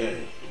voice. Yeah.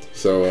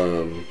 So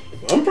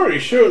I'm pretty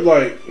sure,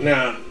 like,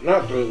 now,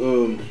 not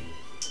the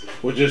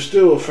which just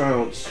still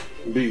sounds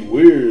be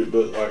weird,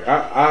 but like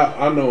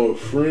I know a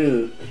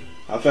friend,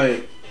 I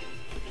think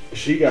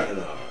she got in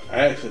an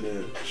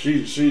accident.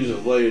 She's a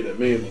lady that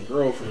me and my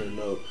girlfriend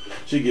know.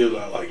 She gives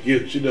out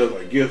she does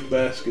gift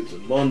baskets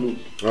and bundles.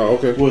 Oh,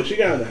 okay. Well, she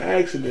got in an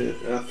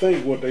accident, and I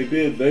think what they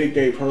did, they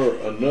gave her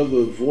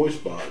another voice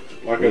box,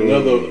 like an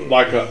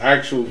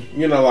actual,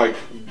 like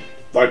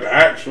the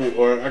actual,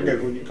 or I guess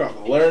what you call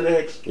it,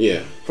 larynx.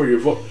 Yeah. For your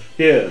voice.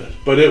 Yeah,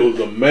 but it was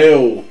a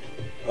male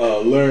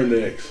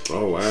larynx.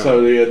 Oh wow.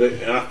 So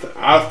yeah,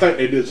 I think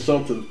they did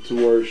something to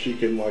where she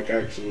can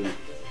actually,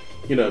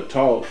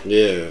 talk.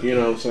 Yeah. You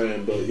know what I'm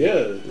saying? But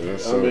yeah,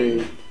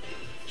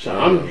 so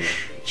I'm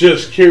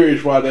just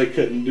curious why they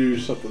couldn't do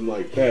something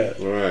like that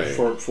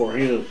for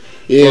him.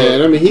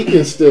 Yeah, and he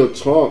can still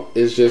talk.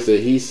 It's just that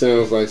he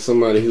sounds like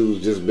somebody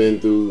who's just been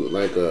through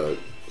a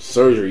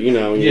surgery.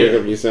 When you wake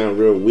up, you sound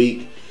real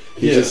weak.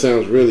 He just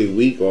sounds really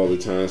weak all the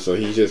time, so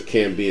he just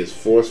can't be as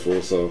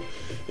forceful. So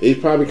he's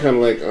probably kind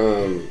of like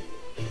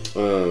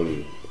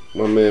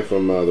my man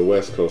from the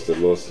West Coast that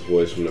lost his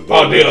voice from the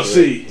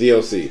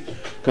DLC,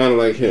 kind of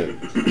like him.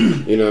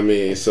 You know what I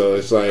mean? So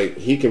it's like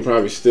he can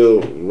probably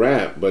still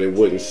rap, but it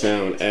wouldn't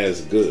sound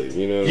as good.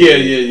 You know?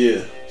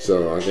 Yeah.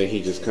 So I think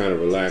he just kind of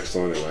relaxed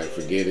on it,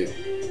 forget it.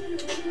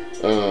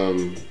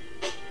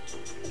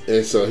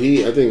 And so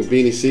I think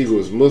Beanie Siegel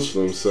is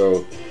Muslim,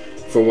 so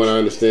from what I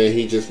understand,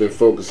 he just been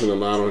focusing a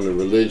lot on the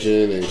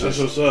religion and just, that's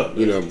what's up,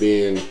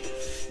 being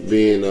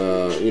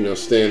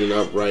standing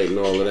upright and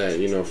all of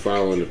that,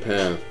 following the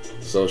path.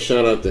 So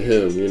shout out to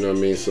him,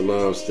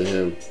 salams to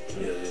him.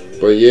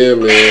 But yeah,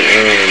 man,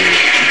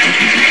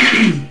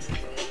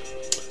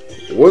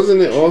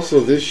 wasn't it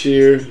also this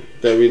year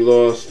that we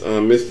lost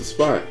Mr.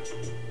 Spot?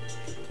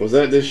 Was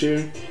that this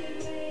year?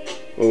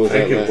 Or was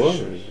that last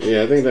year?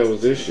 Yeah, I think that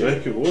was this year. I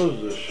think it was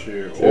this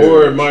year.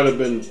 Or it might have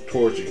been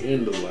towards the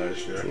end of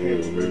last year. I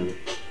can't remember.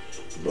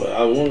 But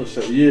I want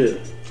to say, yeah.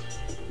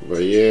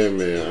 But yeah,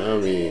 man, I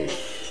mean,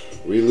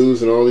 we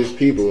losing all these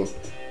people.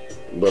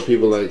 But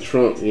people like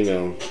Trump, you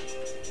know.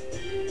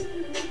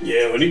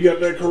 Yeah, when he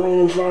got that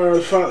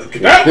coronavirus,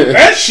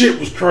 that shit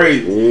was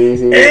crazy.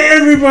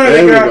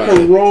 Everybody got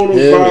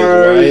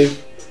coronavirus.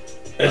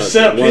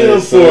 Except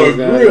him for a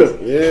grip.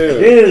 Yeah.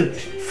 Then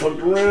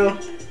fucked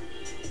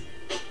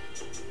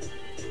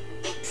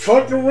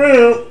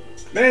around.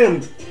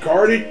 Damn,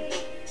 Cardi.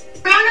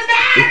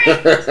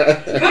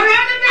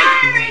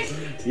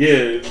 Coronavirus.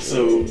 Yeah,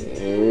 so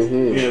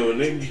yeah, when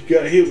they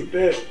got hit with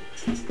that.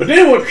 But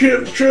then what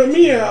tripped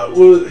me out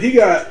was he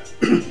got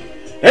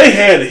they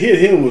had to hit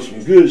him with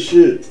some good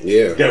shit.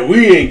 Yeah. That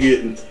we ain't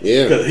getting.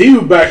 Yeah. Because he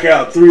was back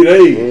out 3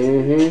 days.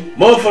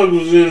 Motherfucker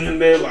was in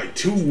there like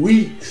 2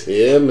 weeks.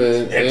 Yeah,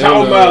 man. And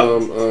talking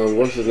about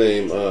what's his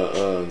name?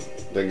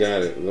 That guy,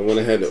 the one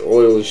that had the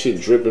oil and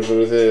shit dripping from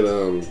his head.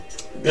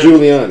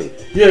 Giuliani.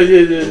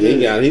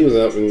 Yeah. He was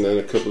up in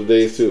a couple of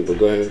days too. But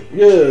go ahead.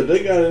 Yeah,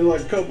 they got it in like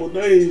a couple of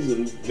days,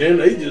 and then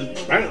they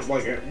just bounced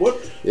like,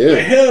 what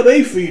the hell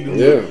they feeding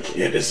them?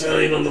 Yeah, this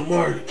ain't on the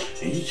market,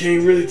 and you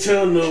can't really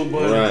tell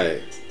nobody. Right.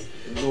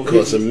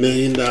 Costs $1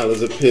 million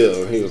a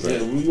pill. He was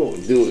like, we gonna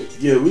do it.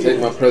 Yeah, we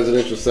take my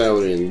presidential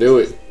salary and do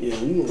it. Yeah,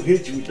 we gonna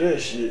hit you with that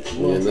shit.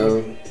 You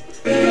know.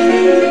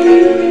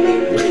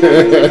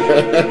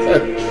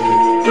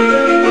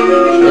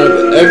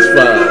 The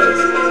X-Files.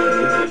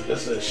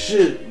 That's that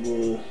shit,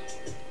 boy.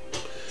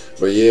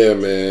 But yeah,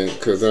 man,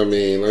 because I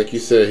mean, like you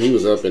said, he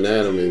was up and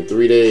at him in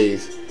 3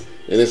 days.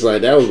 And it's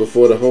like, that was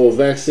before the whole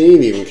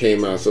vaccine even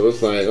came out. So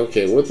it's like,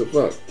 okay, what the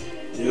fuck?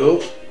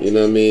 Yup. You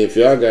know what I mean? If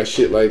y'all got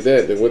shit like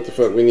that, then what the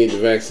fuck we need the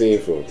vaccine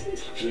for?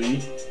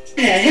 See? What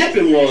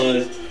happened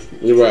was...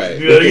 You're right.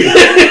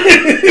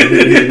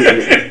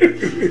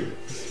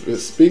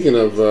 Speaking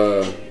of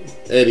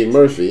Eddie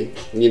Murphy,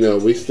 you know,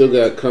 we still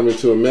got Coming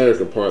to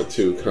America Part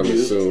 2 coming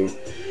soon.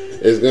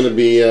 It's going to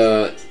be,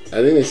 I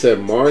think they said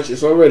March.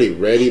 It's already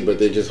ready, but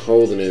they're just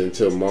holding it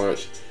until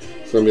March.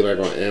 It's going to be like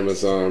on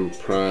Amazon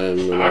Prime.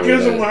 And I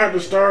guess I'm going to have to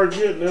start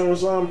getting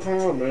Amazon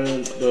Prime,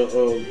 man.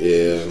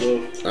 Yeah.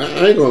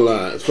 I ain't going to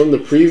lie. From the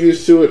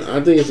previews to it, I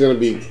think it's going to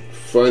be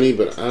funny,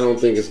 but I don't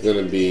think it's going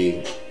to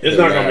be... It's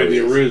not going to be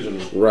the original.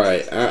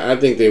 Right. I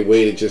think they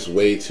waited just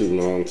way too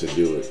long to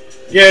do it.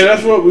 Yeah,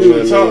 that's what we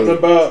were talking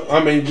about.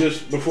 I mean,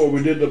 just before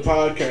we did the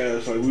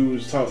podcast, like we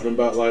was talking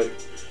about, like,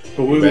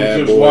 but we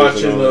were just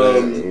watching.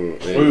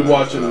 We were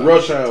watching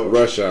Rush Hour.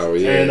 Rush Hour,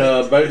 yeah. And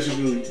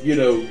basically, you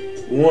know,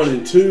 1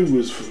 and 2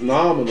 was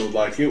phenomenal.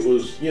 Like it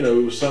was, you know,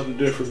 it was something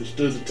different. It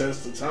stood the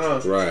test of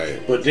time. Right.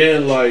 But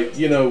then, like,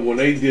 you know, when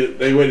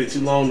they waited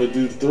too long to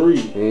do 3,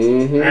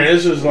 and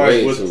it's just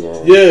like,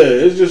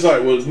 it's just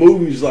like with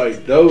movies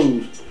like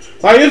those.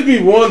 Like it'd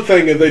be one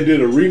thing if they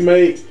did a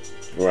remake.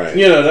 Right.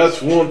 You know,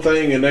 that's one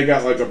thing, and they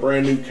got like a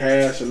brand new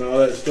cast and all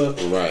that stuff.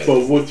 Right.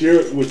 But with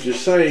your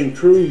same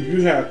crew,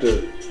 you have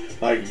to,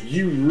 like,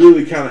 you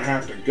really kind of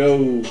have to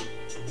go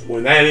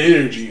when that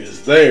energy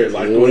is there.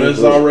 Like when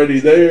it's already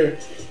there,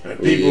 and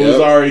people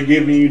is already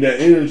giving you that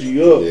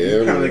energy up.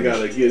 You kind of got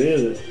to get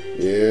in it.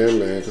 Yeah,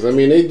 man. Because I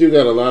mean, they do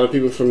got a lot of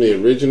people from the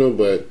original,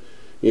 but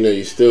you know,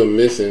 you're still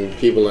missing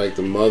people like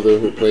the mother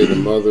who played the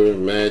mother,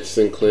 Madge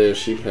Sinclair.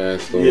 She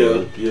passed on.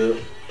 Yeah.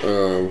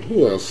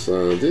 Who else?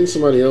 Didn't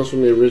somebody else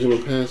from the original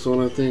pass on?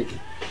 I think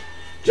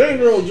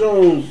James Earl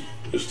Jones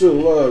is still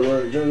alive,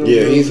 right?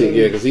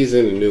 Because he's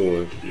in the new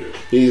one. Yeah,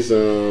 he's I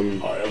am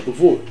the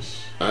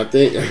voice. I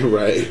think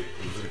right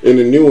in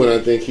the new one. I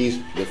think he's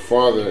the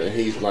father, and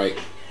he's like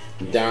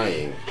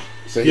dying.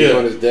 So he's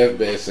on his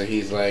deathbed. So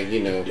he's like,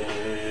 you know,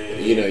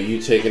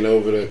 you taking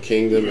over the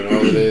kingdom and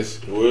all of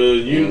this.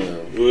 Well.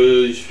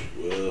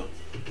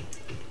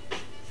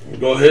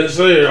 Go ahead and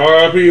say it.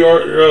 R.I.P.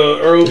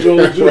 Earl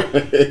Jones.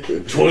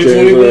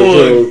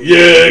 2021.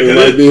 Yeah,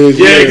 because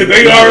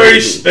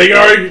they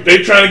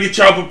trying to get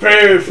y'all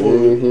prepared for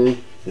it.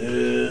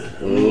 Yeah,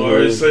 I'm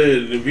already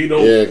said if he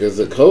don't. Yeah, because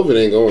the COVID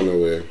ain't going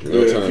nowhere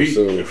time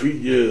soon.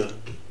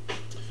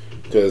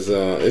 Because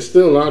it's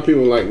still a lot of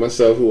people like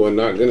myself who are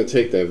not going to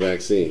take that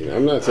vaccine.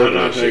 I'm not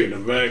taking the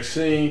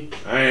vaccine.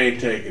 I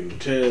ain't taking the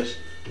test.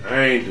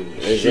 I ain't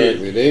doing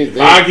shit. If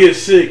I get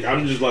sick,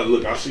 I'm just like,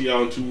 look, I'll see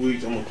y'all in 2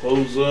 weeks. I'm going to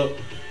close up.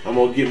 I'm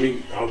going to get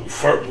me,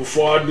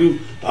 before I do,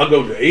 I'll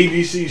go to the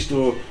ABC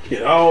store,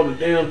 get all the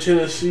damn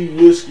Tennessee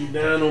whiskey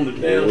down on the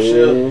damn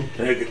shelf,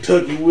 and that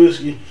Kentucky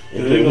whiskey,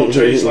 because they're going to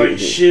taste like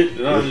shit,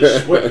 and I'll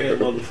just sweat that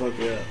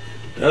motherfucker out.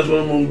 That's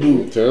what I'm going to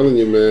do. I'm telling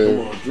you, man. I'm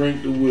going to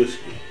drink the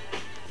whiskey.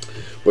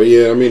 But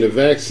yeah, I mean, the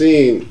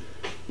vaccine...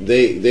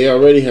 They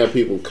already have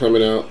people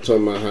coming out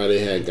talking about how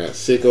they got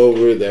sick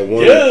over it. That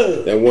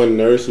one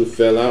nurse who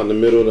fell out in the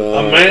middle of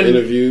the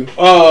interview.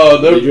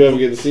 Did you ever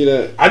get to see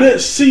that? I didn't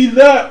see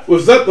that.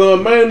 Was that the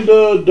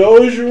Amanda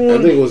Dozier one?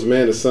 I think it was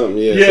Amanda something.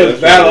 Yeah, yeah,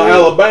 so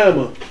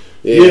Alabama.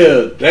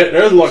 Yeah,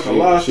 there's like a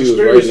lot of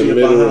conspiracy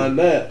behind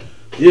that.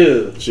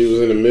 Yeah, she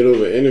was in the middle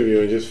of an interview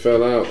and just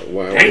fell out.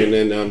 Wow. And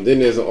then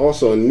there's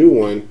also a new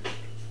one.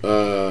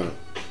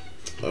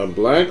 a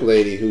black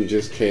lady who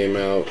just came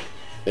out,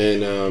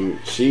 and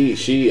she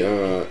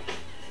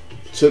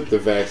took the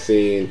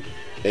vaccine,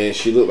 and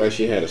she looked like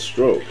she had a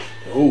stroke.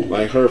 Oh,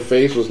 like her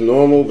face was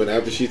normal, but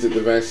after she took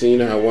the vaccine, you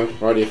know how one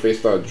part of your face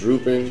started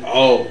drooping?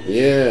 Oh,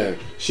 yeah.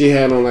 She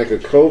had on like a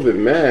COVID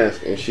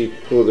mask, and she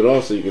pulled it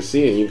off so you could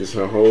see it, and you could see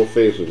her whole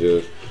face was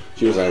just.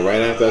 She was like, right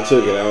after I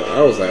took it,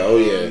 I was like, oh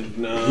yeah,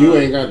 you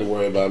ain't got to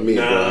worry about me,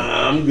 bro.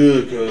 I'm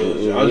good,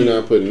 cuz. You're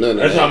not putting nothing.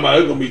 That's talking about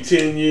it's gonna be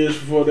 10 years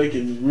before they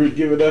can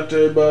give it out to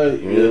everybody.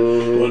 Yeah.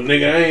 Well,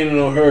 nigga, I ain't in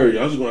no hurry.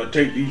 I'm just gonna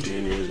take these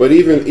 10 years. But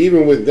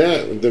even with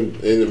that, in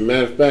the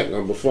matter of fact,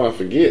 before I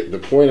forget, the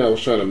point I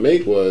was trying to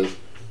make was,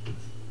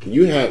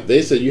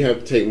 they said you have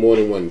to take more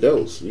than one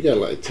dose. You gotta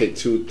like take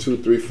two, 3,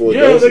 4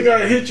 doses. Yeah, they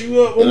gotta hit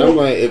you up. And I'm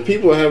like, if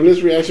people are having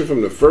this reaction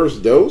from the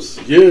first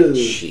dose,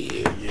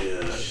 shit.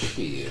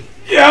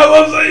 Yeah,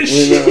 I was like,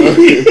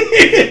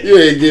 shit. You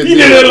ain't getting You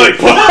did that like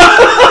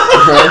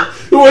pop.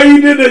 The way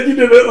you did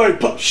that like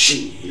pop.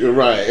 Shit. You're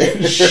right.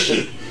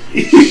 Shit.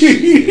 You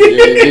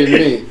ain't getting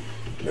me.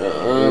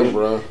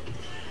 Bro.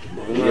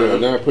 You're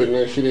not putting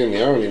that shit in me.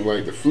 I don't even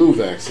like the flu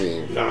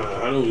vaccine. Nah,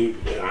 I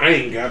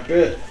ain't got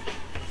that.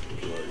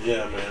 But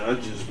yeah, man,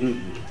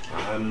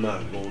 I'm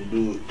not gonna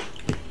do it.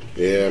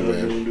 Yeah, I'm man.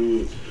 not gonna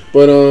do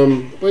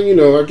it. But you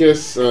know, I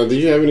guess, did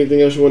you have anything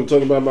else you want to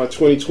talk about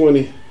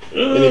 2020?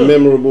 Any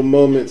memorable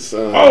moments?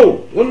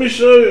 Let me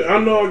show you. I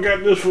know I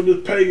got this for this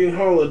pagan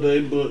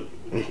holiday, but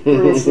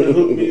girlfriend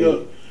hooked me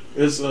up.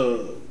 It's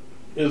a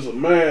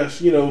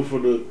mask, you know,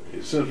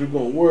 since we're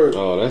gonna work.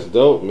 Oh, that's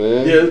dope,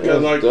 man. Yeah, it's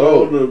got like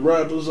all the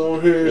rappers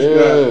on here.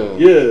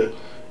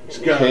 It's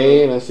got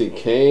Kane. I see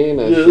Kane.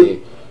 I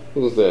see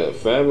who's that?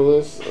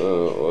 Fabulous,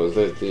 or is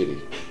that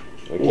Diddy?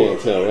 I can't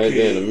tell. Right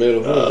there in the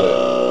middle. Who's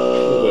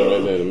that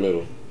right there in the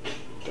middle?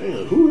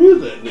 Damn, who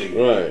is that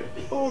nigga? Right.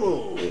 Hold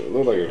on. It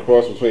looks like a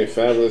cross between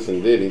Fabulous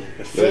and Diddy.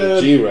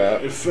 That's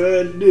G-Rap. It's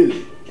Fad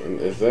Diddy. And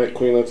is that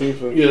Queen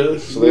Latifah? Yeah,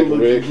 it's Slick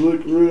Rick.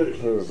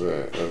 Who is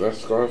that? Is that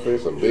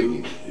Scarface or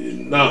Biggie?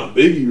 Nah,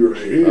 Biggie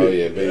right here. Oh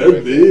yeah, Biggie. That's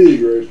right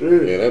big right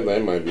there. Yeah,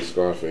 that might be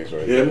Scarface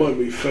right there. Yeah, it might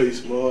be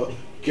Face Mob.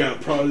 Got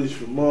Prodigy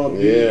for Mob.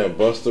 Yeah,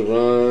 Busta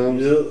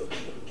Rhymes. Yeah.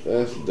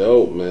 That's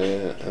dope,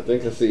 man. I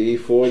think I see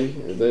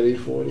E40. Is that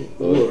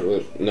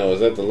E40? No,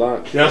 is that the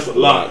Lox? Yeah, that's the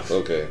Lox.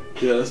 Okay.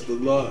 Yeah, that's the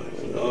Lox.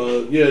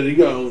 Yeah, you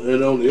got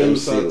it on the other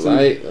side too.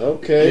 Light.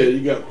 Okay. Yeah,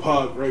 you got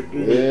Pac right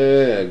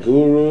there. Yeah,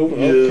 Guru.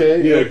 Yeah,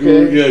 Okay. Yeah,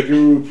 okay.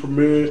 Guru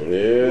Premier.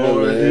 Yeah,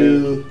 Lauren man.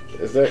 Hill.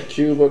 Is that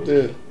Cube up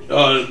there?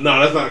 No,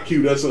 that's not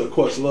Cube. That's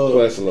Questlove.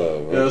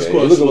 Questlove. Okay. Yeah, that's Questlove.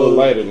 Questlove. It looks a little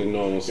lighter than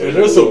normal. So and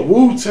there's a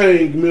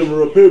Wu-Tang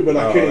member up here, but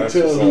I can't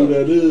tell who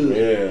that is.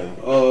 Yeah.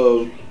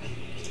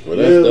 Well,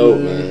 that's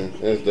dope, man.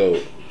 That's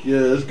dope.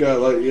 Yeah, it's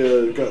got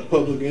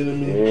Public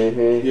Enemy.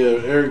 Mm-hmm.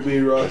 Yeah, Eric B.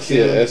 Rock. I see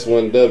a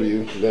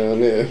S1W down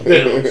there.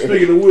 Damn,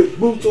 speaking of which,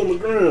 boots on the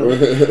ground.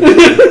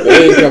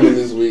 They ain't coming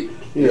this week.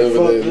 Yeah,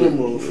 fuck them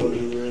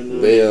motherfuckers right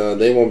now.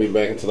 They won't be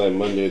back until like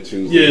Monday or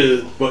Tuesday.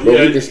 Yeah, but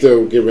we can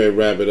still get ready to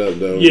wrap it up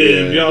though.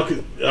 Yeah, if y'all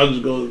could, I was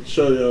just gonna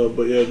show y'all,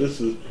 but yeah, this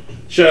is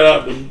shout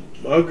out to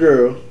my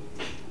girl.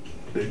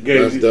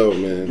 That's dope,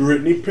 man.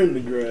 Brittany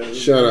Pendergrass.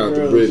 Shout out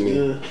to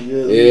Brittany.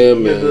 Yeah,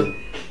 man.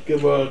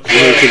 Give her your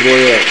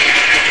boy up.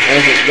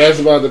 That's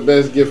about the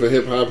best gift a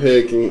hip hop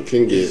head can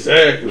get.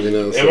 Exactly. You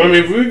know, and I mean,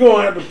 if we're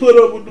gonna have to put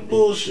up with the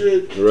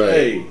bullshit, right.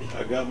 Hey,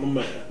 I got my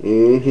man.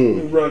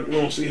 Mm-hmm. We're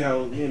gonna see how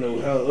ugly I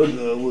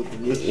look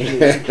in this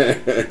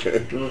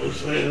shit. You know what I'm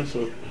saying?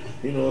 So,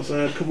 you know what I'm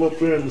saying? Come up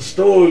here in the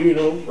store,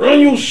 run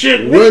your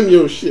shit, Nick. Run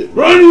your shit,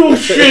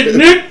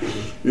 Nick.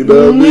 You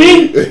know what I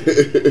mean?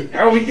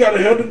 How we gotta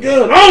have the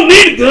gun? I don't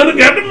need a gun. I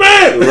got the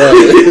man.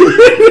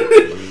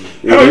 Right.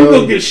 How you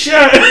gonna get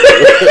shot?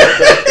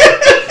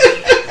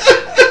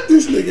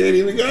 This nigga ain't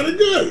even got a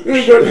gun. He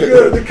ain't got a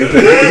gun.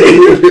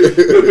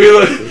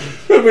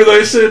 It'll be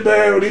like sitting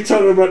down when he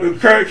talking about the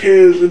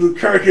crackheads, and the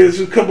crackheads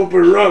just come up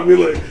and rob me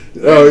like,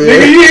 oh yeah,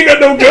 nigga, you ain't got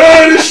no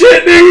gun and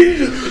shit,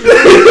 nigga.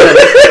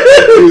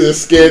 You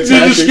just scared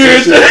tactics. You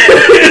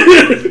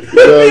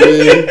know what I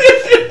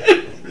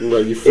mean?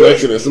 Like you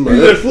flexing at somebody.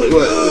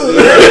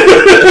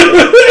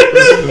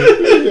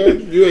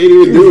 You ain't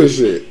even doing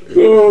shit.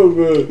 Oh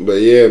man.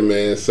 But yeah,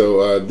 man.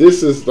 So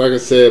this is, like I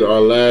said, our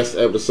last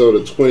episode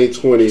of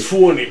 2020.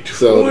 So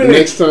the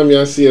next time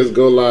y'all see us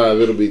go live,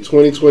 it'll be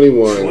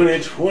 2021.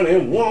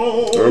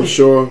 2021. I'm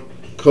sure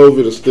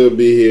COVID will still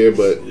be here,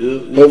 but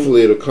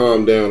hopefully it'll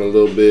calm down a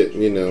little bit,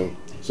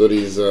 so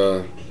these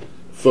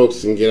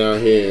folks can get out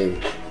here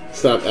and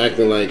stop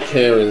acting like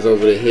Karens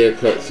over their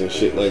haircuts and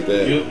shit like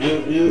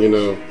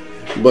that.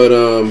 But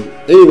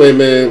anyway,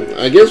 man,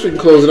 I guess we can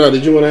close it out.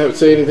 Did you want to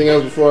say anything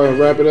else before I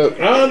wrap it up?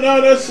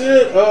 No, that's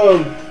it.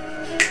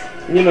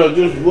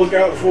 Just look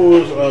out for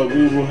us.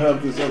 We will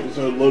have this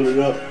episode loaded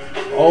up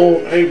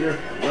on Anchor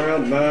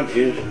around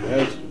 9-ish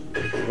as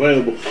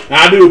available.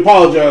 Now, I do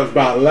apologize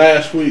about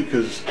last week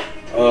because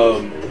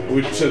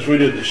since we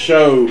did the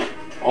show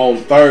on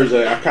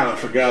Thursday, I kind of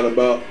forgot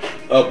about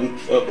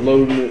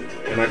uploading it,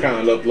 and I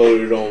kind of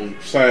uploaded it on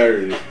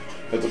Saturday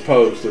as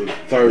opposed to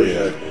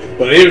Thursday. Yeah.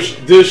 But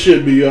this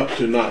should be up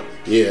tonight.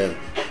 Yeah.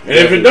 And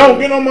if it don't,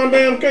 get on my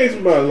damn case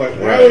about it. Like,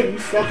 Howie, you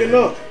fucking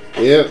up.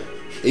 Yep.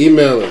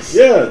 Email us.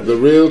 Yeah. The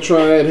Real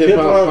Triad Hip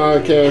Hop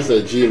Podcast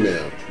at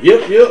Gmail.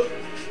 Yep.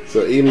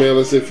 So email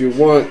us if you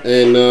want.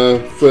 And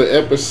for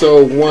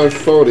episode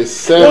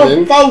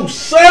 147,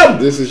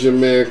 this is your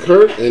man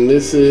Kurt, and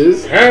this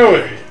is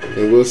Howie.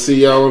 And we'll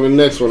see y'all on the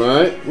next one,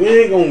 alright? We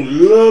ain't gonna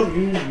love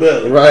you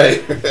better.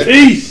 Right.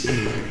 Peace.